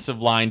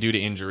offensive line due to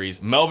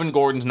injuries. Melvin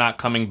Gordon's not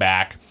coming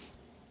back.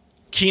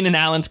 Keenan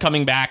Allen's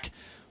coming back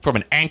from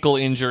an ankle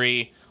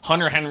injury.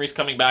 Hunter Henry's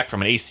coming back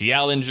from an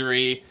ACL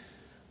injury.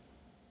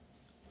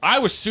 I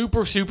was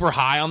super, super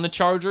high on the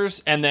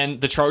Chargers, and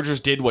then the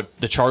Chargers did what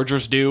the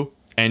Chargers do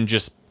and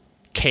just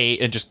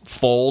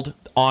fold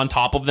on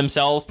top of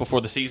themselves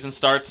before the season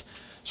starts.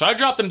 So I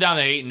dropped them down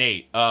to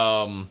 8-8.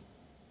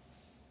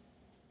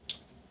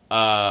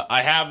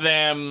 I have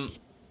them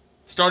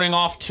starting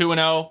off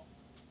 2-0.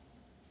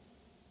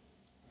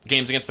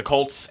 Games against the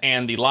Colts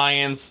and the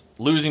Lions,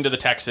 losing to the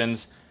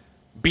Texans,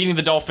 beating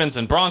the Dolphins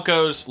and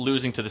Broncos,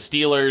 losing to the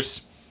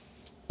Steelers,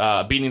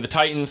 beating the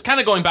Titans,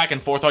 kind of going back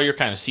and forth all year,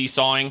 kind of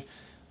seesawing,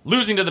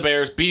 losing to the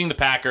Bears, beating the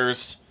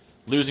Packers,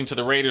 losing to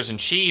the Raiders and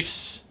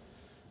Chiefs,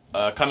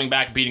 coming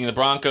back, beating the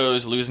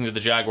Broncos, losing to the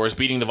Jaguars,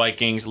 beating the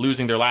Vikings,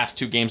 losing their last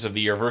 2 games of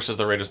the year versus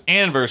the Raiders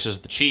and versus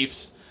the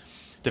Chiefs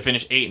to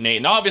finish 8-8.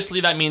 And obviously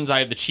that means I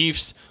have the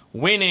Chiefs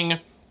winning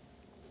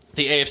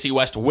the AFC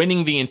West,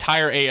 winning the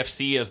entire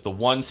AFC as the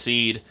 1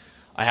 seed.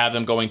 I have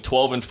them going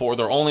 12-4.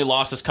 Their only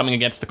loss is coming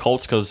against the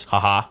Colts because,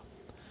 haha.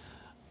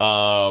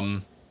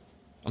 I'm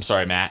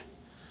sorry, Matt.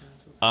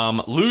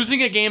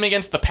 Losing a game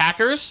against the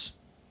Packers,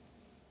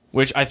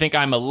 which I think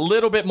I'm a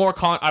little bit more...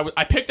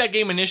 I picked that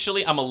game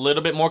initially. I'm a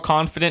little bit more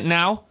confident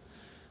now.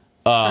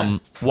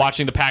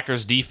 Watching the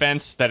Packers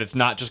defense, that it's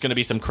not just going to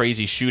be some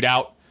crazy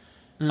shootout.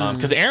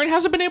 Because Aaron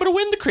hasn't been able to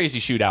win the crazy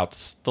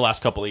shootouts the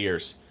last couple of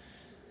years.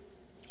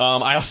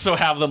 I also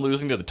have them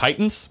losing to the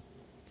Titans.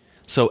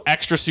 So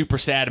extra super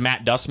sad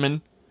Matt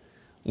Dussman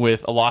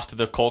with a loss to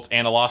the Colts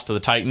and a loss to the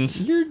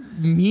Titans. You're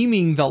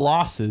memeing the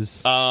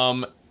losses.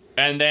 And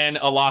then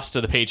a loss to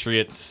the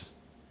Patriots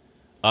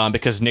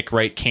because Nick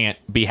Wright can't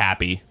be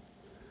happy.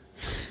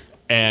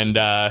 And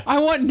I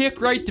want Nick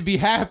Wright to be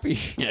happy.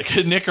 Yeah,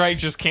 because Nick Wright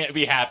just can't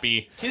be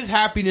happy. His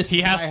happiness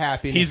is my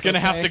happiness. He's going to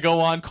have to go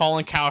on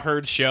Colin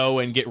Cowherd's show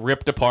and get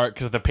ripped apart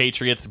because the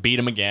Patriots beat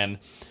him again.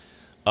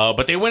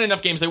 But they win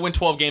enough games. They win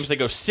 12 games. They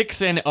go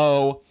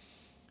 6-0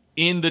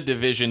 in the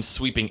division,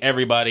 sweeping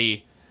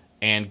everybody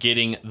and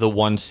getting the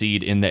 1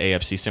 seed in the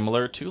AFC,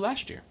 similar to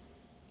last year.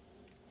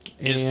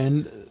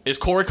 Is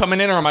Corey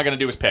coming in, or am I going to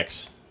do his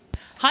picks?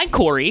 Hi,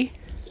 Corey.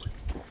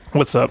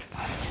 What's up?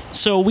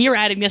 So we are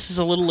adding this as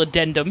a little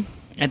addendum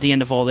at the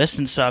end of all this,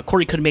 since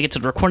Corey couldn't make it to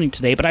the recording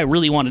today, but I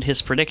really wanted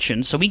his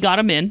predictions. So we got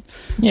him in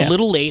a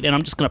little late, and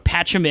I'm just going to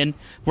patch him in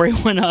right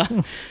when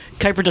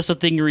Kuiper does the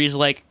thing where he's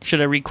like,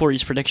 should I read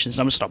Corey's predictions?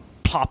 And I'm just going to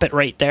pop it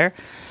right there.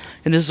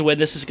 And this is when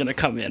this is going to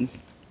come in.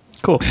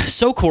 Cool.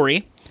 So,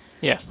 Corey,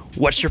 Yeah.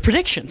 what's your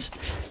predictions?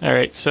 All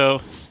right.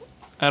 So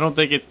I don't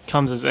think it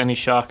comes as any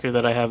shocker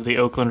that I have the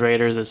Oakland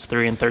Raiders as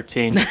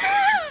 3-13.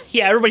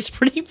 Yeah, everybody's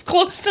pretty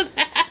close to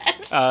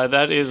that.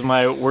 That is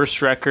my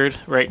worst record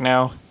right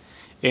now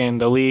in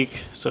the league,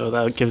 so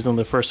that gives them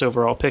the first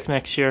overall pick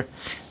next year.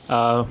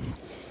 I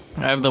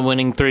have them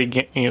winning 3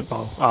 games.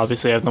 Well,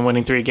 obviously, I have them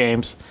winning 3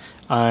 games,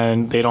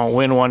 and they don't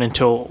win one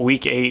until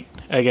week 8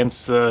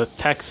 against the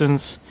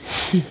Texans,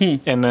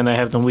 and then I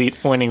have them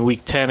winning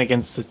week 10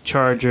 against the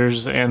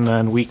Chargers, and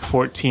then week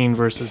 14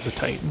 versus the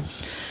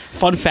Titans.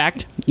 Fun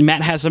fact: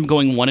 Matt has them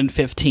going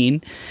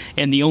 1-15,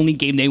 and the only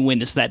game they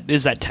win is that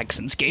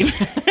Texans game.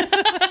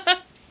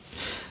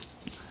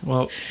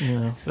 Well,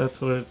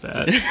 that's what it's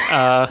at.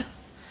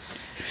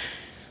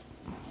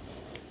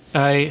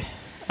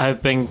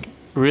 I've been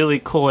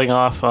really cooling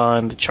off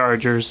on the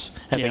Chargers.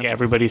 I think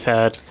everybody's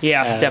had.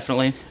 Yeah,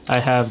 definitely. I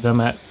have them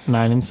at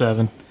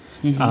 9-7.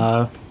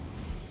 Mm-hmm.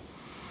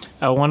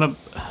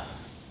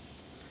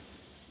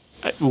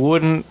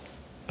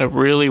 It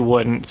really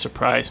wouldn't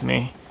surprise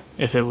me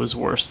if it was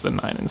worse than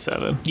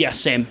 9-7. Yeah,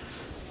 same.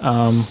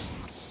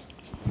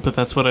 But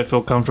that's what I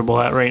feel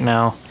comfortable at right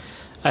now.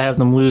 I have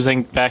them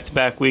losing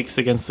back-to-back weeks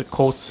against the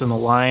Colts and the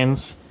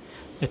Lions.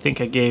 I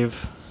think I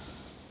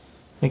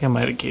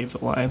might have gave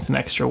the Lions an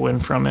extra win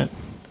from it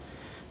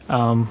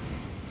to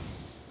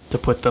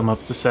put them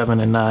up to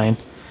 7-9.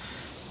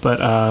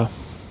 But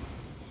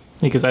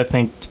because I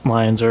think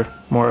Lions are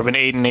more of an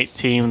 8-8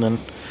 team than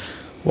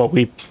what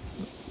we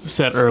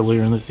said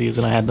earlier in the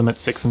season. I had them at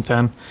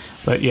 6-10.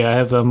 But yeah, I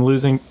have them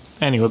losing.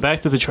 Anyway,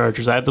 back to the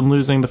Chargers. I had them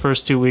losing the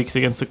first 2 weeks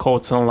against the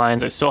Colts and the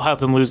Lions. I still have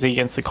them losing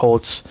against the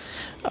Colts,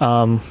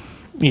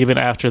 even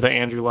after the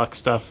Andrew Luck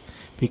stuff,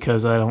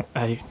 because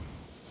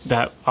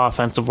that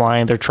offensive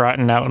line they're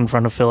trotting out in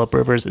front of Phillip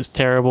Rivers is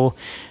terrible.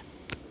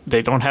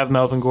 They don't have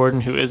Melvin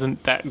Gordon, who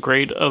isn't that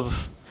great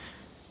of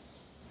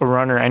a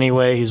runner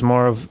anyway. He's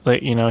more of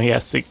he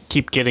has to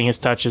keep getting his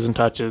touches.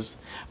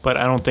 But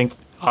I don't think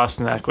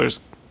Austin Eckler's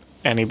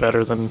any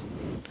better than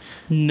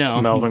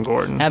Melvin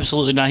Gordon.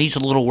 Absolutely not. He's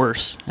a little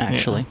worse,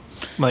 actually.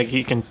 Yeah.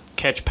 He can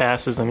catch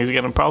passes, and he's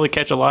going to probably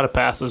catch a lot of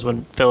passes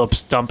when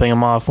Phillip's dumping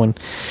him off when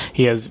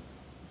he has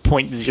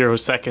 0.0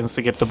 seconds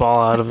to get the ball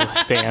out of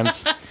his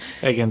hands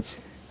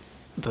against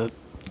the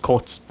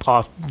Colts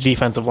off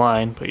defensive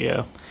line. But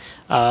yeah.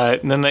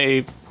 And then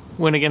they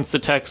win against the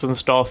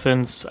Texans,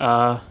 Dolphins,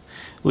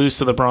 lose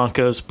to the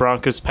Broncos.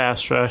 Broncos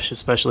pass rush,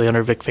 especially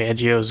under Vic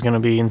Fangio, is going to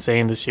be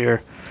insane this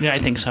year. Yeah, I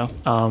think so.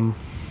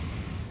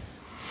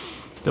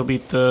 They'll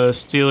beat the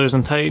Steelers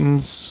and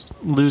Titans,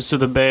 lose to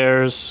the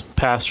Bears,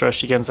 pass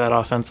rush against that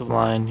offensive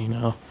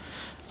line,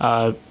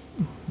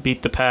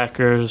 beat the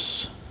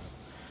Packers.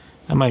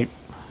 I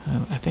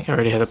think I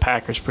already had the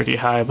Packers pretty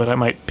high, but I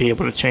might be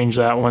able to change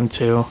that one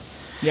too.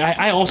 Yeah,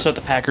 I also had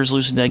the Packers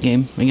losing that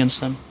game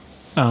against them.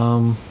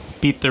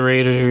 Beat the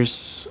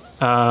Raiders,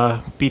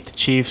 beat the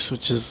Chiefs,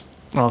 which is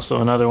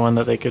also another one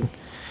that they could.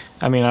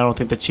 I mean, I don't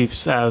think the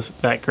Chiefs has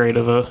that great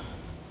of a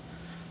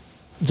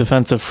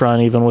defensive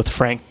front, even with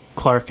Frank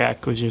Clark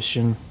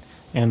acquisition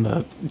and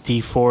the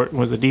D Ford.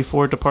 Was the D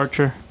Ford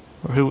departure?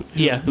 Or who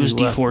it was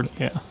D left? Ford.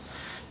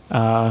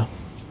 Yeah.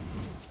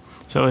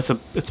 So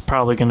it's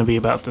probably going to be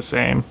about the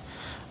same.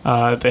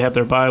 They have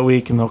their bye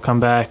week and they'll come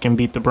back and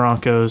beat the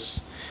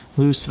Broncos,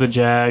 lose to the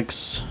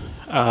Jags,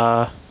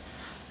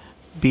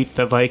 beat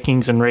the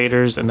Vikings and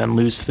Raiders, and then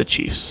lose to the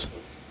Chiefs.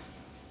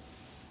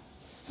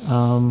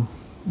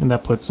 And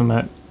that puts them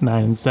at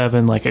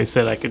 9-7. Like I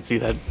said, I could see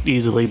that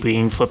easily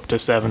being flipped to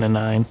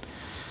 7-9.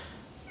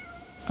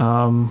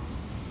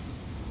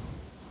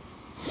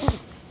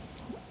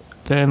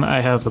 Then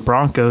I have the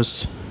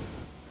Broncos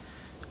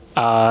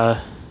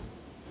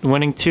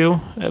winning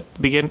 2 at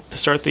the to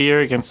start the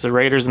year against the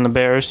Raiders and the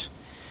Bears,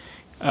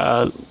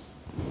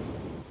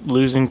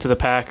 losing to the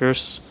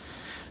Packers,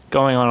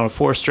 going on a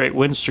 4 straight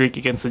win streak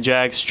against the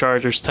Jags,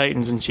 Chargers,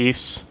 Titans, and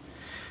Chiefs,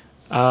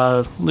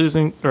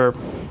 losing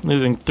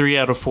 3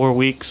 out of 4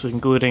 weeks,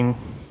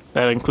 that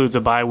includes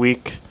a bye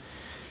week,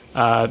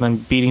 then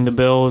beating the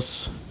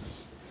Bills,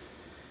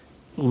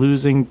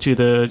 losing to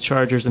the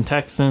Chargers and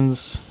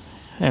Texans,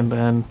 and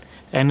then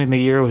ending the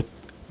year with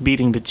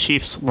beating the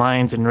Chiefs,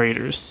 Lions, and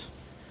Raiders.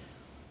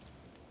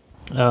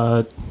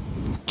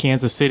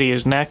 Kansas City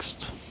is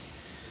next.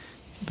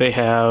 They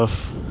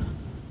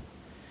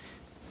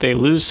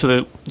lose to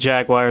the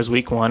Jaguars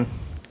week 1,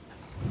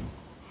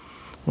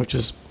 which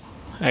is,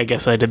 I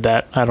guess I did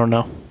that. I don't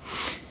know.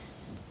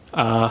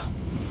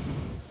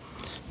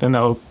 Then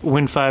they'll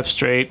win 5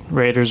 straight.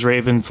 Raiders,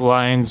 Ravens,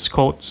 Lions,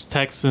 Colts,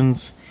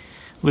 Texans.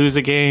 Lose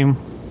a game.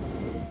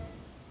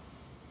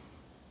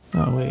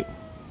 Oh, wait.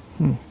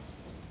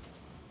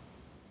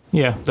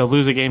 Yeah, they'll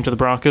lose a game to the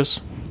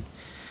Broncos.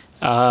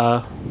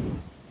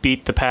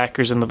 Beat the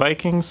Packers and the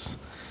Vikings.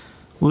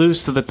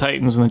 Lose to the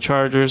Titans and the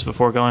Chargers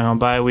before going on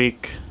bye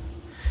week.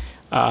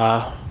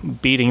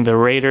 Beating the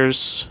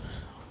Raiders.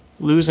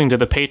 Losing to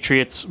the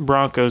Patriots,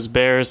 Broncos,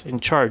 Bears,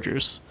 and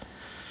Chargers.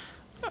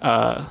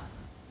 I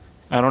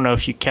don't know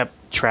if you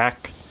kept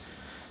track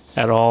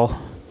at all,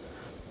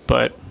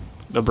 but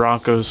the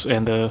Broncos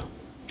and the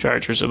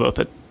Chargers are both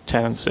at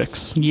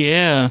 10-6.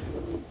 Yeah.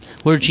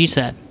 Where are Chiefs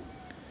at?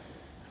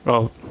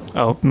 Oh,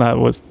 that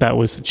was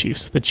the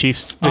Chiefs. The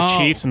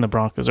Chiefs and the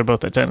Broncos are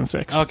both at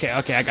 10-6. Okay,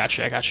 I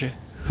got you.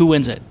 Who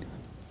wins it?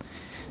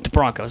 The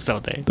Broncos,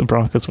 don't they? The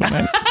Broncos win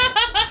it.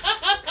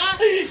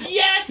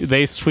 Yes!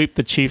 They sweep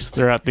the Chiefs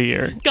throughout the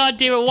year. God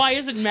damn it, why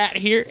isn't Matt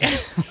here?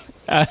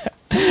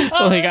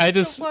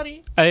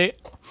 Funny.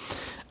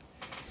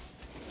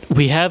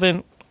 We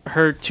haven't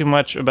heard too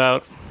much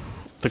about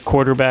the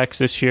quarterbacks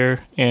this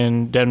year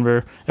in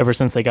Denver ever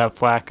since they got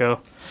Flacco.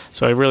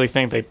 So I really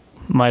think they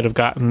might have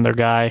gotten their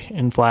guy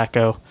in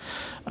Flacco.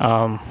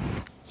 But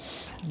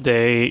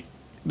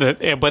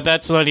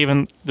that's not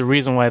even the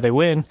reason why they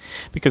win,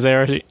 because they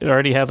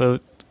already have a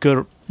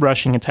good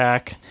rushing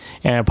attack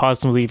and a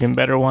possibly even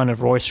better one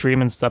if Royce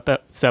Freeman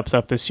steps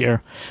up this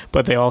year.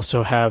 But they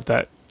also have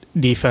that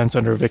defense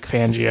under Vic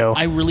Fangio.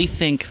 I really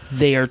think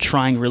they are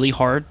trying really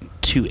hard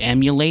to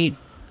emulate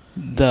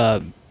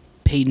the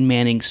Peyton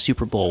Manning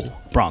Super Bowl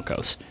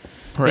Broncos.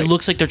 Right. It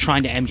looks like they're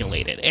trying to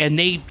emulate it, and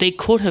they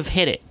could have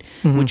hit it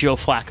with Joe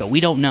Flacco. We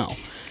don't know.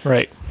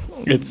 Right.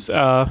 It's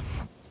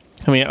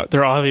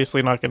they're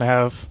obviously not going to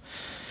have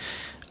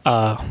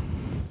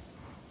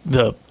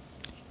the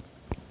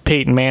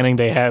Peyton Manning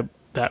they had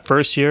that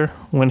first year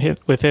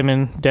with him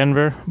in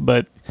Denver,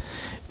 but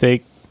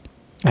they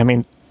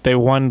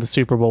won the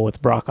Super Bowl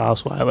with Brock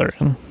Osweiler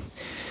and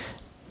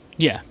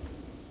Yeah.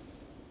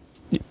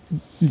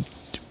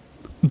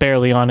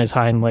 barely on his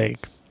hind leg.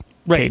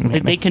 Right.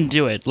 They can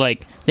do it.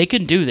 Like, they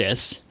can do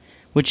this,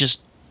 which is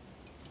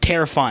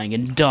terrifying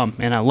and dumb,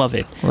 and I love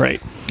it.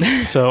 Right.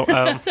 So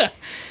I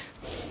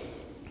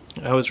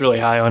was really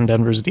high on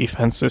Denver's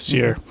defense this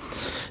year.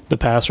 The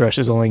pass rush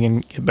is only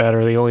going to get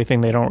better. The only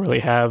thing they don't really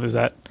have is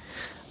that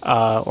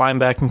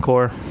linebacking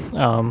core.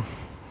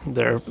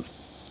 Their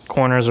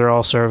corners are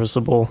all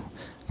serviceable,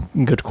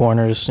 good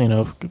corners,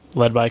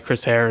 led by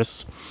Chris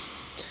Harris.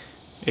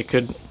 It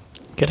could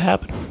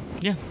happen.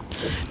 Yeah.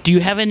 Do you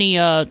have any,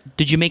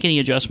 did you make any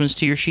adjustments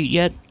to your sheet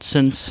yet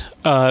since?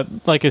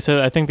 Like I said,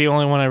 I think the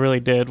only one I really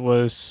did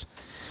was,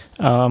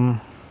 I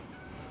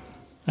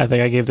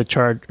think I gave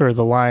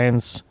the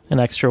Lions an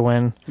extra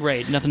win.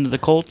 Right. Nothing to the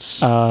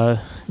Colts? No,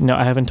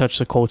 I haven't touched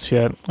the Colts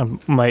yet. I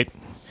might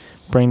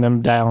bring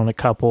them down a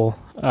couple.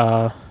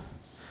 I'm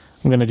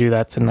going to do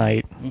that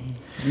tonight.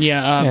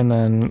 Yeah. And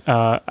then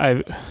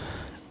I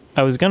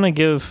was going to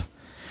give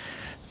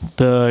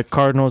The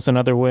Cardinals,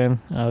 another win.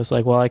 I was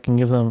like, well, I can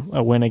give them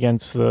a win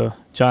against the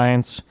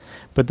Giants,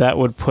 but that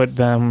would put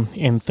them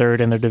in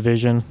third in their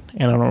division,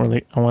 and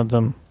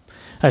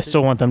I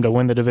still want them to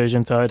win the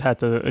division, so I'd have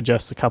to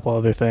adjust a couple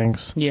other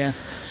things. Yeah.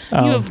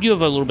 You have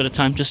a little bit of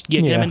time. Just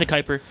get him into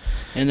Kuiper,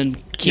 and then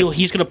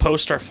he's going to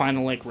post our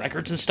final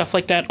records and stuff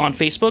like that on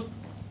Facebook.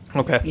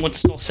 Okay.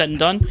 Once it's all said and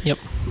done. Yep.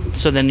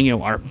 So then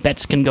our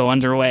bets can go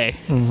underway.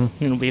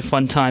 Mm-hmm. It'll be a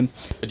fun time.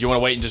 Do you want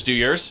to wait and just do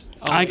yours?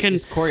 I can.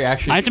 Is Corey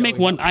actually I have to make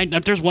one.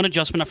 up? There's one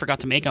adjustment I forgot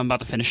to make. I'm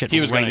about to finish it now.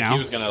 He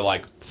was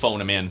gonna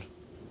phone him in,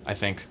 I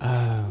think.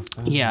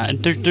 Yeah. And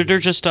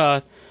there's just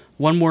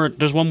one more.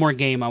 There's one more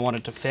game I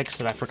wanted to fix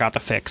that I forgot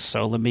to fix.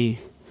 So let me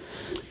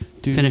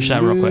finish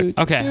that real quick.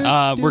 Okay.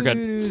 We're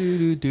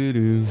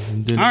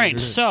good. All right.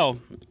 So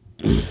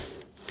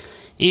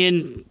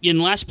in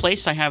last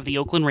place I have the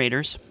Oakland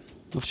Raiders,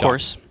 of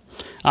course.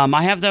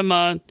 I have them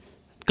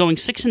going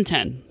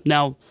 6-10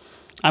 now.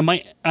 I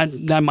might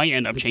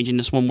end up changing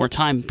this one more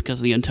time because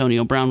of the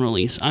Antonio Brown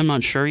release. I'm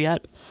not sure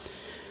yet.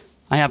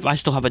 I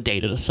still have a day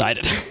to decide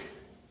it.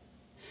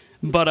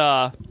 But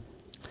I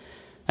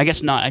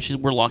guess not.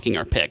 Actually, we're locking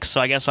our picks,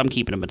 so I guess I'm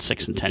keeping them at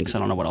 6-10 because I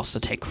don't know what else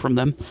to take from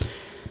them.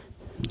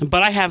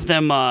 But I have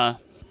them. I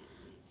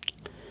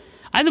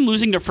have them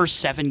losing their first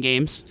 7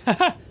 games.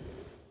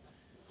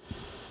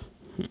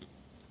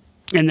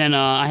 And then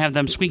I have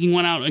them squeaking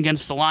one out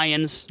against the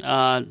Lions,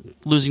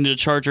 losing to the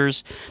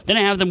Chargers. Then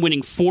I have them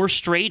winning 4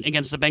 straight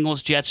against the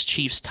Bengals, Jets,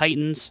 Chiefs,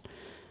 Titans.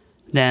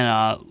 Then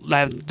I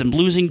have them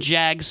losing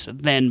Jags,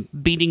 then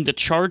beating the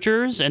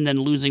Chargers, and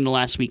then losing the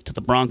last week to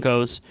the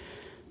Broncos,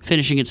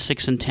 finishing at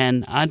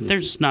 6-10.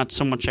 There's not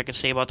so much I can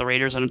say about the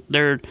Raiders.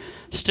 They're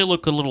still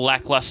look a little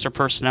lackluster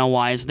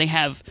personnel-wise. They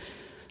have,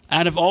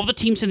 out of all the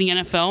teams in the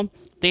NFL,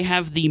 they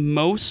have the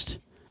most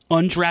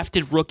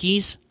undrafted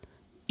rookies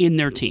in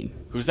their team.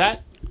 Who's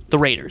that? The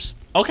Raiders.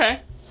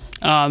 Okay.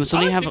 So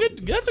they have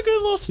that's a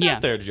good little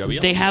stat there, Joey.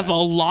 They have a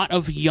lot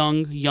of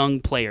young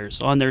players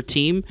on their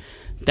team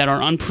that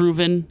are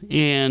unproven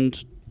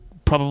and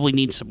probably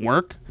need some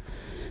work.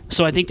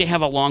 So I think they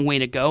have a long way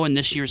to go, and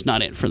this year's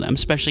not it for them,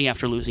 especially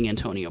after losing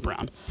Antonio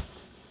Brown.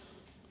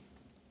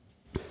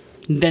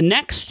 Then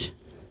next,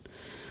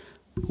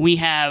 we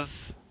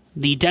have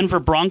the Denver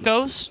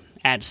Broncos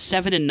at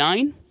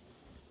 7-9.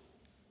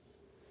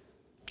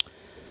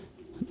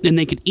 And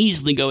they could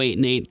easily go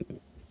 8-8.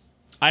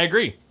 I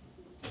agree.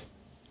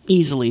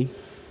 Easily.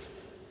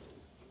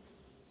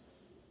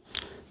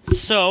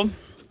 So,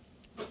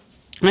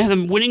 I have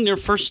them winning their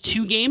first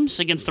 2 games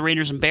against the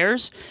Raiders and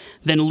Bears,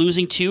 then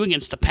losing 2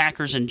 against the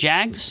Packers and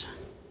Jags.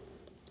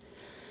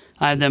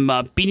 I have them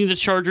beating the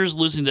Chargers,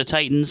 losing the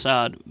Titans,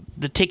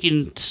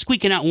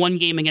 squeaking out 1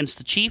 game against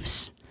the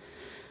Chiefs,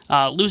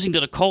 losing to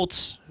the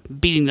Colts,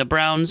 beating the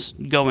Browns,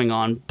 going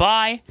on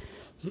bye.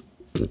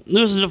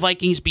 Losing to the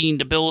Vikings, beating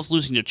the Bills,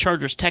 losing to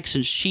Chargers,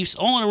 Texans, Chiefs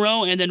all in a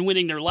row, and then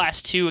winning their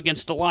last 2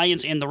 against the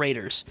Lions and the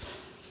Raiders.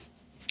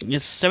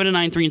 It's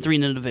 7-9, 3-3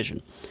 in the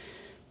division.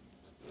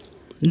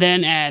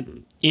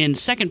 Then in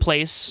second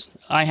place,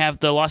 I have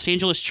the Los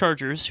Angeles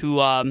Chargers, who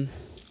I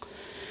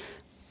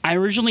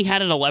originally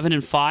had at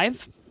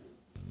 11-5.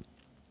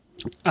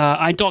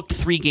 I docked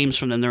 3 games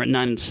from them. They're at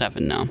 9-7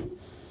 now.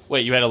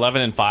 Wait, you had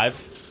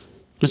 11-5?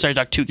 I'm sorry, I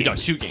docked 2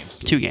 games. You docked 2 games.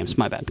 2 games,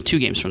 my bad. 2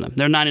 games from them.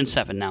 They're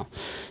 9-7 now,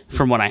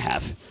 from what I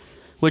have.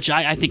 Which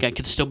I think I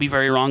could still be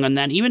very wrong on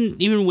that.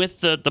 Even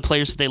with the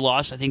players that they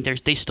lost, I think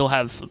they still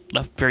have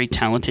a very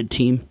talented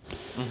team.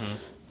 Mm-hmm.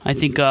 I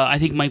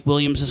think Mike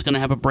Williams is going to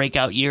have a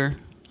breakout year.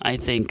 I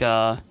think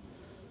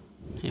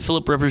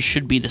Phillip Rivers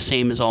should be the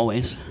same as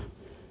always.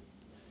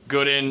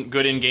 Good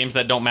in games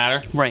that don't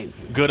matter. Right.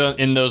 Good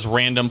in those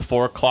random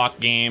 4:00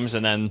 games,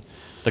 and then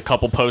the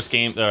couple post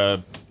game,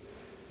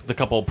 the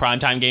couple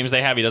primetime games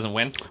they have, he doesn't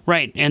win.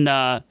 Right, and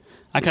I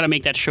kind of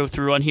make that show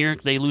through on here.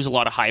 They lose a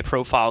lot of high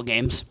profile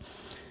games.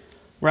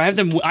 Where I have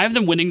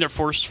them winning their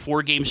first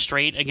 4 games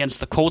straight against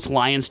the Colts,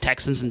 Lions,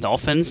 Texans, and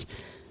Dolphins.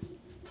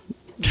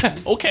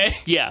 Okay.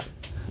 Yeah.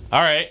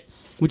 All right.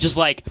 Which is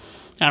I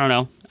don't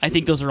know. I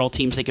think those are all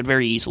teams they could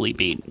very easily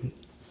beat.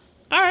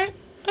 All right.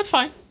 That's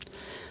fine.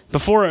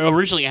 Before,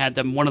 originally I had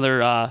them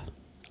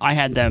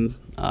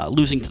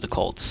losing to the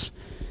Colts.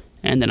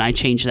 And then I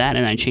changed that,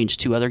 and I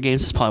changed 2 other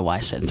games. That's probably why I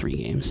said 3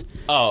 games.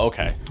 Oh,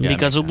 okay. Yeah,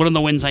 because one of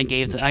the wins I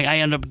gave, I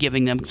ended up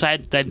giving them, because I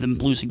had them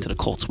losing to the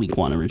Colts week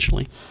 1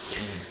 originally.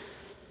 Mm-hmm.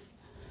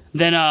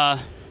 Then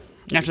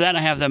after that,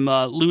 I have them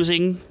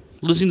losing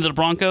to the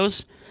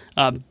Broncos,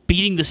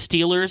 beating the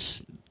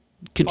Steelers,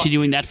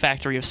 continuing that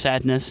factory of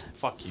sadness.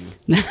 Fuck you.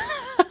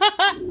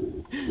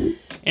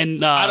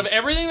 And out of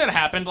everything that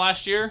happened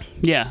last year,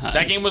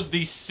 that game was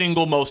the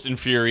single most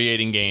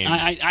infuriating game.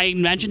 I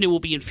imagine it will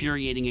be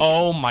infuriating again.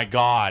 Oh my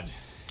god.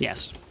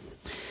 Yes.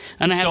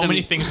 And I have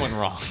many things went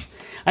wrong.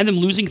 I have them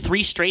losing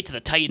 3 straight to the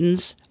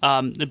Titans,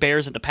 the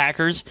Bears, and the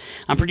Packers.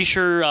 I'm pretty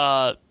sure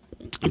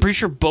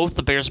both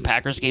the Bears and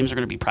Packers games are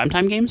going to be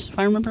primetime games, if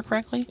I remember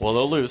correctly. Well,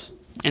 they'll lose.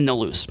 And they'll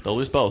lose. They'll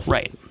lose both.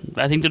 Right.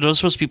 I think that those are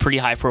supposed to be pretty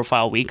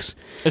high-profile weeks.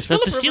 Is The-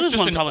 Philip the Rivers Steelers just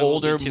one an probably will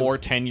older, be, too. more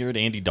tenured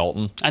Andy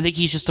Dalton? I think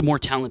he's just a more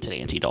talented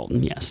Andy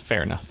Dalton. Yes.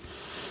 Fair enough.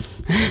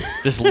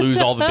 Just lose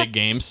all the big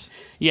games.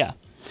 Yeah.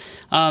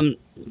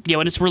 Yeah,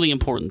 when it's really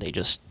important, they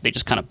just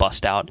kind of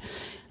bust out.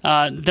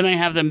 Then I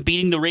have them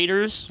beating the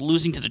Raiders,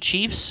 losing to the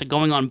Chiefs,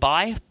 going on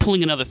bye,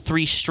 pulling another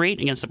 3 straight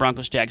against the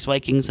Broncos, Jags,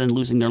 Vikings, and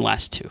losing their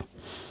last 2.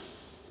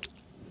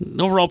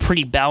 Overall,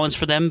 pretty balanced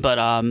for them, but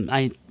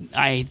I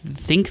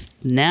think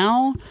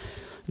now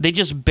they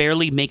just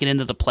barely make it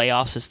into the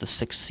playoffs as the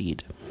 6th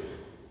seed,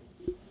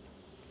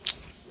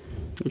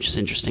 which is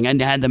interesting.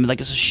 I had them like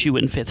as a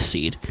shoe-in 5th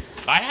seed.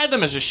 I had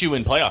them as a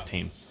shoe-in playoff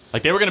team.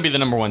 Like, they were going to be the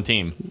number 1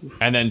 team.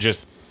 And then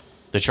just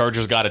the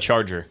Chargers got a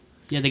Charger.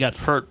 Yeah, they got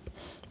hurt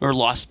or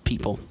lost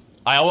people.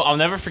 I'll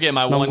never forget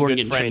my one Gordon good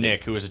getting friend, traded.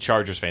 Nick, who is a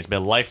Chargers fan. He's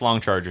been a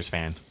lifelong Chargers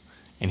fan.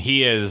 And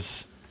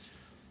he's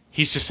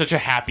just such a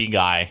happy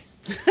guy.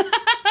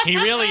 He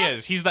really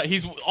is. He's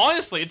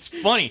honestly, it's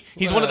funny.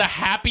 He's one of the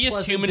happiest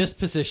Pleasant human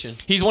disposition.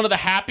 He's one of the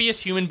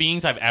happiest human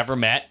beings I've ever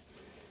met.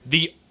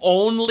 The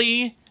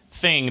only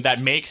thing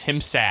that makes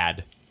him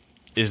sad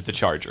is the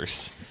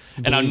Chargers.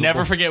 And I'll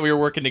never forget, we were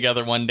working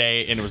together one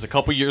day, and it was a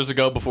couple years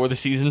ago before the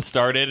season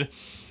started.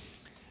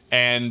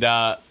 And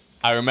I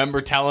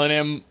remember telling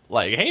him,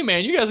 like, hey,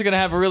 man, you guys are going to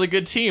have a really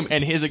good team.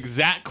 And his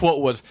exact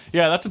quote was,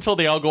 yeah, that's until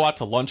they all go out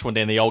to lunch one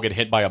day and they all get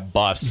hit by a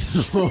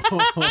bus.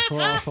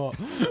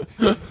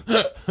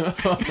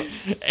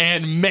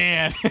 And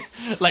man,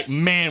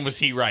 was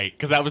he right.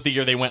 Because that was the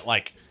year they went,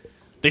 like,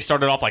 they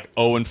started off like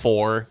 0-4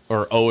 or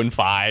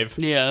 0-5.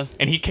 Yeah.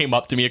 And he came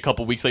up to me a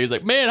couple weeks later. He's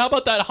like, man, how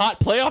about that hot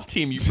playoff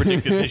team you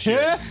predicted this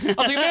year? I was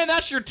like, man,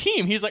 that's your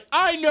team. He's like,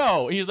 I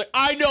know. He's like,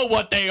 I know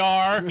what they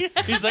are.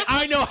 He's like,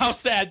 I know how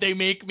sad they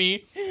make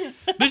me.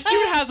 This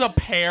dude has a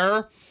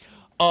pair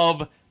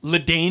of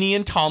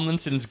LaDainian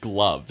Tomlinson's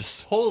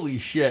gloves. Holy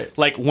shit.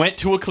 Like, went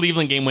to a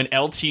Cleveland game when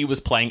LT was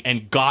playing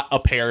and got a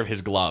pair of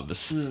his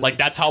gloves. Like,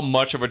 that's how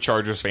much of a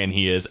Chargers fan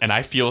he is. And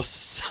I feel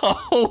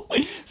so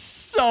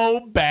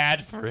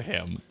bad for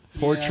him.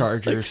 Poor Like,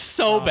 Chargers.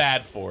 so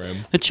bad for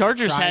him. The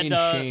Chargers Crying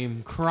had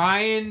shame.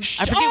 Crying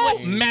I forget what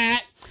shame.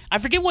 Matt. I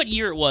forget what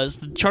year it was.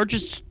 The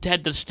Chargers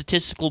had the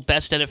statistical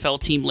best NFL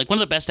team, like one of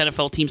the best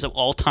NFL teams of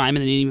all time,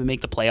 and they didn't even make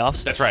the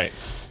playoffs. That's right.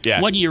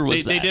 Yeah. What year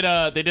was they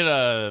that? They did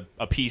a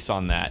piece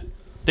on that.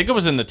 I think it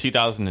was in the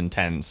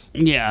 2010s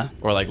Yeah,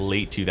 or like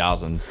late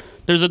 2000s.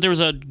 there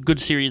was a good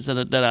series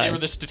that They I were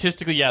the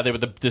statistically, yeah, they were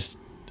this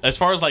as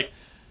far as like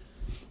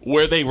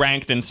where they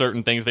ranked in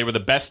certain things, they were the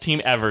best team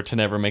ever to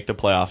never make the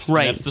playoffs.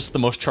 Right. And that's just the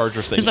most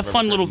Chargers thing. There's a I've ever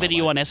fun heard little in my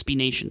video life. on SB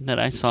Nation that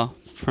I saw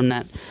from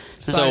that.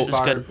 It's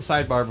good.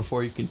 Sidebar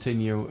before you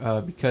continue,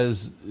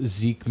 because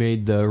Zeke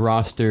made the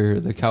roster,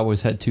 the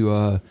Cowboys had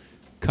to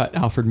cut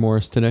Alfred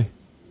Morris today.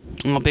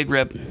 Oh, big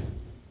rip.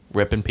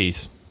 Rip in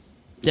peace.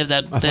 They have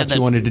that. I They have thought you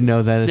that, wanted to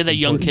know that. they have It's that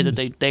young kid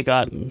important. that they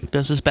got.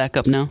 Does his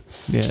backup now?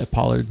 Yeah,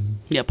 Pollard.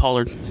 Yeah,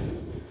 Pollard.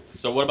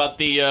 So what about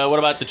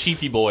the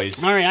Chiefy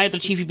boys? All right, I have the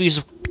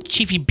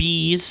Chiefy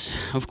Bees,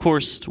 of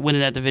course,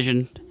 winning that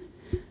division,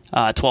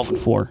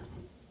 12-4.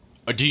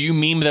 Do you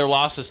meme their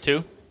losses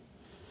too?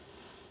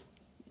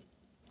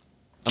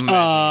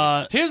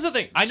 Imagine. Here's the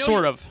thing. I know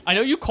sort of. I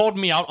know you called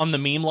me out on the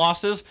meme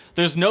losses.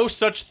 There's no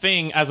such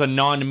thing as a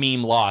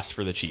non-meme loss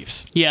for the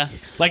Chiefs. Yeah.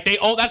 Like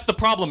that's the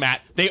problem, Matt.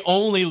 They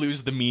only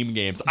lose the meme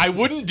games. I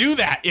wouldn't do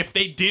that if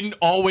they didn't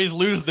always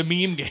lose the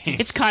meme games.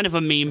 It's kind of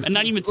a meme, and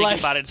not even thinking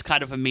about it, it's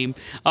kind of a meme.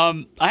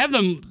 I have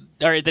them.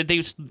 All right,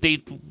 they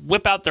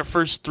whip out their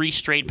first 3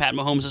 straight. Pat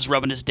Mahomes is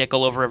rubbing his dick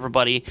all over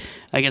everybody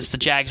against the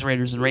Jags,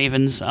 Raiders, and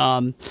Ravens.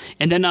 And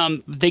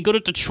then they go to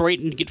Detroit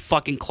and get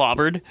fucking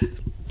clobbered.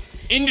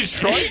 in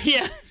Detroit.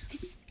 Yeah,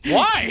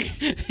 Why?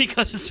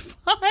 because it's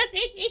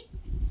funny.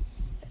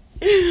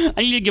 I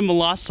need to give them a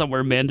loss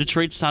somewhere, man.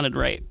 Detroit sounded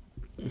right.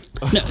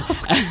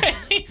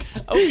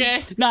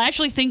 Okay. No, I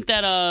actually think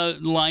that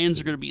Lions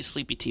are going to be a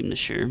sleepy team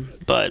this year,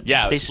 but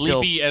Yeah, they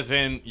sleepy still, as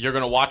in you're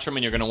gonna watch them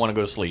and you're gonna want to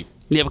go to sleep.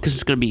 yeah, because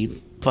it's going to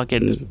be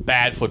fucking.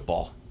 Bad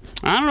football.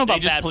 I don't know They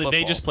about just bad play. football.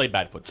 They just play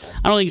bad football.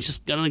 I don't think it's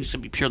going to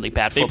be purely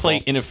bad They football.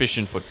 play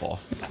inefficient football.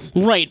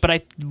 Right,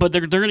 but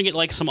they're going to get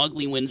like some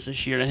ugly wins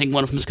this year, and I think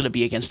one of them is going to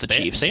be against the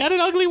Chiefs. They had an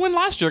ugly win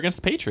last year against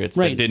the Patriots.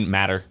 Right. That didn't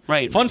matter.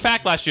 Right. Fun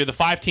fact: last year, the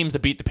 5 teams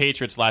that beat the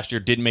Patriots last year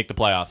didn't make the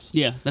playoffs.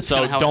 Yeah, that's So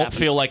kinda how it don't happens.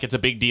 feel like it's a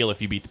big deal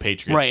if you beat the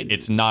Patriots. Right.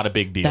 It's not a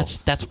big deal.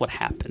 That's what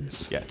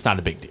happens. Yeah, it's not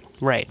a big deal.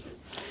 Right.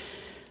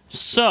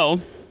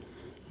 So,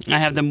 I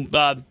have them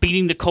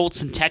beating the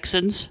Colts and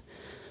Texans.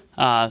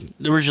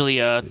 Originally,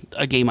 a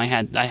game I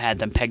had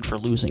them pegged for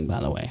losing.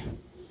 By the way,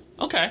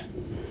 Okay.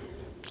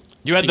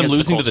 You had them Against the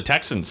losing to Colts. the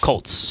Texans.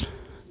 Colts.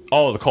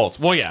 Oh, the Colts.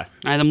 Well, yeah.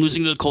 I had them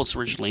losing to the Colts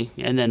originally,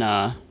 and then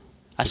I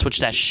switched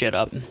that shit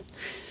up.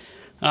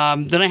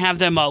 Then I have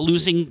them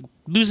losing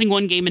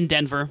one game in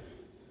Denver.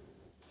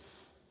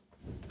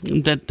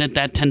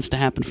 That tends to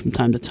happen from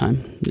time to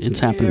time. It's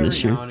happened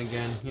this year. Now and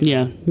again, you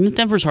know. Yeah,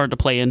 Denver's hard to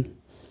play in.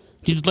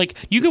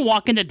 You can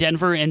walk into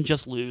Denver and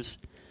just lose.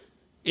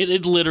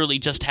 It literally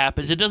just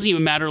happens. It doesn't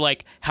even matter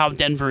like how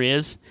Denver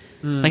is,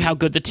 like how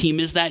good the team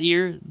is that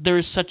year.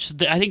 There's such.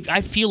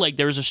 I feel like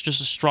there's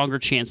just a stronger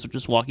chance of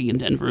just walking in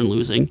Denver and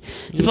losing.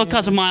 It's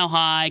because of Mile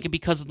High, it could be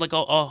because of like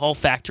a whole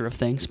factor of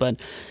things, but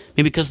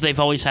maybe because they've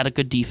always had a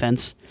good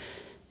defense.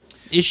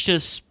 It's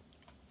just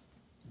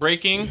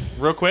Breaking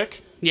real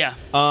quick. yeah.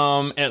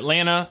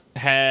 Atlanta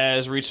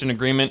has reached an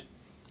agreement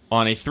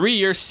on a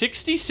 3-year,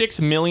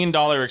 $66 million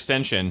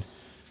extension.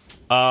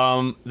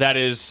 That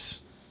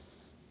is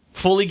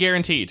fully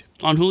guaranteed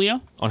On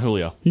Julio, on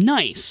Julio.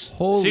 nice.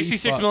 Holy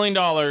 $66 fuck. million.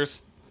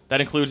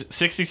 That includes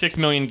 $66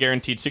 million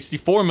guaranteed,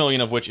 $64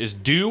 million of which is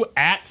due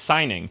at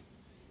signing.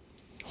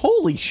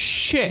 Holy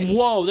shit.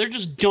 Whoa, they're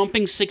just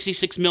dumping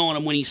 $66 million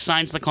on him when he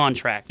signs the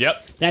contract.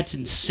 Yep. That's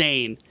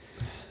insane.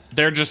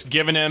 They're just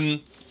giving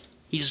him.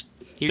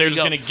 They're Just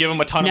going to give him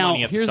a ton Now, of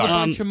money at the Here's a start.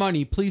 bunch of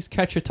money. Please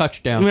catch a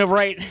touchdown. Yeah,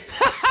 right.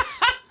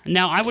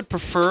 Now, I would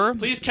prefer.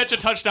 Please catch a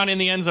touchdown in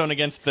the end zone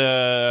against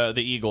the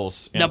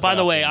Eagles. in Now, a by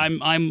the playoff way,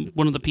 game. I'm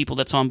one of the people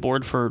that's on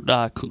board for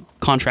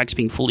contracts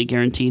being fully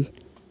guaranteed.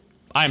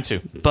 I am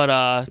too.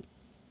 But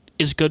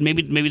it's good.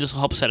 Maybe this will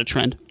help set a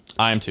trend.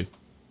 I am too.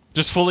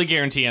 Just fully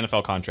guarantee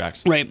NFL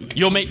contracts. Right.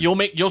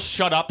 You'll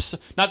shut up.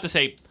 Not to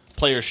say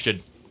players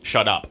should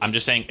shut up. I'm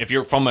just saying if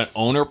you're from an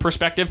owner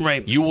perspective,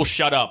 Right. you will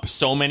shut up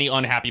so many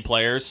unhappy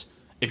players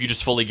if you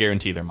just fully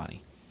guarantee their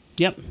money.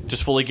 Yep.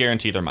 Just fully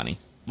guarantee their money.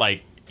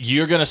 Like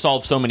you're gonna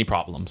solve so many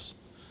problems.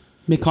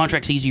 Make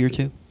contracts easier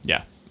too.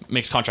 Yeah,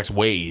 makes contracts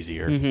way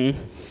easier. Mm-hmm.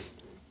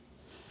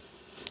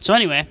 So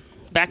anyway,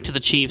 back to the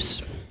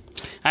Chiefs.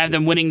 I have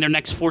them winning their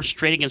next 4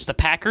 straight against the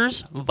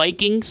Packers,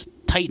 Vikings,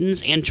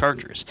 Titans, and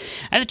Chargers.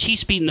 I have the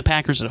Chiefs beating the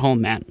Packers at home,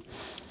 Matt.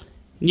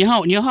 You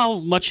know how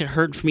much it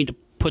hurt for me to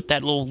put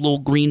that little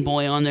green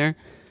boy on there?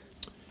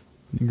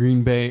 The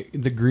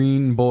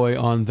green boy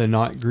on the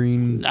not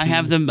green. I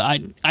have them. I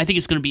think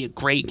it's going to be a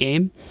great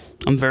game.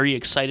 I'm very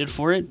excited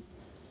for it,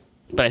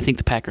 but I think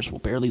the Packers will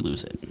barely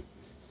lose it.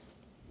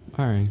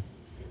 All right.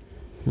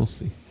 We'll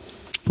see.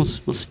 We'll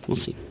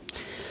see.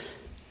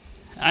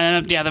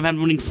 Yeah, they've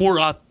been winning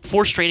 4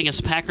 straight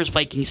against the Packers,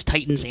 Vikings,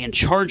 Titans, and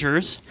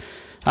Chargers.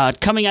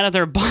 Coming out of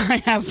their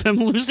bye, I have them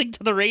losing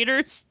to the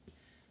Raiders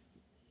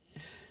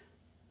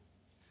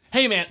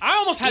Hey man, I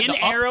almost had in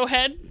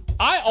Arrowhead.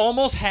 I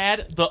almost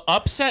had the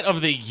upset of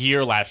the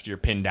year last year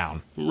pinned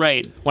down.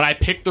 Right. When I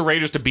picked the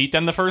Raiders to beat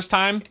them the first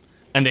time,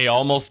 and they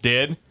almost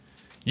did.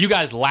 You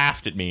guys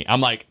laughed at me.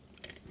 I'm like,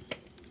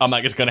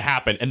 it's gonna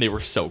happen, and they were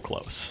so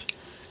close.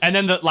 And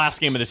then the last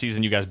game of the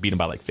season, you guys beat them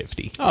by like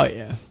 50. Oh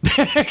yeah.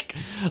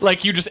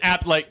 Like you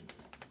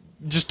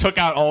just took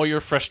out all your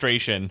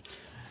frustration.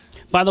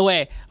 By the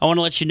way, I want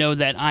to let you know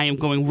that I am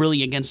going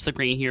really against the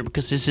grain here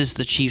because this is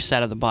the Chiefs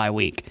out of the bye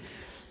week.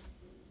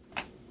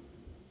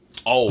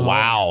 Oh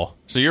wow!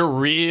 So you're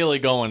really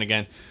going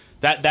again.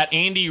 That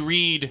Andy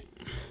Reid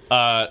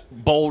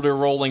boulder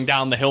rolling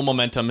down the hill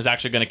momentum is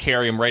actually going to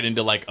carry him right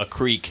into like a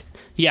creek,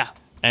 Yeah.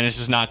 and it's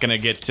just not going to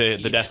get to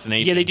the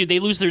destination. Yeah, they do. They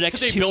lose their next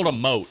Because they 2. build a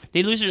moat.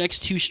 They lose their next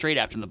 2 straight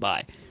after the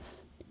bye.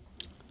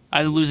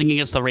 Either losing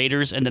against the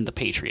Raiders and then the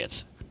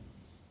Patriots.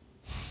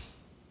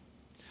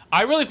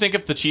 I really think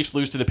if the Chiefs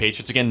lose to the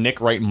Patriots again, Nick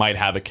Wright might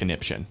have a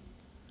conniption.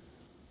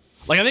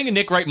 Like I think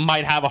Nick Wright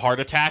might have a heart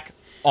attack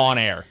on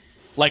air,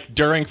 like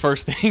during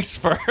First Things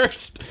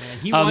First.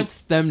 He wants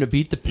them to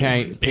beat the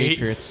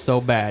Patriots so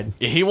bad.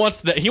 He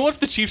wants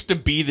the Chiefs to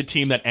be the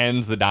team that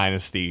ends the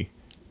dynasty.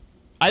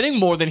 I think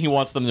more than he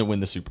wants them to win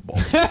the Super Bowl.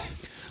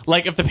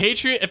 Like if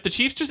the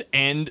Chiefs just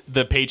end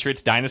the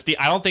Patriots dynasty,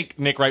 I don't think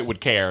Nick Wright would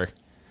care.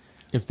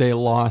 If they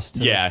lost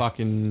to Yeah. the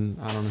fucking,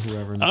 I don't know,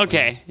 whoever. in the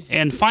Okay,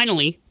 and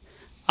finally,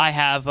 I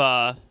have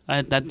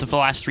the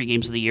last 3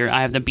 games of the year.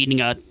 I have them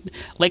beating a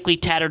likely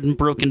tattered and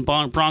broken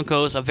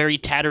Broncos, a very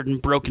tattered and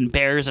broken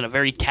Bears, and a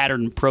very tattered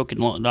and broken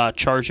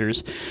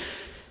Chargers.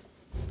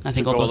 I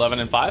think Go I'll go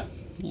 11-5.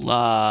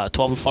 12-4.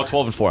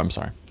 12-4. I'm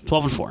sorry.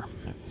 12-4,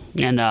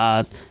 and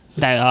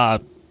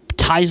that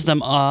ties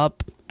them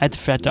up. I would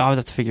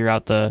have to figure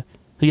out the.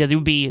 Yeah, it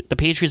would be the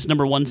Patriots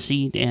number 1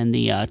 seed and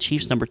the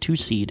Chiefs number 2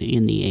 seed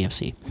in the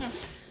AFC.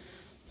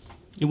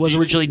 It was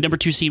originally number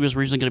 2 seed was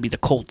originally going to be the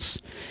Colts,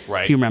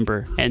 Right. if you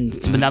remember, and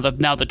but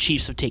now the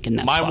Chiefs have taken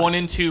that. My spot. 1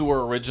 and 2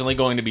 were originally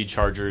going to be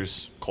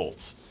Chargers,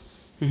 Colts,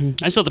 I still have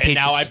the and Patriots.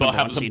 now I as number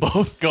have 1 them seed.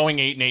 both going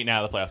 8-8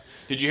 now of the playoffs.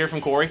 Did you hear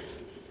from Corey?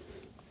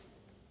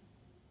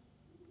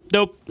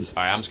 Nope. All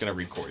right, I'm just gonna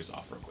read Corey's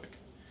off real quick.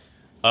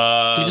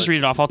 You just read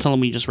it off. I'll tell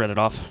him you just read it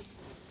off.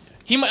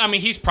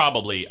 He's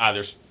probably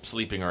either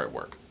sleeping or at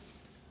work.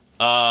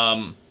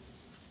 All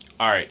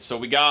right, so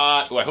we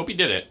got. Oh, I hope he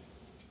did it.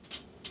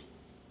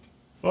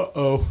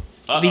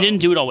 If he didn't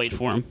do it, I'll wait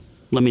for him.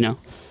 Let me know.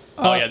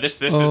 Oh yeah,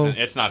 this isn't.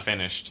 It's not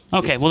finished.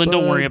 Okay, well then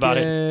don't worry about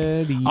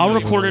it. Spaghetti. I'll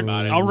record it.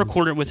 about it. I'll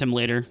record it with him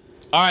later.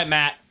 All right,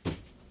 Matt,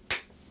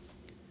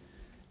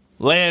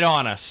 lay it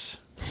on us.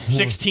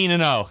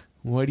 16-0.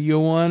 What do you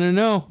want to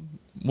know?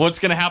 What's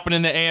gonna happen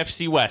in the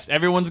AFC West?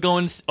 Everyone's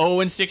going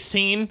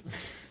 0-16.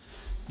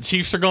 The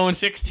Chiefs are going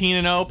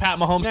 16-0. Pat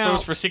Mahomes Now-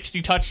 throws for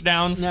 60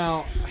 touchdowns.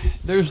 Now,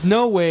 there's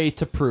no way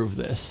to prove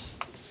this,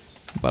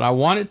 but I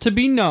want it to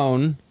be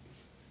known.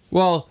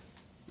 Well,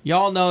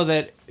 y'all know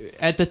that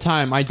at the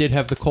time I did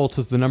have the Colts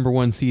as the number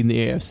 1 seed in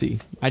the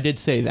AFC. I did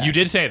say that. You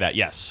did say that,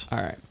 yes. All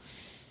right.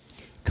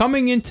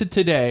 Coming into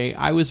today,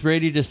 I was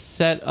ready to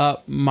set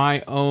up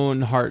my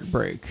own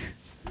heartbreak.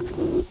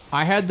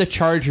 I had the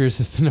Chargers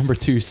as the number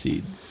 2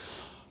 seed.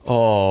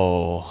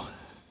 Oh.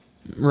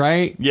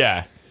 Right?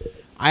 Yeah.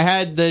 I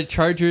had the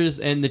Chargers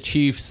and the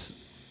Chiefs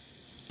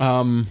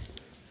tied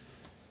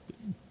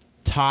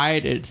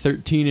at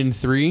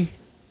 13-3.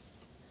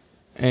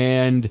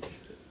 And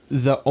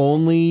the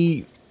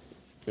only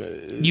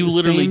You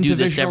literally same do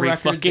this divisional every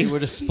record fucking. they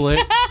would have split.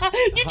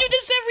 You do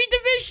this every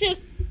division.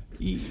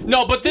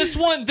 No, but this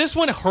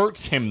one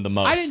hurts him the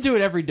most. I didn't do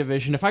it every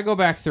division. If I go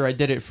back through, I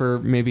did it for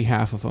maybe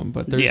half of them.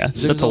 But there's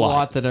that's a a lot.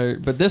 lot that are.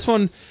 But this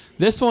one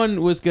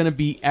was going to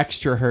be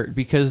extra hurt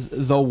because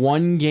the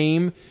one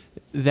game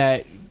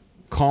that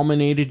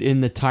culminated in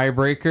the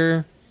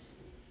tiebreaker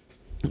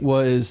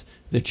was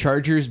the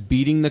Chargers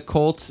beating the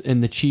Colts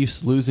and the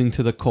Chiefs losing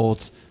to the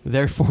Colts,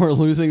 therefore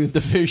losing the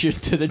division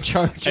to the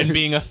Chargers. And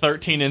being a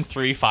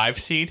 13-3 5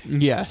 seed?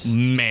 Yes.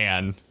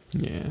 Man.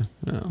 Yeah.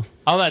 No.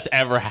 All that's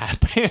ever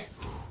happened.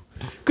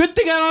 Good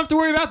thing I don't have to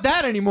worry about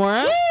that anymore,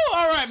 huh? Woo!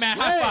 All right, man.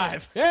 High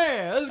five.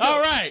 Yeah, let's go. All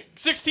right.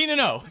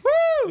 16-0.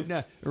 Woo!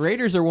 No,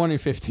 Raiders are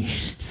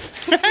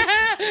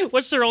 1-15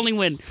 What's their only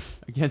win?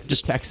 against the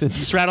Texans.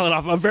 Just rattle it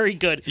off. Oh, very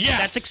good. Yes.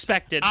 That's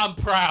expected. I'm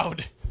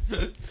proud.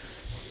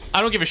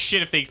 I don't give a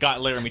shit if they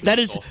got Laramie That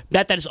is Tunsil.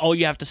 that is all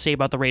you have to say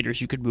about the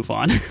Raiders. You could move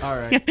on. All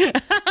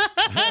right.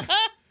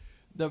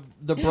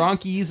 The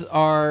Bronchies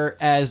are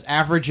as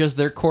average as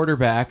their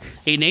quarterback,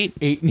 8-8.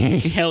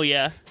 8-8, Hell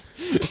yeah.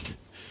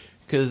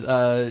 because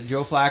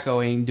Joe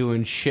Flacco ain't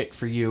doing shit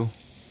for you.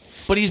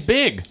 But he's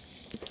big.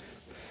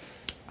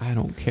 I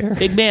don't care.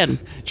 Big man.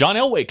 John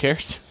Elway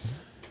cares.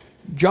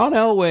 John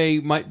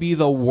Elway might be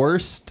the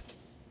worst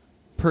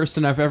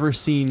person I've ever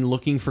seen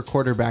looking for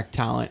quarterback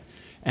talent,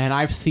 and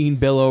I've seen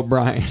Bill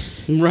O'Brien.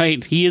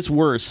 Right. He is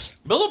worse.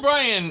 Bill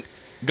O'Brien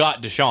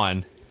got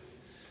Deshaun.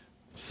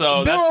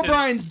 So Bill that's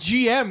O'Brien's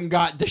GM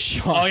got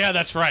Deshaun. Oh, yeah,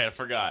 that's right. I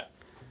forgot.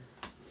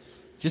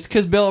 Just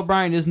because Bill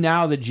O'Brien is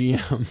now the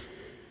GM.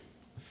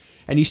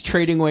 And he's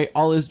trading away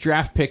all his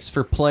draft picks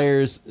for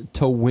players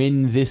to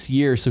win this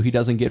year so he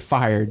doesn't get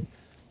fired.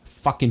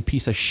 Fucking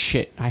piece of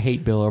shit. I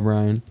hate Bill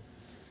O'Brien.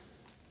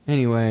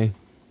 Anyway,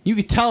 you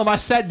can tell him I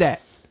said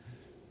that.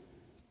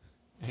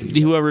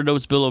 Whoever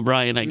knows Bill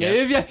O'Brien, I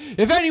guess.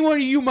 If any one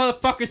of you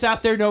motherfuckers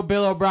out there know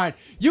Bill O'Brien,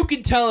 you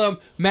can tell him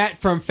Matt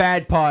from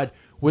Fad Pod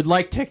would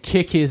like to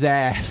kick his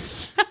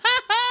ass.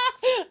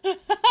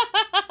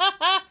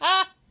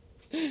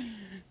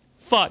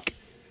 Fuck.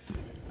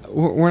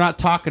 We're not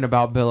talking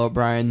about Bill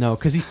O'Brien, though,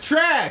 because he's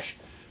trash.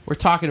 We're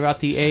talking about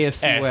the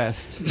AFC Eh.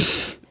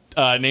 West.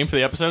 Name for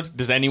the episode?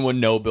 Does anyone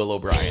know Bill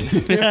O'Brien?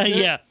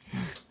 Yeah.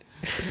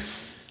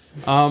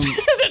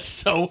 That's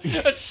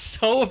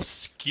so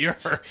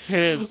obscure. It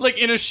is.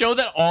 Like in a show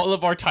that all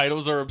of our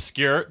titles are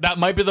obscure, that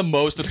might be the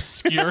most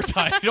obscure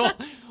title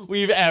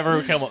we've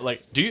ever come up.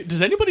 Like,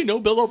 does anybody know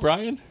Bill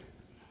O'Brien?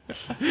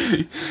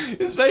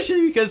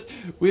 Especially because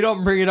we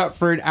don't bring it up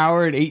for an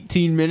hour and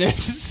 18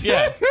 minutes.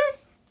 Yeah.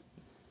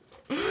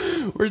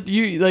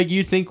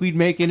 You think we'd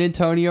make an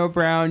Antonio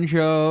Brown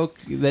joke?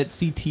 That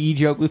CTE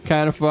joke was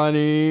kind of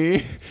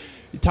funny.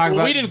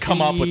 We didn't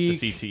come up with the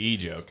CTE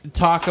joke.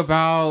 Talk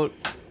about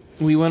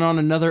we went on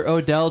another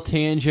Odell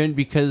tangent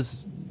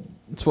because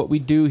it's what we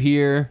do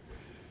here.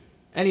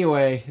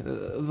 Anyway,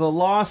 the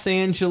Los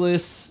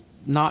Angeles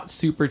not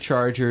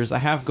Superchargers I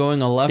have going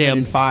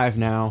 11-5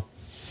 now.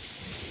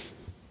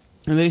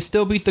 And they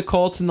still beat the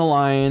Colts and the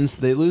Lions.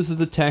 They lose to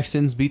the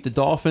Texans, beat the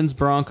Dolphins,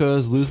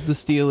 Broncos, lose to the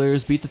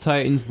Steelers, beat the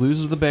Titans,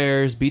 lose to the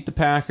Bears, beat the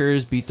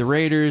Packers, beat the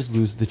Raiders,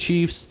 lose to the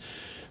Chiefs.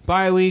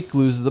 Bye week,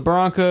 lose to the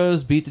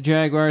Broncos, beat the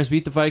Jaguars,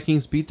 beat the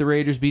Vikings, beat the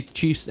Raiders, beat the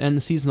Chiefs, end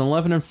the season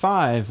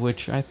 11-5,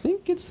 which I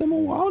think gets them a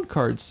wild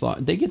card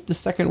slot. They get the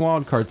second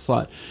wild card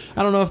slot.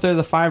 I don't know if they're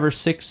the 5 or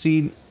 6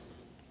 seed.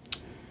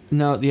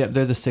 No, yeah,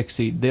 they're the 6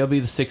 seed. They'll be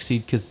the 6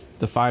 seed because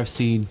the 5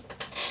 seed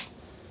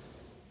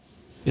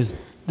is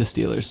the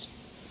Steelers.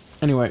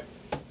 Anyway.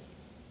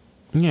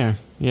 Yeah,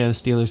 the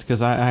Steelers,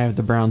 because I have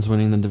the Browns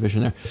winning the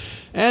division there.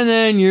 And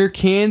then your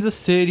Kansas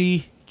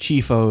City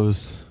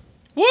Chiefos.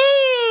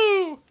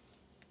 Woo!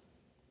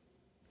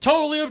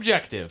 Totally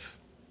objective.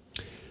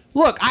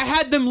 Look, I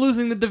had them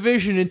losing the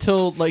division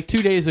until like 2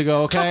 days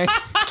ago, okay?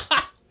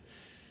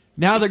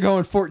 Now they're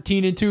going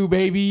 14-2,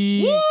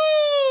 baby.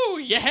 Woo!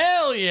 Yeah,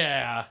 hell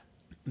yeah.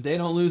 They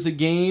don't lose a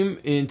game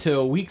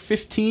until week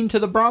 15 to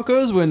the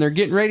Broncos when they're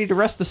getting ready to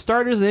rest the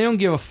starters and they don't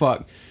give a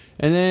fuck.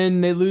 And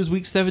then they lose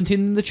week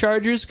 17 to the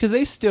Chargers because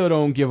they still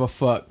don't give a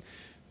fuck.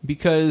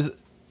 Because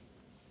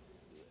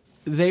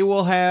they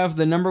will have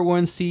the number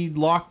 1 seed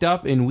locked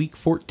up in week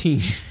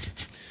 14.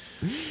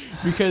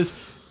 Because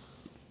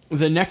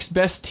the next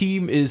best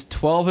team is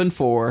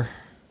 12-4.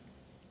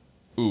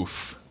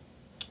 Oof.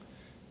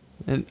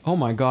 And oh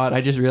my god,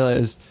 I just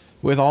realized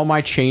with all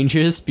my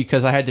changes,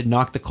 because I had to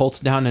knock the Colts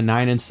down to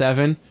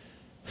 9-7,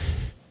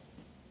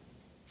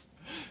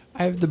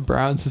 I have the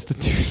Browns as the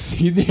 2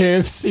 seed in the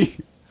AFC.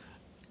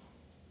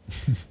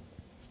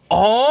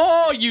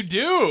 Oh, you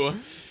do?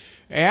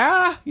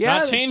 Yeah.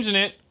 Not changing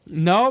it.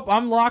 Nope,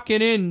 I'm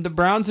locking in. The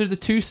Browns are the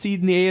 2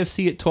 seed in the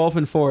AFC at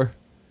 12-4.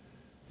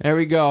 There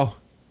we go.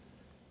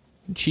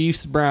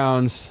 Chiefs,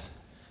 Browns.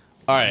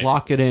 All right.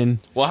 Lock it in.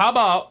 Well, how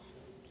about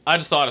I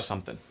just thought of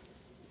something.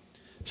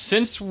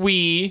 Since if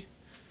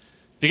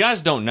you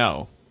guys don't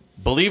know,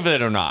 believe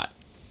it or not,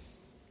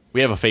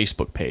 we have a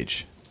Facebook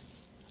page.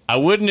 I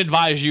wouldn't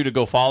advise you to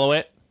go follow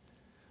it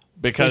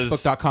because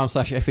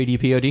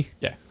Facebook.com/FADPOD.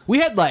 Yeah. We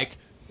had like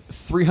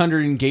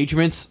 300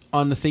 engagements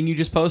on the thing you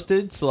just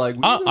posted. So like,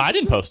 I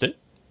didn't post it.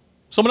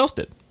 Someone else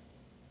did.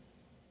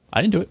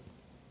 I didn't do it.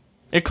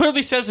 It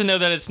clearly says in there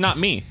that it's not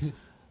me.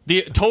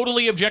 The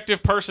totally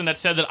objective person that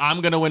said that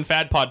I'm going to win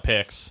FadPod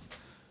picks,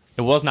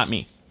 it was not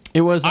me.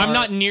 It was. I'm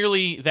not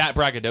nearly that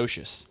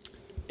braggadocious.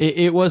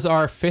 It was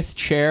our 5th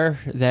chair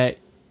that.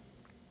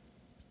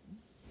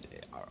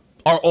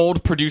 Our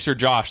old producer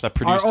Josh that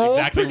produced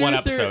exactly one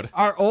episode.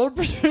 Our old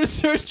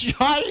producer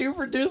Josh, who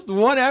produced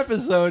one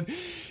episode,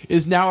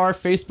 is now our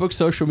Facebook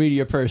social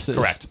media person.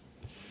 Correct.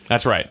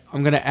 That's right.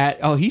 I'm gonna add.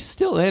 Oh, he's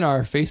still in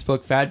our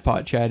Facebook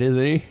FadPod chat,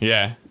 isn't he?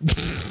 Yeah.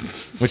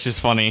 Which is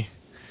funny.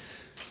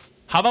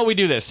 How about we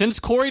do this? Since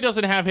Corey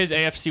doesn't have his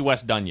AFC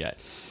West done yet,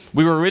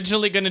 we were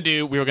originally going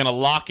to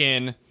lock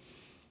in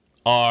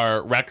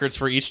our records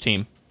for each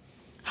team.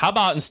 How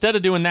about instead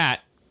of doing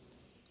that,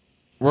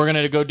 we're going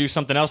to go do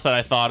something else that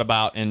I thought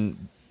about and,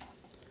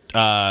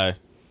 not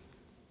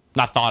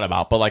thought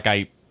about, but like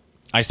I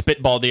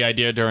spitballed the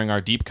idea during our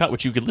deep cut,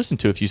 which you could listen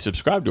to if you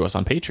subscribe to us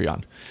on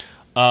Patreon.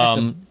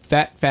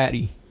 Fat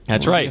fatty.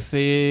 That's right. A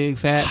big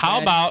fat. How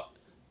fatty. about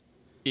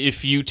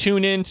if you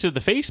tune into the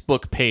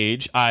Facebook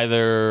page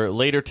either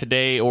later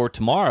today or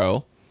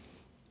tomorrow,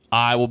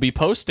 I will be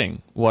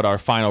posting what our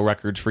final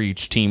records for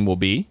each team will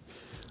be.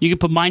 You can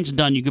put mine's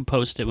done. You can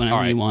post it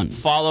whenever you want.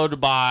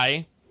 Followed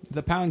by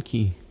the pound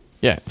key?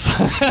 Yeah.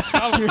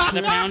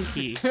 The pound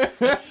key.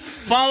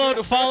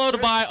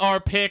 followed by our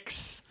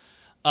picks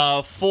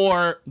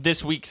for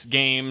this week's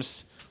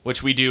games,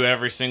 which we do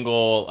every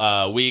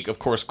single week. Of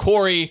course,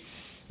 Corey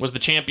was the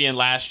champion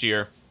last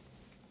year.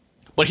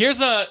 But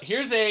here's a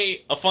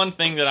fun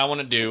thing that I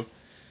want to do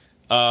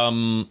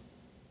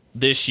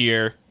this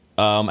year.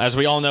 As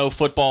we all know,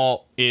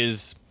 football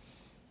is,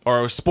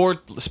 or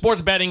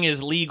sports betting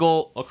is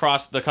legal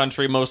across the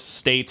country. Most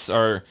states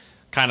are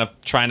kind of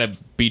trying to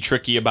be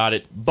tricky about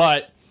it,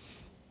 but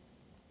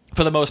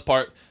for the most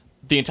part,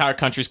 the entire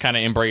country's kind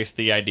of embraced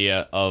the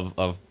idea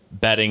of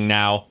betting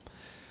now.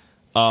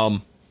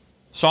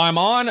 So I'm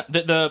on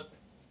the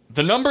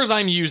numbers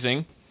I'm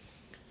using.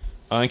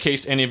 In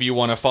case any of you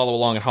want to follow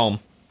along at home,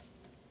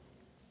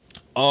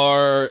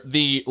 are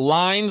the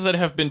lines that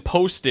have been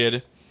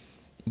posted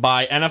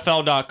by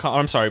NFL.com.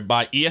 I'm sorry,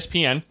 by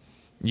ESPN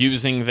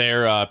using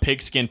their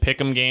Pigskin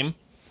Pick'em game.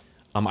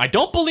 I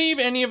don't believe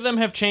any of them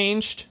have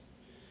changed.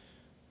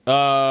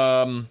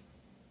 At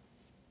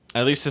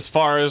least as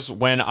far as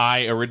when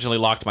I originally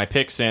locked my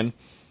picks in.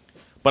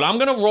 But I'm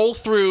going to roll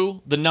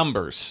through the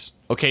numbers,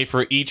 okay,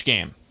 for each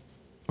game.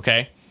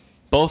 Okay?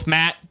 Both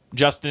Matt,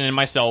 Justin, and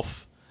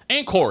myself,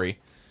 and Corey,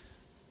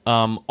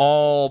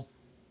 all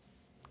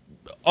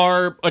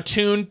are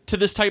attuned to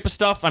this type of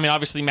stuff. I mean,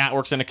 obviously, Matt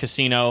works in a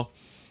casino.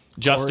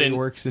 Justin Corey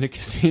works in a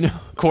casino.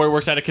 Corey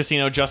works at a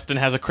casino. Justin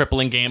has a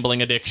crippling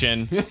gambling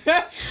addiction.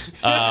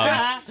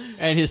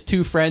 And his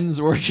 2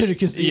 friends work at a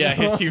casino. Yeah,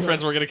 his 2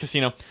 friends work at a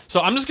casino. So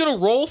I'm just going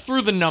to roll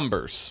through the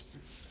numbers,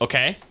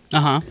 okay?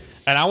 Uh-huh.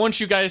 And I want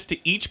you guys to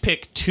each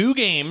pick 2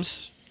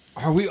 games.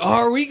 Are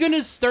we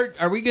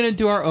gonna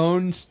do our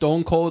own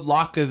Stone Cold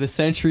Lock of the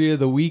Century of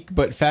the Week,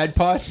 but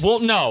FadPod? Well,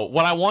 no.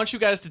 What I want you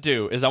guys to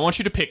do is I want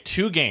you to pick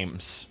 2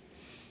 games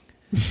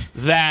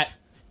that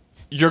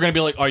you're going to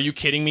be like, are you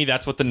kidding me?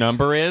 That's what the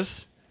number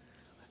is?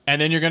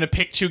 And then you're going to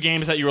pick 2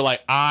 games that you were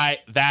like, I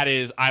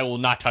will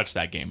not touch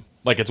that game.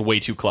 Like, it's way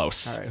too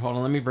close. All right, hold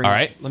on. Let me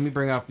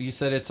bring up. You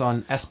said it's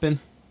on ESPN?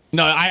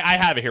 No, I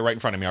have it here right in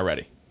front of me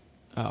already.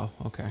 Oh,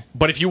 okay.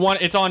 But if you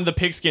want, it's on the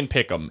Pigskin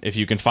Pick'em, if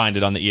you can find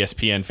it on the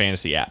ESPN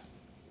Fantasy app.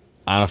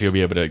 I don't know if you'll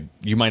be able to.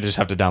 You might just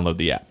have to download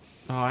the app.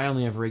 Oh, I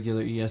only have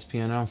regular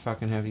ESPN. I don't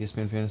fucking have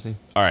ESPN Fantasy.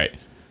 All right.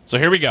 So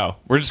here we go.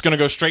 We're just going to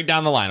go straight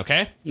down the line,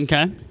 okay?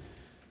 Okay.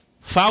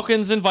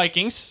 Falcons and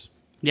Vikings.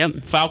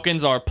 Yep.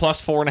 Falcons are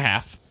plus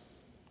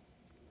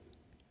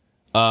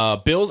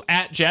 4.5. Bills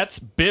at Jets.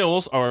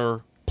 Bills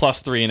are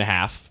plus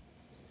 3.5.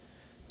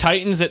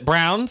 Titans at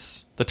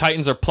Browns. The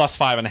Titans are plus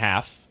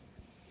 5.5.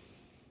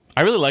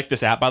 I really like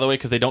this app, by the way,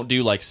 because they don't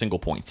do like single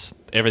points.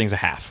 Everything's a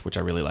half, which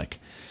I really like.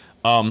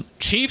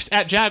 Chiefs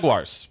at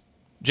Jaguars.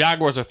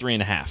 Jaguars are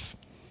 3.5.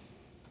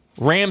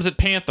 Rams at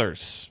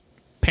Panthers.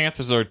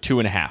 Panthers are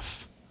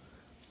 2.5.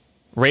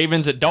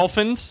 Ravens at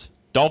Dolphins.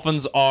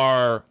 Dolphins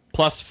are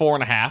plus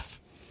 4.5.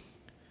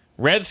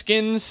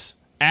 Redskins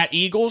at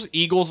Eagles.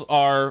 Eagles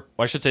are,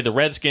 or I should say the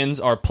Redskins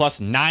are plus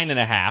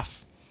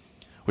 9.5.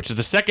 Which is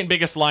the second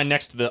biggest line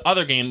next to the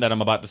other game that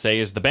I'm about to say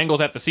is the Bengals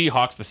at the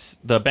Seahawks.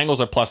 The Bengals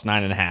are plus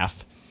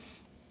 9.5.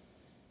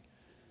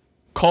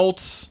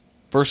 Colts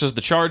versus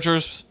the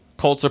Chargers.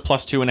 Colts are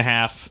plus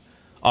 2.5.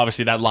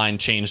 Obviously, that line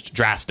changed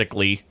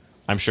drastically,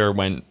 I'm sure,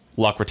 when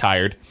Luck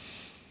retired.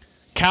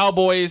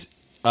 Cowboys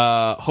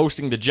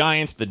hosting the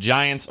Giants. The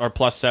Giants are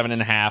plus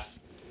 7.5.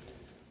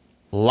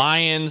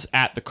 Lions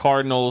at the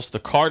Cardinals. The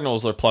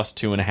Cardinals are plus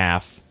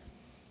 2.5.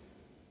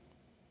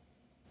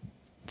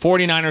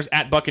 49ers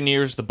at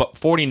Buccaneers. The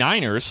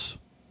 49ers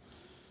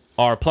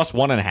are plus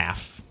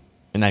 1.5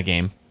 in that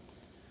game.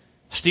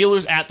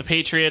 Steelers at the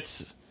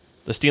Patriots.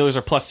 The Steelers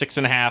are plus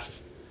 6.5.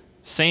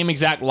 Same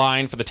exact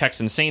line for the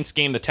Texans-Saints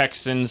game. The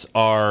Texans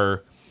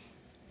are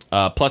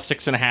plus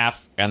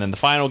 6.5. And then the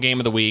final game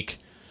of the week,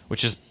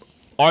 which is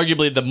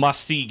arguably the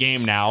must-see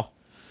game now,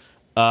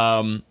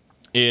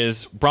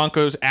 is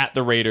Broncos at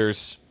the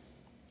Raiders.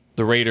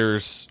 The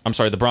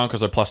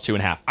Broncos are plus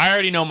 2.5. I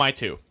already know my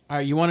two. All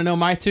right, you want to know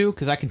my two?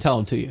 Because I can tell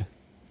them to you.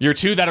 Your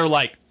two that are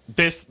like,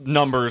 this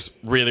number's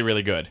really,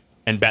 really good,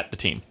 and bet the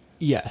team.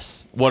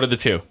 Yes. What are the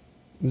two?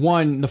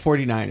 One, the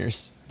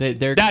 49ers.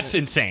 That's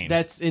insane.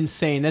 That's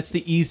insane. That's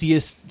the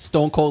easiest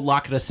Stone Cold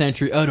lock of the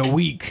century of the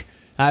week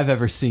I've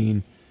ever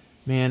seen.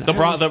 Man, the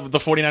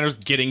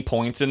 49ers getting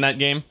points in that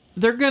game?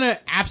 They're going to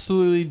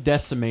absolutely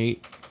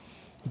decimate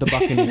the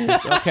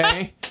Buccaneers,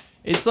 okay?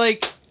 It's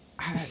like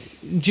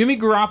Jimmy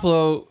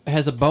Garoppolo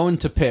has a bone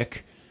to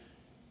pick,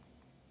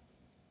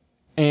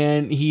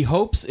 and he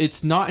hopes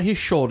it's not his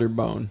shoulder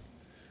bone.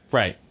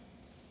 Right.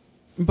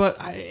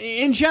 But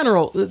in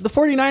general, the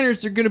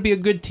 49ers are going to be a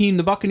good team.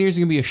 The Buccaneers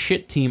are going to be a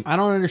shit team. I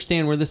don't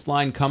understand where this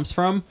line comes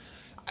from.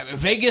 I mean,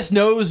 Vegas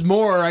knows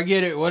more. I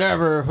get it.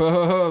 Whatever.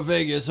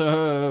 Vegas.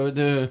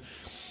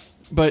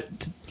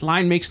 But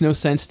line makes no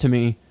sense to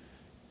me.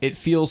 It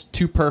feels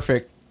too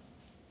perfect.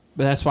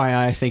 But that's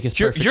why I think it's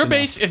perfect.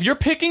 If you're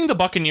picking the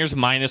Buccaneers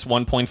minus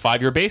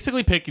 1.5, you're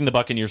basically picking the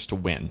Buccaneers to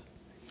win.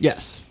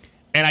 Yes.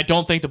 And I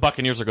don't think the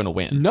Buccaneers are going to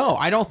win. No,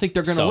 I don't think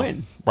they're going to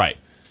win. Right.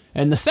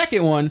 And the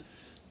second one,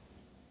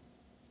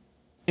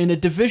 in a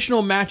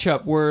divisional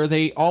matchup where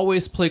they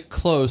always play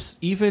close,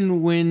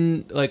 even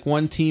when like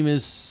one team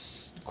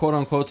is quote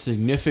unquote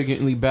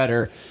significantly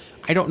better,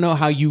 I don't know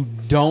how you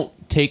don't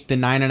take the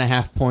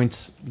 9.5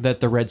 points that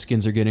the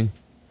Redskins are getting.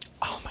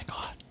 Oh my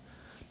God,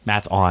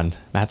 Matt's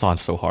on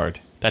so hard.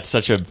 That's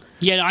such a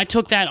I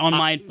took that on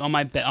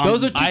my bet.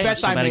 Those are two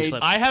bets I made.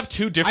 I have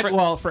two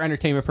different. For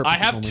entertainment purposes.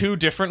 I have only. two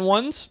different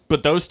ones,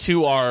 but those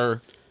two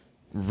are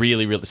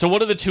really, really. So,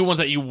 what are the two ones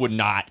that you would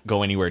not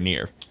go anywhere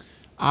near?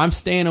 I'm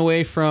staying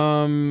away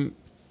from.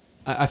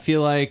 I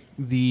feel like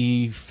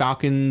the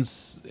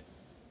Falcons,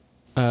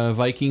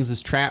 Vikings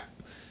is trap,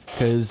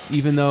 because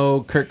even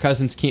though Kirk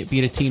Cousins can't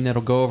beat a team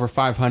that'll go over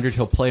 500,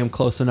 he'll play them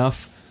close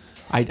enough.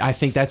 I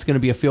think that's going to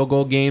be a field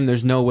goal game.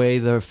 There's no way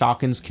the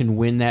Falcons can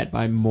win that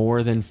by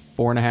more than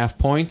 4.5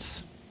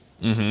 points.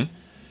 Mm-hmm.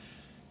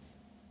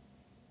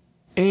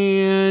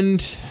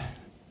 And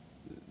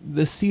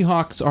the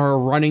Seahawks are a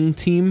running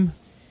team.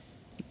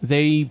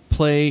 They're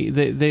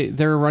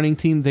a running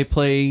team. They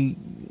play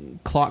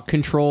clock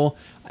control.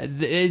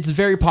 It's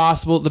very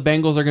possible the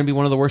Bengals are going to be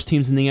one of the worst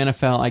teams in the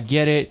NFL. I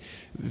get it.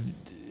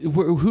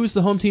 Who's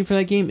the home team for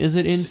that game? Is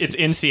it in? It's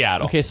in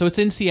Seattle. Okay, so it's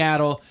in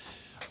Seattle.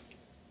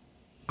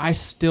 I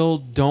still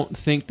don't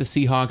think the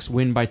Seahawks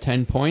win by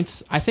 10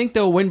 points. I think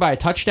they'll win by a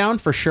touchdown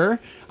for sure.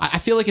 I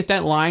feel like if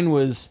that line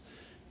was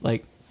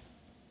like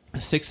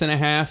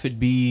 6.5, it'd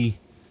be,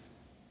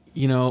 a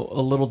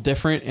little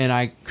different, and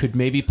I could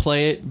maybe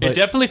play it. But it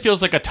definitely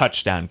feels like a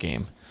touchdown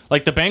game.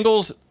 Like the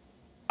Bengals,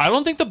 I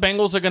don't think the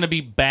Bengals are going to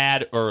be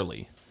bad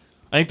early.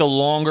 I think the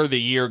longer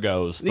the year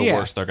goes, the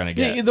worse they're going to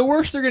get. The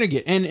worse they're going to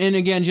get. And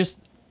again,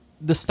 just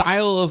the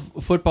style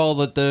of football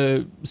that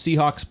the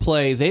Seahawks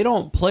play, they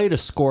don't play to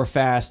score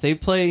fast. They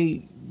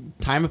play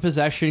time of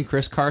possession,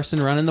 Chris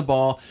Carson running the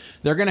ball.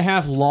 They're going to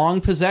have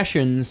long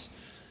possessions,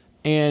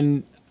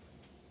 and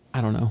I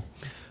don't know.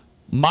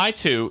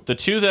 The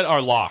two that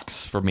are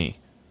locks for me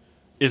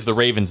is the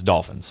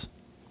Ravens-Dolphins.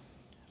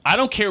 I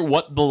don't care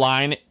what the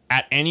line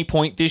at any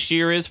point this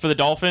year is for the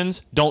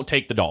Dolphins. Don't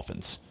take the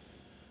Dolphins.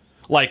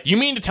 Like, you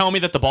mean to tell me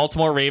that the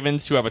Baltimore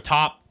Ravens, who have a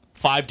top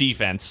 5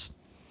 defense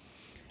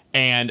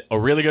and a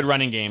really good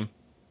running game,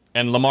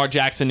 and Lamar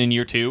Jackson in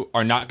year 2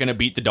 are not going to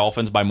beat the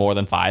Dolphins by more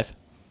than 5?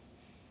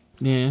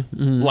 Yeah.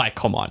 Mm-hmm. Like,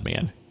 come on,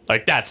 man.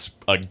 Like, that's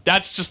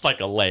just like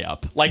a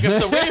layup. Like,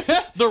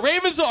 if the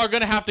Ravens are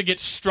going to have to get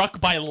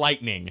struck by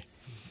lightning,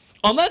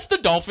 unless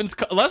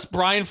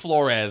Brian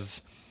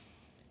Flores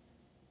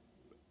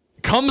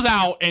comes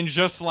out and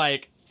just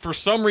like, for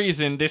some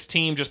reason, this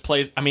team just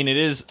plays. I mean, it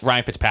is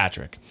Ryan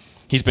Fitzpatrick.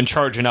 He's been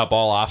charging up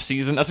all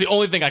offseason. That's the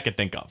only thing I could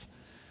think of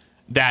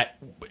that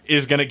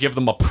is going to give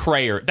them a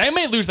prayer. They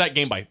may lose that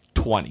game by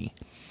 20.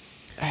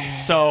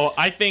 So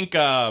I think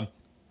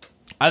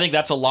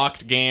that's a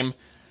locked game.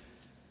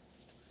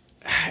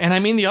 And I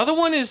mean, the other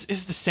one is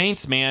the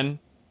Saints, man.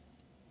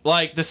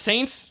 Like, the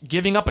Saints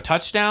giving up a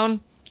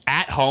touchdown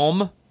at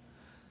home.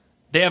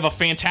 They have a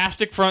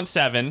fantastic front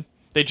seven.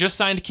 They just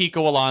signed Kiko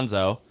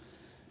Alonso.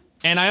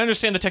 And I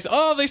understand the text.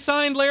 Oh, they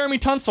signed Laramie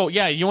Tunsil.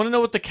 Yeah, you want to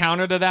know what the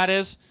counter to that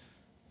is?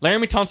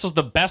 Laramie Tunsil's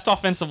the best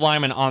offensive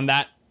lineman on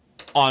that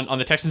on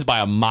the Texans by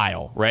a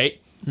mile,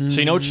 right?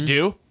 So you know what you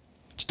do?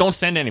 Just don't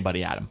send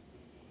anybody at him.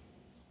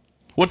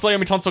 What's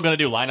Laremy Tunsil going to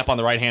do? Line up on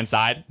the right-hand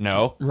side?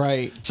 No.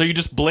 Right. So you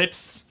just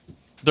blitz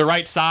the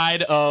right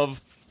side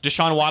of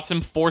Deshaun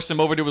Watson, force him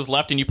over to his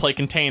left, and you play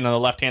contain on the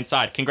left-hand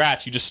side.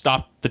 Congrats, you just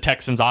stopped the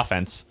Texans'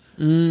 offense.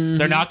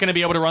 They're not going to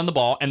be able to run the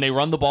ball, and they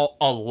run the ball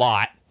a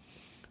lot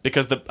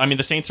because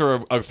the Saints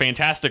are a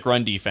fantastic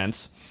run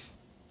defense.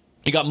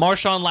 You got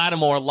Marshawn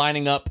Lattimore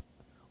lining up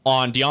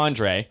on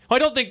DeAndre. Well, I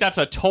don't think that's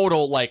a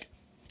total, like,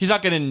 he's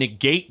not going to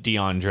negate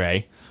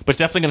DeAndre, but it's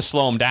definitely going to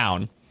slow him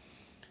down.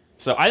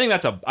 So I think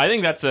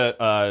that's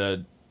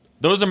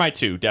those are my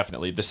two,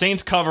 definitely. The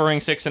Saints covering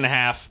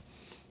 6.5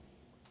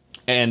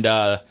 and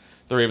the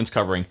Ravens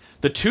covering.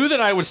 The two that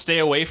I would stay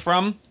away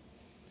from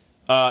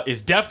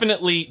is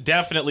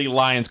definitely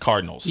Lions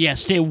Cardinals. Yeah,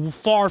 stay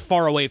far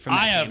away from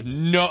that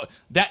game.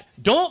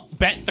 Don't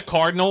bet the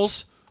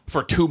Cardinals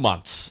for 2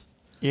 months.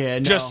 Yeah,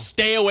 no. Just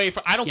stay away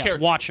from. I don't care.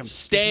 Watch them.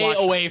 Stay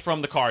away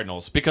from the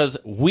Cardinals because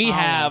we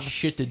have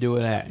shit to do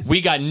with that. We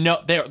got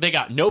they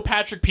got no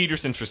Patrick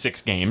Peterson for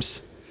 6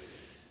 games.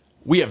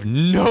 We have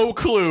no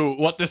clue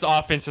what this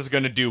offense is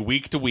going to do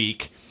week to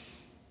week.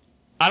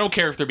 I don't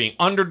care if they're being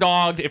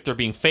underdogged, if they're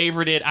being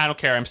favorited. I don't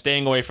care. I'm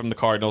staying away from the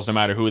Cardinals no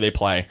matter who they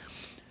play.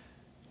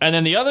 And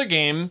then the other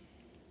game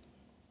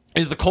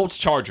is the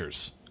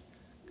Colts-Chargers.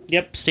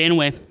 Yep, staying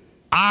away.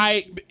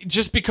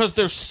 Just because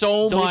there's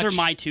so much. Those are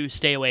my two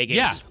stay away games.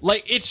 Yeah,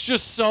 like it's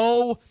just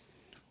so.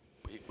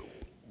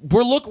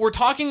 We're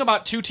talking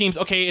about two teams.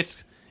 Okay,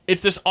 it's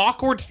this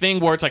awkward thing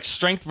where it's like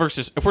strength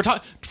versus. If we're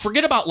talking,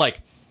 forget about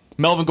like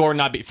Melvin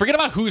Gordon forget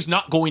about who's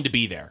not going to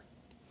be there.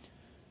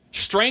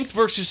 Strength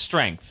versus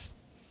strength.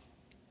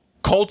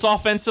 Colts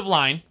offensive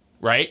line,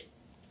 right?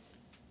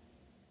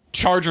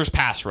 Chargers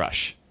pass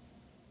rush,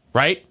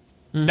 right?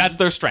 Mm-hmm. That's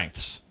their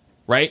strengths,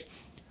 right?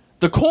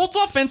 The Colts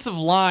offensive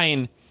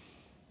line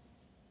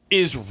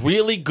is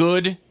really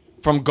good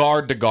from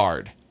guard to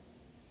guard.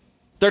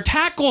 Their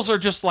tackles are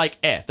just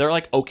like, they're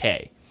like,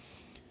 okay.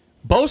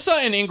 Bosa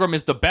and Ingram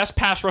is the best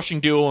pass rushing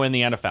duo in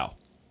the NFL.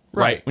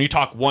 Right? When you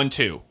talk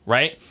 1-2,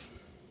 right?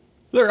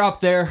 They're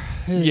up there.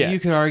 Yeah. You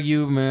could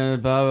argue, blah,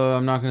 blah, blah,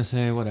 I'm not going to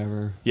say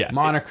whatever. Yeah.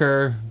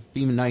 Moniker,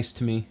 be nice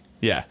to me.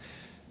 Yeah.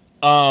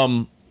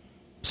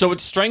 So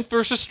it's strength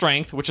versus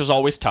strength, which is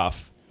always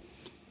tough.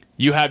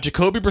 You have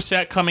Jacoby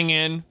Brissett coming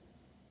in,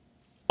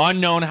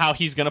 unknown how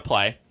he's going to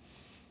play.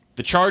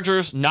 The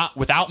Chargers, not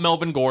without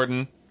Melvin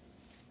Gordon,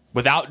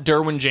 without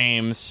Derwin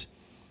James.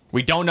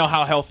 We don't know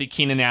how healthy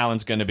Keenan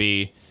Allen's going to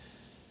be.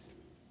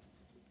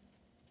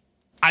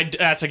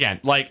 That's again,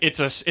 like it's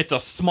a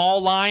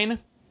small line,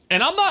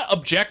 and I'm not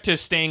object to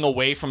staying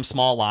away from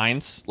small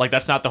lines. Like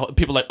that's not the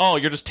people like, oh,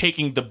 you're just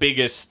taking the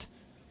biggest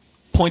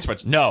point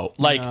spreads. No,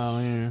 like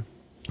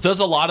there's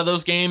a lot of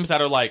those games that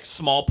are like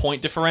small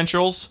point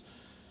differentials.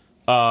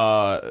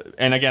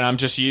 And again, I'm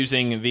just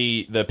using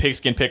the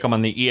Pigskin Pick'em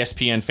on the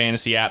ESPN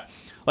Fantasy app.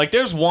 Like,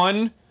 there's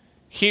one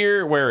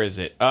here. Where is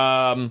it?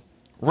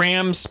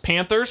 Rams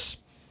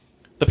Panthers.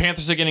 The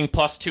Panthers are getting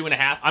plus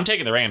 2.5. I'm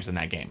taking the Rams in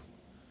that game.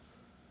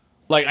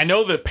 Like, I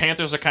know the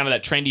Panthers are kind of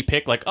that trendy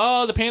pick. Like,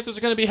 oh, the Panthers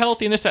are going to be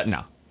healthy and this, that.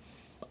 No,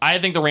 I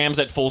think the Rams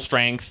at full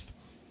strength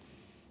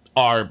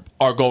are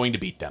going to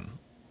beat them.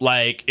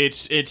 Like,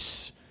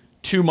 it's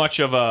too much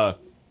of a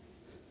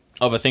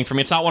thing for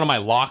me. It's not one of my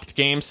locked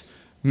games.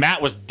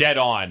 Matt was dead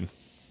on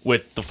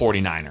with the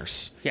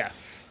 49ers. Yeah.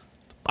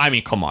 I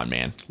mean, come on,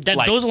 man.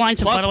 Those lines,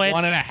 plus by the way,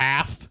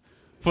 1.5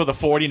 for the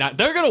 49ers.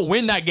 They're going to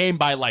win that game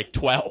by like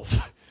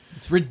 12.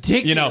 It's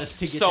ridiculous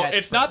to get so that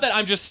it's spread. not that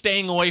I'm just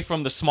staying away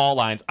from the small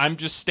lines. I'm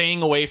just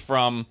staying away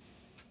from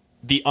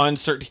the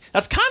uncertainty.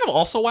 That's kind of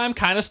also why I'm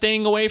kind of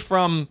staying away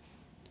from.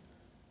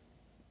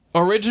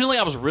 Originally,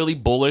 I was really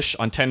bullish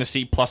on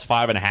Tennessee plus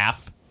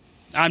 5.5.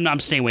 I'm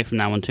staying away from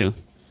that one too.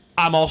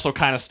 I'm also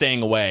kind of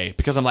staying away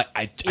because I'm like,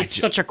 it's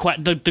such a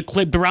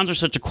the Browns are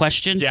such a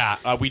question. Yeah,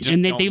 we just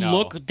and don't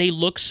know. They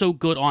look so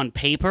good on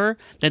paper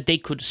that they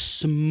could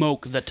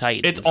smoke the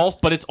Titans.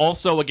 But it's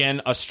also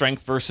again a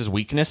strength versus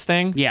weakness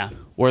thing. Yeah,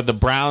 where the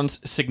Browns'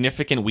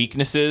 significant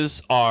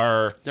weaknesses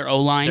are their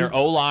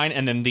O-line,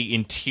 and then the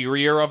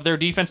interior of their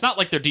defense. Not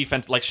like their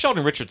defense, like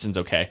Sheldon Richardson's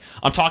okay.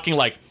 I'm talking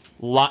like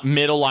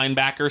middle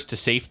linebackers to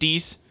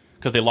safeties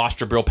because they lost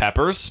Jabril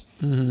Peppers.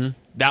 Mm-hmm.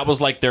 That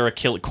was like their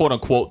quote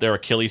unquote their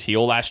Achilles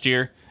heel last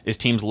year. Is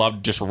teams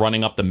loved just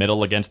running up the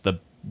middle against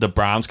the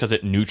Browns because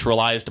it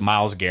neutralized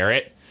Myles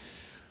Garrett.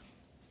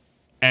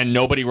 And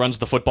nobody runs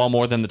the football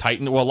more than the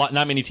Titans. Well,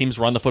 not many teams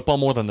run the football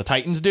more than the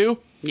Titans do.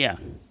 Yeah.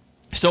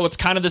 So it's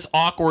kind of this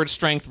awkward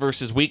strength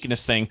versus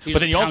weakness thing. But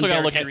then you also got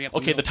to look at,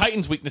 okay, the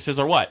Titans' weaknesses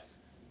are what?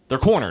 They're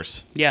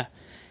corners. Yeah.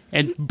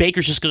 And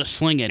Baker's just going to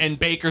sling it. And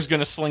Baker's going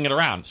to sling it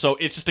around. So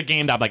it's just a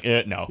game that I'm like,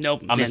 no.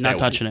 Nope, I'm not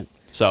touching it.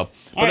 So,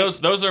 but right.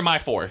 those are my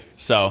 4.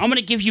 So I'm going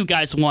to give you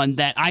guys one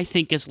that I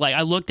think is like,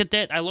 I looked at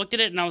it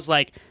and I was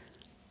like,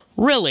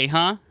 really,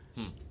 huh?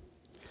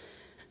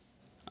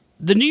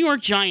 The New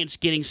York Giants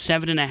getting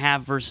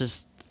 7.5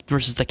 versus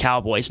the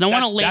Cowboys. Now,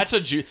 I want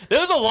to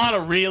there's a lot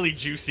of really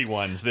juicy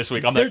ones this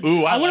week. I'm like,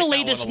 ooh, I want to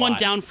lay this one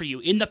down for you.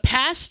 In the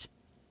past,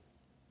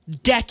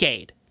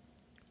 decade,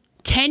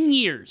 10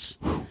 years,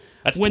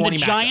 That's when the 20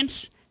 matchups.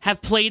 Giants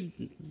have played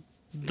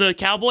the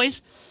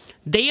Cowboys,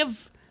 they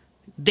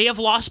have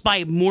lost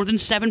by more than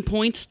 7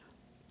 points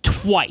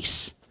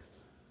twice.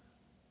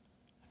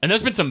 And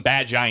there's been some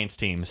bad Giants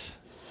teams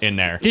in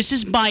there. This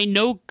is by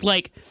no,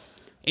 like,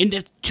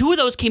 and two of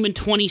those came in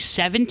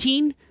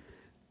 2017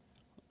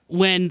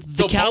 when the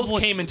So Cowboys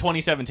both came in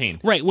 2017.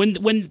 right when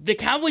the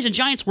Cowboys and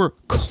Giants were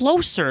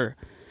closer,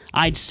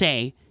 I'd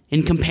say,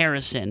 in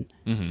comparison.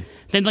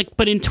 Then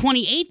but in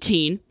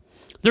 2018,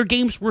 their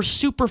games were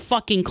super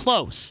fucking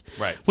close.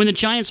 Right. When the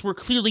Giants were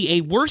clearly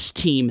a worse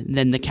team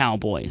than the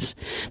Cowboys.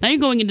 Now you're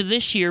going into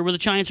this year where the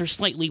Giants are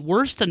slightly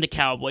worse than the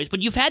Cowboys,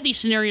 but you've had these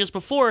scenarios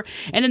before,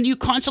 and then you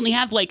constantly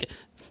have, like,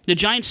 the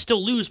Giants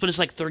still lose, but it's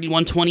like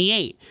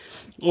 31-28.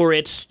 Or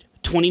it's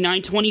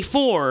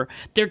 29-24.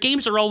 Their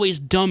games are always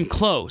dumb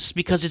close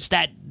because it's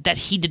that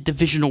heated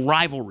divisional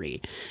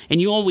rivalry.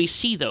 And you always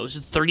see those.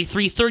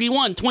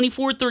 33-31,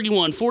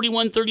 24-31,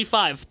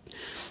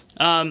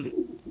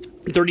 41-35,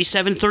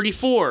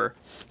 37-34.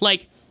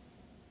 Like,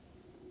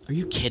 are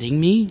you kidding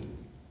me?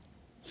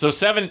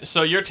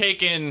 So you're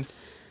taking...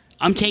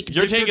 I'm taking.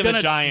 You're they're taking gonna,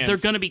 the Giants. They're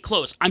going to be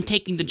close. I'm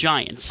taking the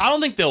Giants. I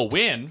don't think they'll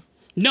win.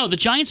 No, the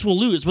Giants will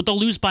lose, but they'll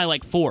lose by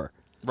like 4.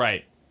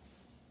 Right.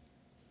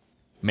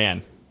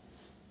 Man.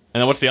 And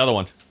then what's the other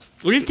one?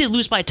 What if they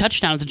lose by a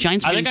touchdown? If the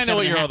Giants. I win think I know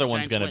what your 7.5, other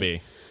one's Giants going to win.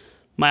 be.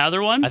 My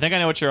other one? I think I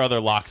know what your other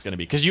lock's going to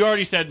be. Because you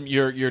already said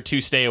your 2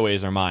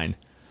 stayaways are mine.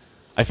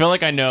 I feel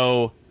like I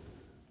know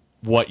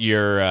what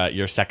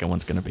your second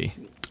one's going to be.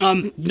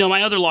 No,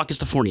 my other lock is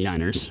the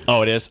 49ers.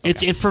 Oh, it is?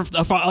 Okay. It's for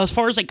as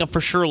far as like a for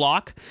sure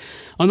lock.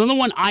 Another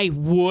one I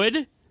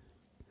would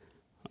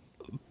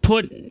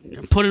put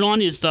it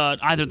on is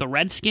either the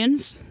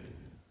Redskins.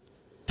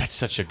 That's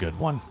such a good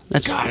one.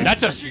 That's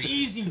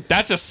easy.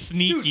 That's a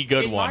sneaky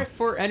good in one. My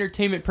for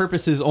entertainment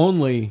purposes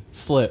only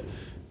slip.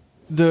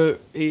 The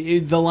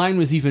line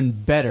was even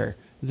better.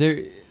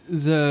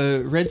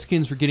 The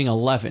Redskins were getting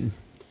 11.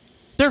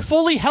 They're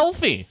fully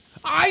healthy.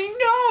 I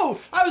know.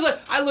 I was like,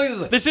 I looked at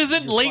this. Like, This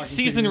isn't late fucking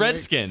season kidding me, right?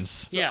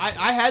 Redskins. yeah.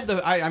 I had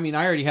I mean,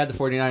 I already had the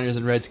 49ers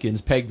and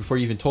Redskins pegged before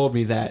you even told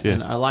me that, Yeah.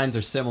 and our lines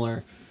are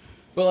similar.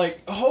 But,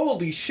 like,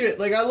 holy shit.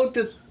 Like, I looked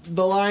at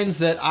the lines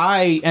that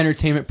I,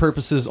 entertainment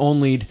purposes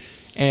only,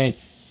 and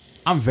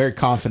I'm very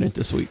confident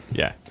this week.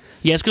 Yeah.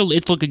 Yeah,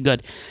 it's looking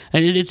good,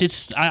 and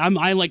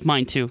I like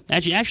mine too.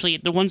 Actually,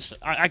 the ones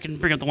I can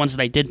bring up the ones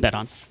that I did bet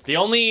on. The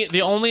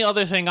only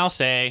other thing I'll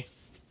say.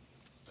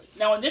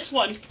 Now on this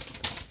one,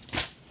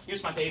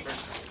 here's my paper.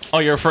 Oh,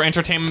 you're for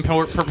entertainment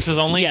purposes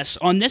only? Yes,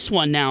 on this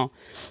one now,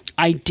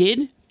 I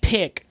did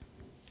pick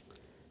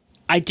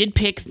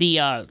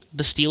the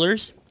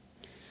Steelers.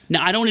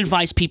 Now I don't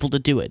advise people to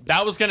do it.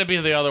 That was going to be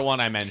the other one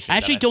I mentioned. I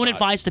actually don't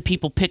advise the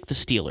people pick the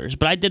Steelers,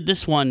 but I did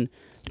this one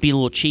to be a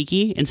little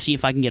cheeky and see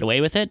if I can get away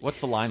with it.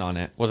 What's the line on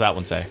it? What does that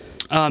one say?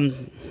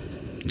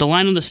 The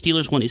line on the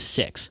Steelers one is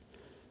 6.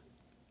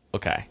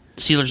 Okay.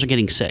 Steelers are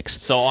getting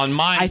 6. So on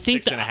mine, I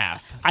think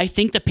 6.5. I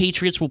think the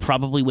Patriots will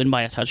probably win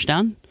by a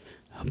touchdown,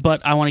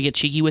 but I want to get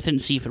cheeky with it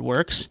and see if it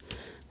works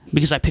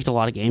because I picked a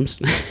lot of games.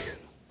 But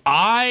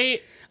I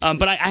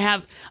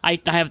have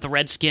the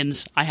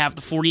Redskins. I have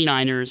the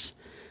 49ers.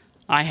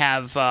 I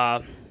have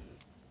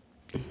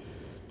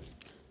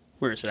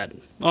where is it at?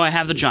 Oh, I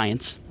have the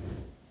Giants.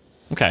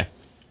 Okay.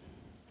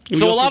 We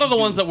So a also lot of the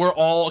do- ones that we're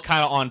all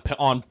kind of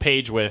on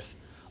page with,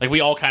 like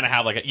we all kind of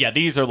have like,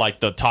 these are like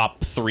the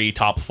top 3,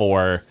 top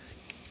 4.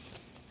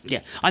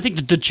 Yeah, I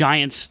think the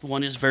Giants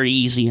one is very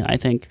easy. I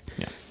think.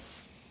 Yeah.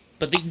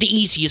 But the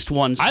easiest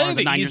ones I are think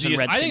the the Niners and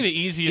easiest- I Redskins. think the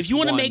easiest If you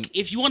want to one-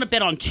 if you want to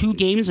bet on 2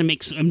 games and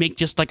make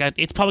just like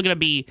it's probably going to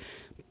be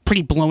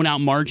pretty blown out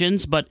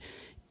margins. But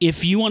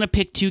if you want to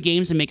pick 2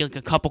 games and make like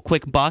a couple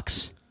quick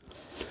bucks,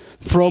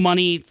 throw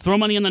money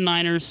on the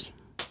Niners,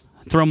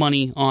 throw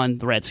money on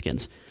the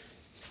Redskins.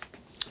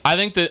 I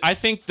think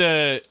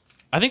the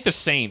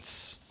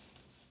Saints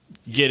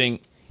getting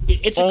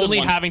It's a only good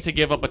one. having to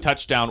give up a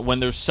touchdown when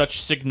there's such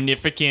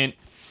significant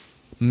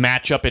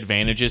matchup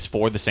advantages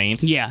for the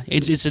Saints. Yeah,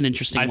 it's an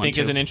interesting I one think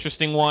too. is an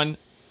interesting one.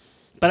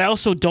 But I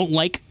also don't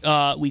like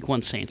Week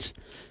 1 Saints.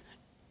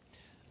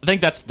 I think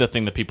that's the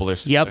thing that people are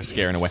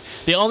scaring away.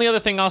 The only other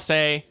thing I'll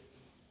say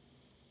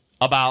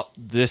about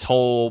this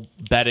whole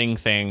betting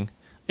thing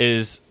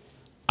is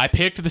I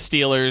picked the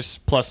Steelers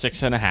plus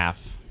 6.5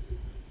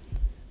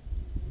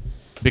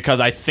 because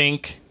I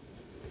think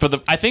for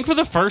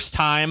the first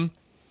time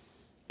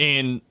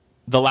in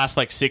the last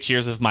like 6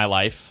 years of my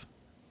life,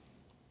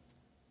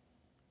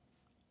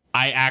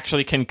 I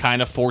actually can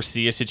kind of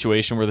foresee a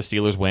situation where the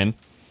Steelers win.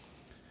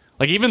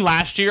 Like even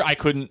last year, I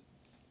couldn't.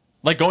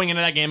 Like going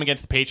into that game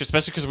against the Patriots,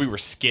 especially because we were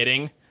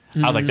skidding,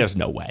 I was like, "There's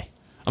no way.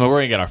 I mean, we're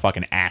gonna get our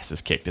fucking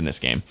asses kicked in this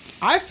game."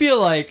 I feel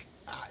like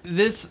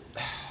this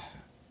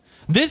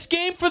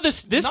Game for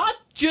this not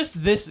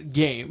just this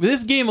game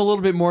a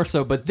little bit more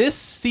so, but this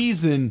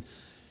season,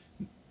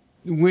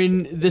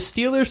 when the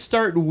Steelers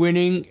start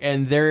winning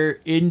and they're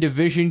in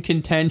division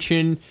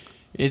contention,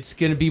 it's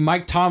gonna be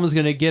Mike Tomlin's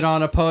gonna get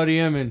on a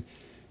podium and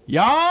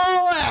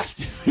y'all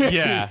left.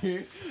 Yeah.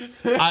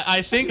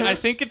 I think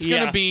it's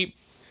going Yeah. to be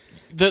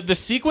the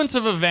sequence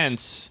of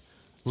events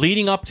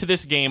leading up to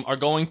this game are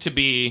going to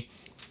be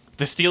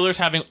the Steelers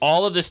having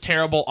all of this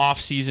terrible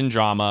off-season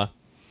drama,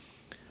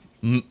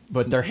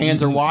 But their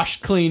hands are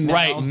washed clean now.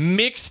 right,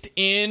 mixed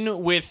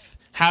in with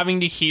having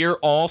to hear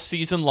all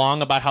season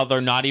long about how they're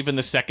not even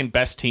the second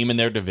best team in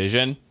their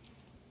division,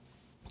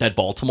 that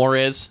Baltimore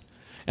is,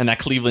 and that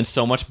Cleveland's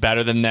so much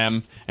better than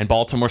them, and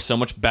Baltimore's so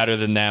much better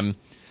than them.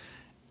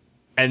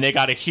 And they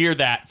got to hear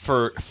that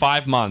for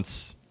 5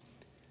 months.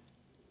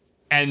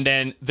 And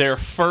then their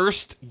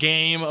first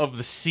game of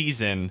the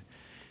season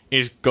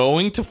is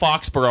going to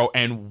Foxborough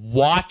and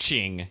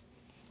watching,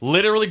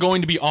 literally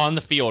going to be on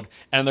the field,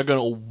 and they're going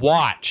to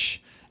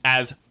watch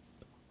as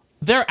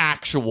their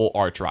actual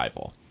arch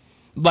rival.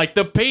 Like,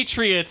 the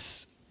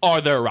Patriots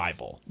are their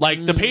rival.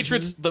 Like, the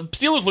Patriots, the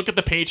Steelers look at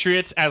the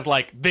Patriots as,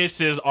 like,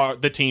 this is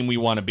the team we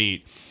want to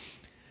beat.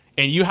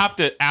 And you have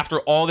to, after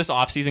all this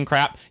offseason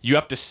crap, you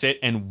have to sit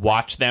and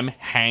watch them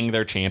hang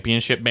their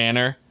championship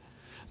banner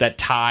that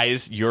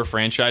ties your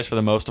franchise for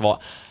the most of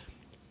all.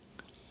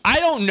 I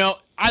don't know.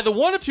 Either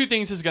one of two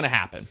things is going to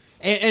happen.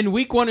 And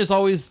week one is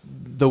always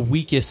the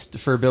weakest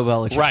for Bill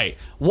Belichick. Right.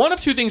 One of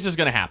two things is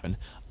going to happen.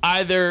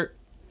 Either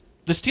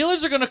the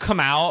Steelers are going to come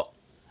out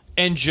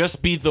and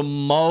just be the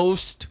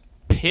most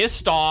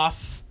pissed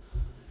off,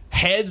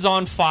 heads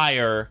on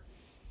fire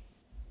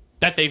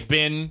that they've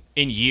been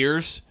in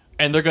years,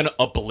 and they're going to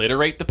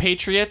obliterate the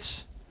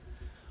Patriots.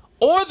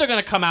 Or they're going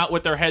to come out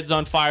with their heads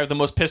on fire, the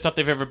most pissed off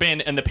they've ever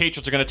been, and the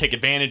Patriots are going to take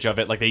advantage of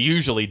it like they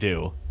usually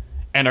do,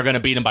 and are going to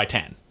beat them by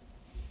 10.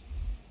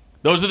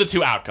 Those are the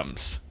two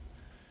outcomes.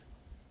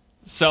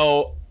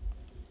 So,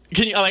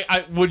 can you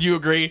would you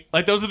agree?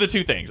 Like, those are the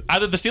two things.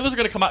 Either the Steelers are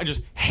going to come out and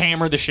just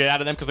hammer the shit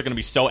out of them because they're going to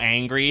be so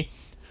angry,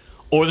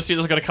 or the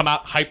Steelers are going to come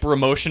out hyper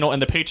emotional,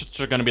 and the Patriots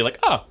are going to be like,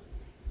 oh,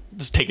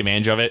 just take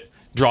advantage of it,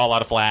 draw a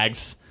lot of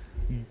flags,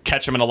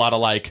 catch them in a lot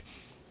of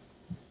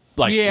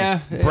Yeah,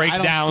 I don't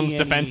breakdowns see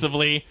any-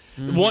 defensively.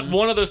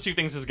 One of those two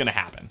things is going to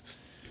happen.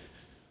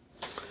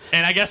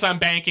 And I guess I'm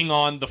banking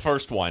on the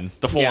first one,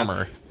 the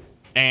former.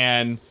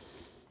 And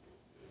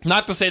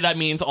not to say that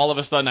means all of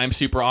a sudden I'm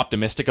super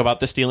optimistic about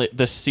this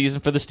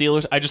season for the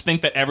Steelers. I just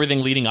think that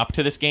everything leading up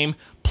to this game,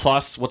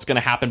 plus what's going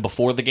to happen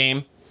before the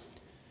game,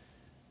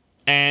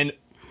 and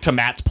to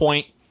Matt's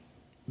point,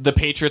 the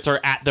Patriots are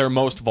at their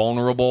most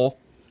vulnerable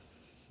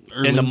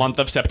in the month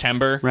of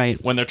September,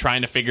 Right. when they're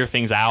trying to figure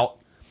things out,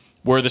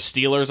 where the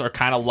Steelers are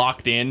kind of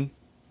locked in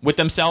with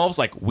themselves.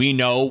 Like, we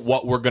know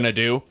what we're going to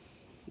do.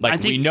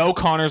 Like, we know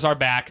Connor's our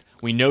back.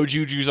 We know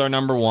Juju's our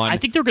number one. I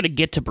think they're going to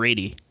get to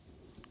Brady.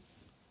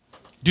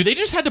 Dude, they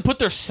just had to put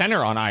their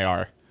center on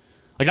IR.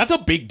 Like, that's a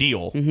big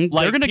deal.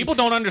 Like, people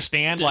don't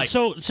understand. Like,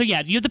 So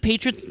yeah, you have the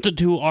Patriots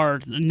who are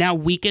now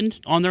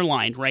weakened on their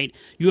line, right?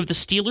 You have the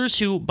Steelers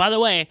who, by the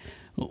way,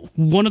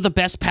 one of the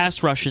best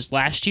pass rushes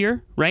last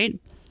year, right?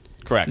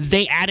 correct.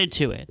 They added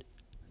to it.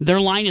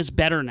 Their line is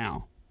better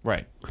now.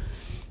 Right.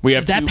 We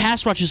have That two,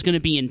 pass rush is going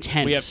to be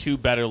intense. we have two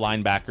better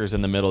linebackers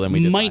in the middle than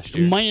we did last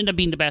year. Might end up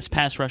being the best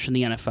pass rush in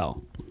the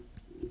NFL.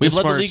 We've as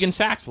led the far as- league in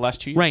sacks the last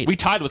 2 years. Right. We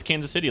tied with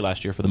Kansas City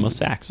last year for the most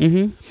sacks. I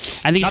think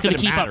Not he's going that to it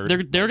keep up.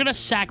 mattered. They're going to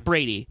sack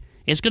Brady.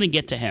 It's going to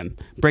get to him.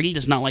 Brady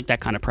does not like that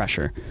kind of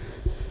pressure.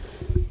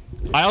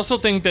 I also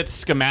think that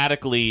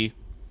schematically,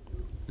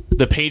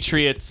 the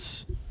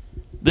Patriots.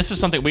 This is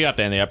something we have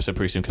to end the episode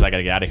pretty soon because I got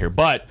to get out of here.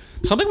 But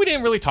something we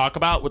didn't really talk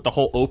about with the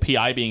whole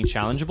OPI being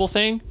challengeable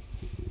thing.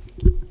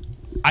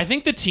 I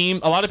think the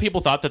team. A lot of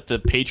people thought that the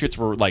Patriots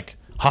were like,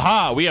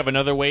 haha, we have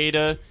another way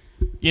to,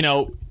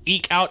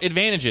 eke out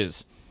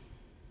advantages.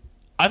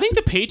 I think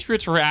the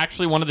Patriots were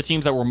actually one of the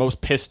teams that were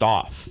most pissed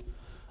off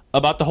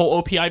about the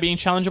whole OPI being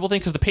challengeable thing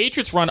because the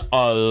Patriots run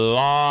a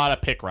lot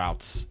of pick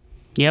routes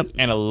Yep.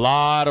 and a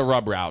lot of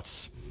rub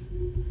routes.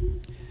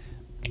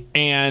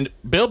 And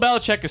Bill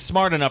Belichick is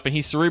smart enough and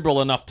he's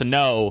cerebral enough to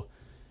know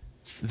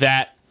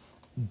that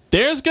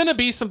there's going to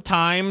be some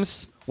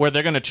times where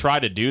they're going to try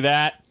to do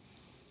that,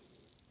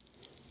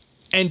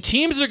 and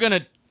teams are going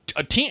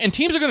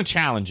to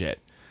challenge it.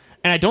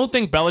 And I don't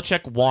think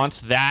Belichick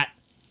wants that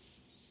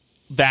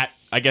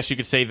I guess you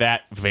could say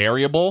that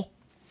variable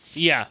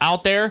Yeah.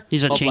 out there.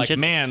 He's gonna of change like, it.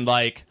 man,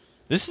 like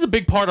this is a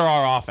big part of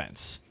our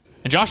offense,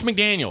 and Josh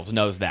McDaniels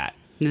knows that.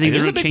 You think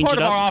Like, they're this is a gonna big change part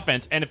it of up? our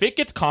offense, and if it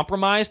gets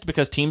compromised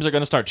because teams are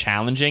going to start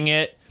challenging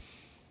it,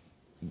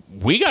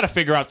 we got to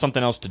figure out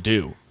something else to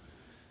do.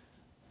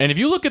 And if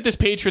you look at this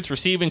Patriots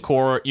receiving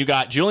core, you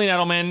got Julian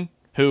Edelman,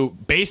 who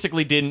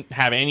basically didn't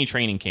have any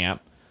training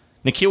camp.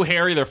 N'Keal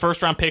Harry, their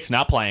first-round pick's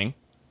not playing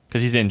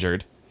because he's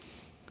injured.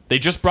 They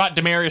just brought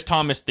Demaryius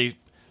Thomas. They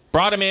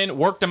brought him in,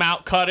 worked him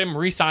out, cut him,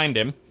 re-signed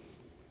him.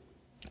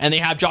 And they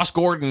have Josh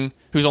Gordon,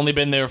 who's only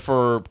been there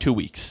for 2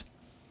 weeks.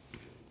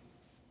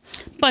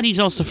 But he's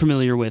also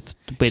familiar with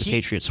the way the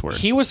Patriots work.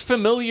 He was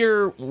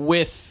familiar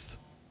with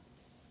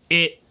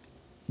it,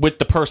 with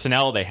the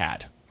personnel they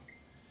had.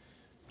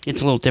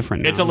 It's a little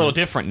different now. It's a little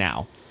different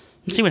now.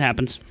 Let's see what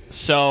happens.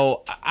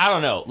 So, I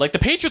don't know. Like, the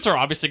Patriots are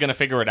obviously going to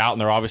figure it out,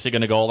 and they're obviously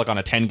going to go like on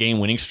a 10-game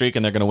winning streak,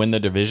 and they're going to win the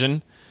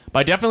division. But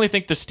I definitely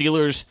think the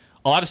Steelers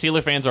a lot of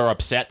Steeler fans are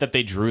upset that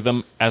they drew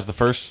them as the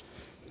first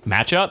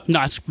matchup.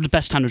 No, it's the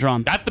best time to draw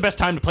them. That's the best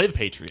time to play the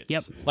Patriots.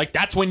 Yep. Like,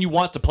 that's when you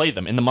want to play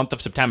them, in the month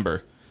of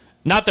September.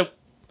 Not that,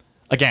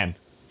 again,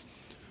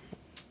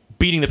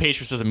 beating the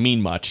Patriots doesn't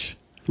mean much,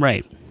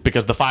 Right.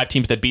 because the 5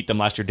 teams that beat them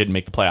last year didn't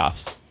make the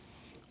playoffs.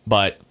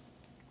 But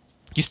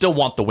you still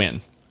want the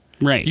win.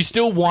 Right. You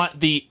still want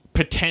the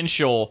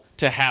potential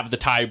to have the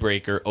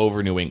tiebreaker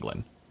over New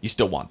England. You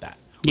still want that.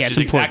 Yeah, Which it's is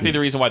exactly important. the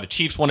reason why the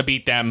Chiefs want to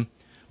beat them.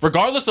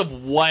 Regardless of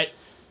what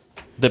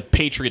the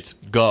Patriots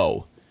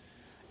go,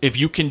 if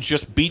you can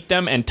just beat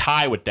them and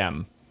tie with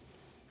them,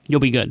 You'll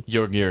be good.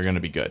 you're going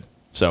to be good.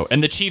 So,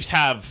 and the Chiefs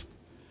have,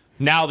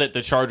 now that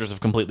the Chargers have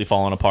completely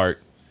fallen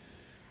apart,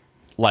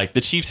 like,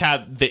 the Chiefs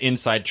have the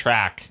inside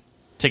track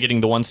to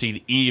getting the 1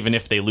 seed even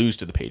if they lose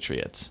to the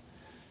Patriots.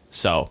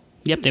 So,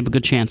 Yep, they have a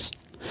good chance.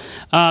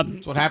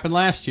 That's what happened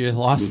last year.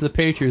 Lost to the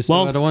Patriots.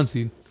 Well- Still got a 1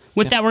 seed.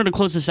 With that, we're going to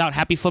close this out.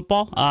 Happy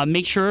football.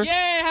 Make sure... yay,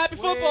 happy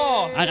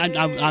football!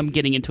 I'm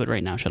getting into it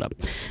right now. Shut up.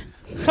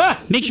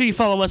 Make sure you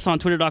follow us on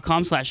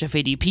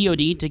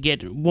twitter.com/FADPOD to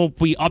get, we'll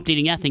be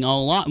updating that thing a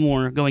lot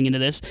more going into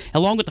this,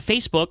 along with the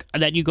Facebook,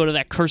 that you go to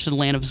that cursed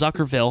land of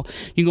Zuckerville.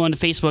 You can go onto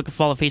Facebook and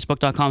follow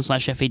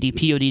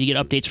facebook.com/FADPOD to get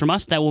updates from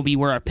us. That will be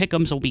where our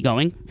pick'ems will be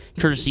going,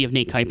 courtesy of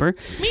Nate Kuiper.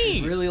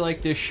 I really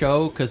like this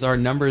show because our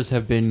numbers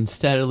have been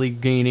steadily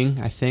gaining.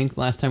 I think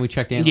last time we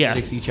checked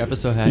analytics, each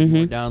episode had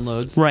more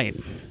downloads. Right.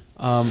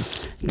 Go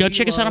We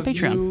check us out on love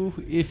Patreon. you.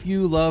 If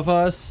you love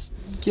us,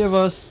 give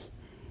us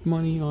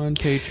money on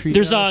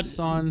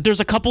Patreon. There's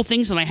a couple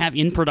things that I have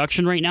in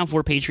production right now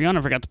for Patreon.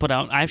 I forgot to put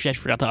out. I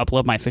forgot to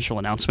upload my official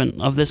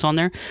announcement of this on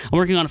there. I'm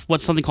working on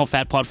what's something called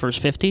Fat Pod First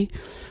 50,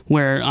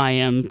 where I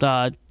am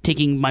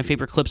taking my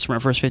favorite clips from our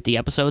first 50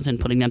 episodes and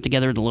putting them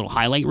together in a little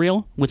highlight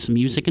reel with some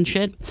music and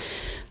shit.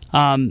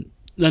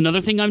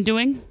 Another thing I'm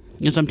doing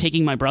is I'm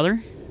taking my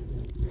brother,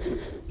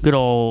 good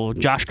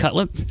old Josh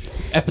Cutlip.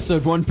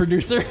 Episode 1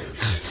 producer.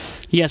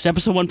 Yes,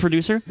 episode 1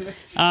 producer.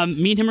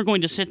 Me and him are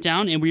going to sit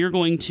down and we are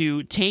going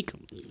to take.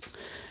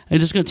 It's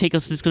just going to take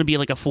us. It's going to be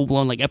like a full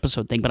blown like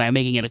episode thing, but I'm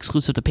making it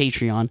exclusive to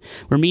Patreon.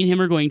 Where me and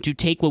him are going to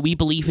take what we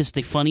believe is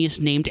the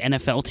funniest named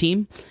NFL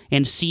team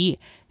and see,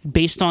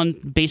 based on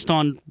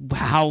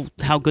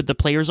how good the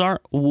players are,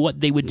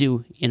 what they would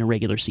do in a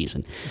regular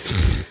season.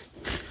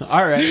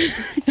 All right.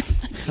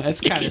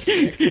 That's kind of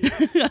sick.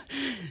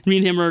 Me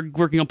and him are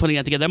working on putting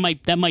that together.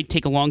 That might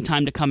take a long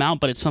time to come out,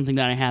 but it's something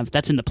that I have.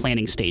 That's in the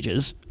planning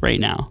stages right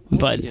now.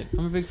 But Yeah,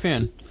 I'm a big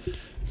fan.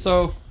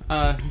 So,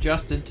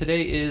 Justin,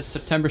 today is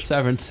September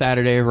 7th,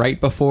 Saturday, right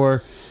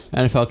before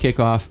NFL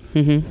kickoff.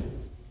 Mm-hmm.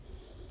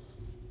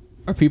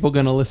 Are people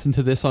going to listen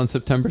to this on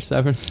September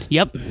 7th?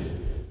 Yep,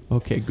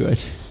 Okay, good.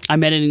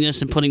 I'm editing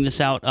this and putting this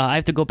out. I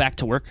have to go back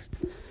to work.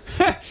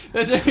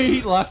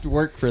 He left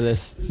work for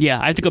this. Yeah,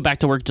 I have to go back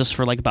to work just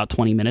for like about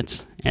 20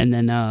 minutes, and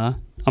then I'm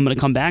gonna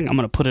come back. I'm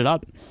gonna put it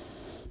up,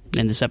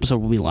 and this episode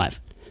will be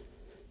live.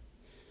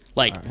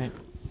 Like All right.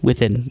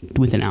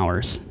 within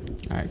hours.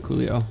 All right,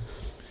 coolio.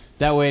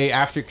 That way,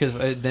 after, because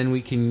then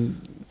we can,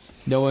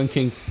 no one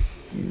can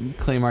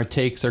claim our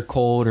takes are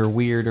cold or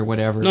weird or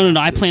whatever. No.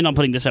 I plan on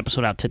putting this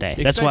episode out today.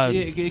 That's why.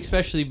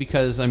 Especially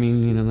because, I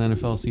mean, the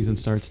NFL season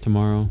starts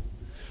tomorrow.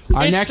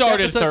 Our It next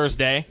started episode-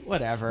 Thursday.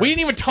 Whatever. We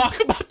didn't even talk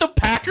about the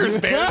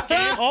Packers-Bears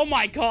game. Oh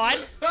my god!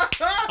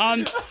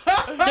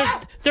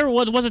 There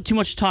wasn't too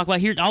much to talk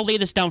about here. I'll lay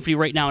this down for you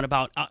right now. In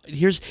about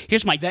here's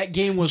my That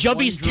game was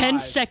Jubby's one drive.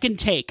 10-second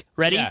take.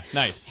 Ready? Yeah,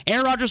 nice.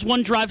 Aaron Rodgers'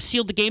 one drive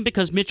sealed the game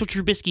because Mitchell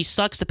Trubisky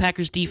sucks. The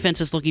Packers' defense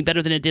is looking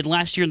better than it did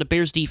last year, and the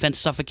Bears' defense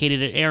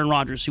suffocated Aaron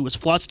Rodgers, who was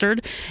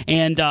flustered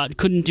and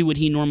couldn't do what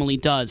he normally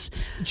does.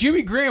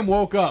 Jimmy Graham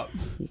woke up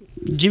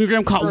Jimmy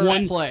Graham caught for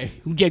one that play.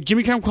 Yeah,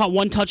 Jimmy Graham caught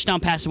one touchdown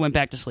pass and went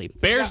back to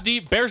sleep. Bears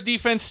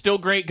defense still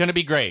great, gonna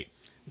be great.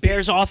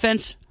 Bears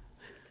offense,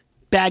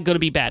 bad, gonna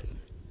be bad.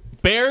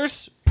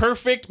 Bears,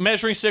 perfect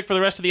measuring stick for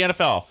the rest of the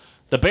NFL.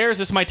 The Bears,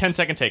 this is my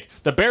 10-second take.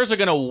 The Bears are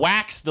going to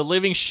wax the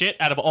living shit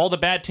out of all the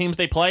bad teams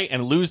they play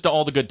and lose to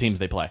all the good teams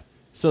they play.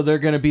 So they're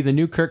going to be the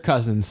new Kirk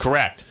Cousins.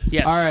 Correct.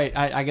 Yes. All right,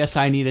 I guess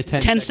I need a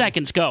 10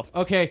 seconds, go.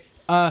 Okay,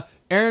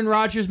 Aaron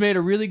Rodgers made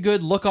a really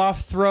good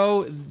look-off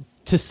throw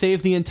to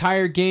save the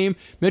entire game.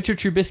 Mitchell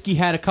Trubisky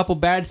had a couple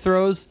bad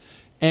throws,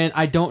 and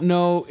I don't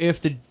know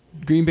if the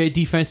Green Bay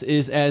defense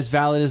is as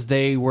valid as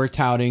they were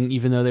touting,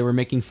 even though they were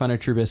making fun of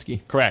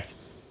Trubisky. Correct.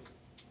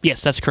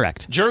 Yes, that's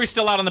correct. Jury's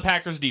still out on the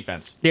Packers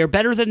defense. They're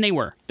better than they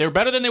were. They're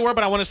better than they were,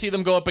 but I want to see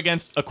them go up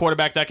against a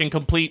quarterback that can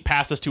complete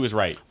passes to his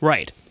right.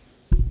 Right.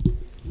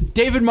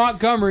 David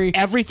Montgomery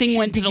Everything should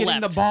went to be the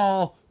getting left. the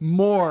ball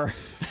more.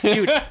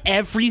 Dude,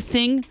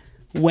 everything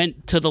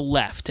went to the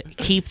left.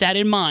 Keep that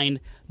in mind.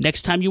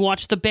 Next time you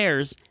watch the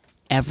Bears,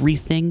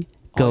 everything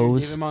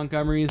goes David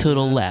Montgomery's to the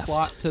gonna left.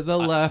 Slot to the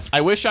left.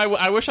 I wish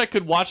I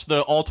could watch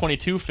the All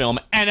 22 film,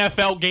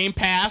 NFL Game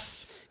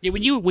Pass, Yeah,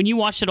 when you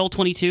watch it all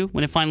 22,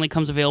 when it finally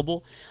comes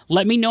available,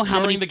 let me know how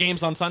during many the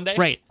games on Sunday.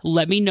 Right.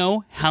 Let me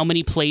know how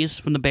many plays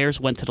from the Bears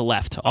went to the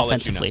left I'll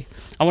let you offensively.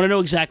 I want to know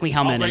exactly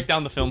how I'll many. break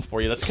down the film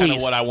for you. That's kind of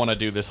Please. what I want to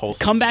do this whole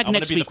season. Come back I'm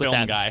next gonna be week the with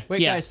film that. guy. Wait,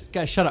 Yeah.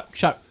 guys, shut up.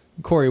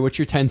 Corey, what's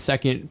your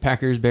 10-second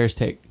Packers Bears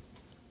take?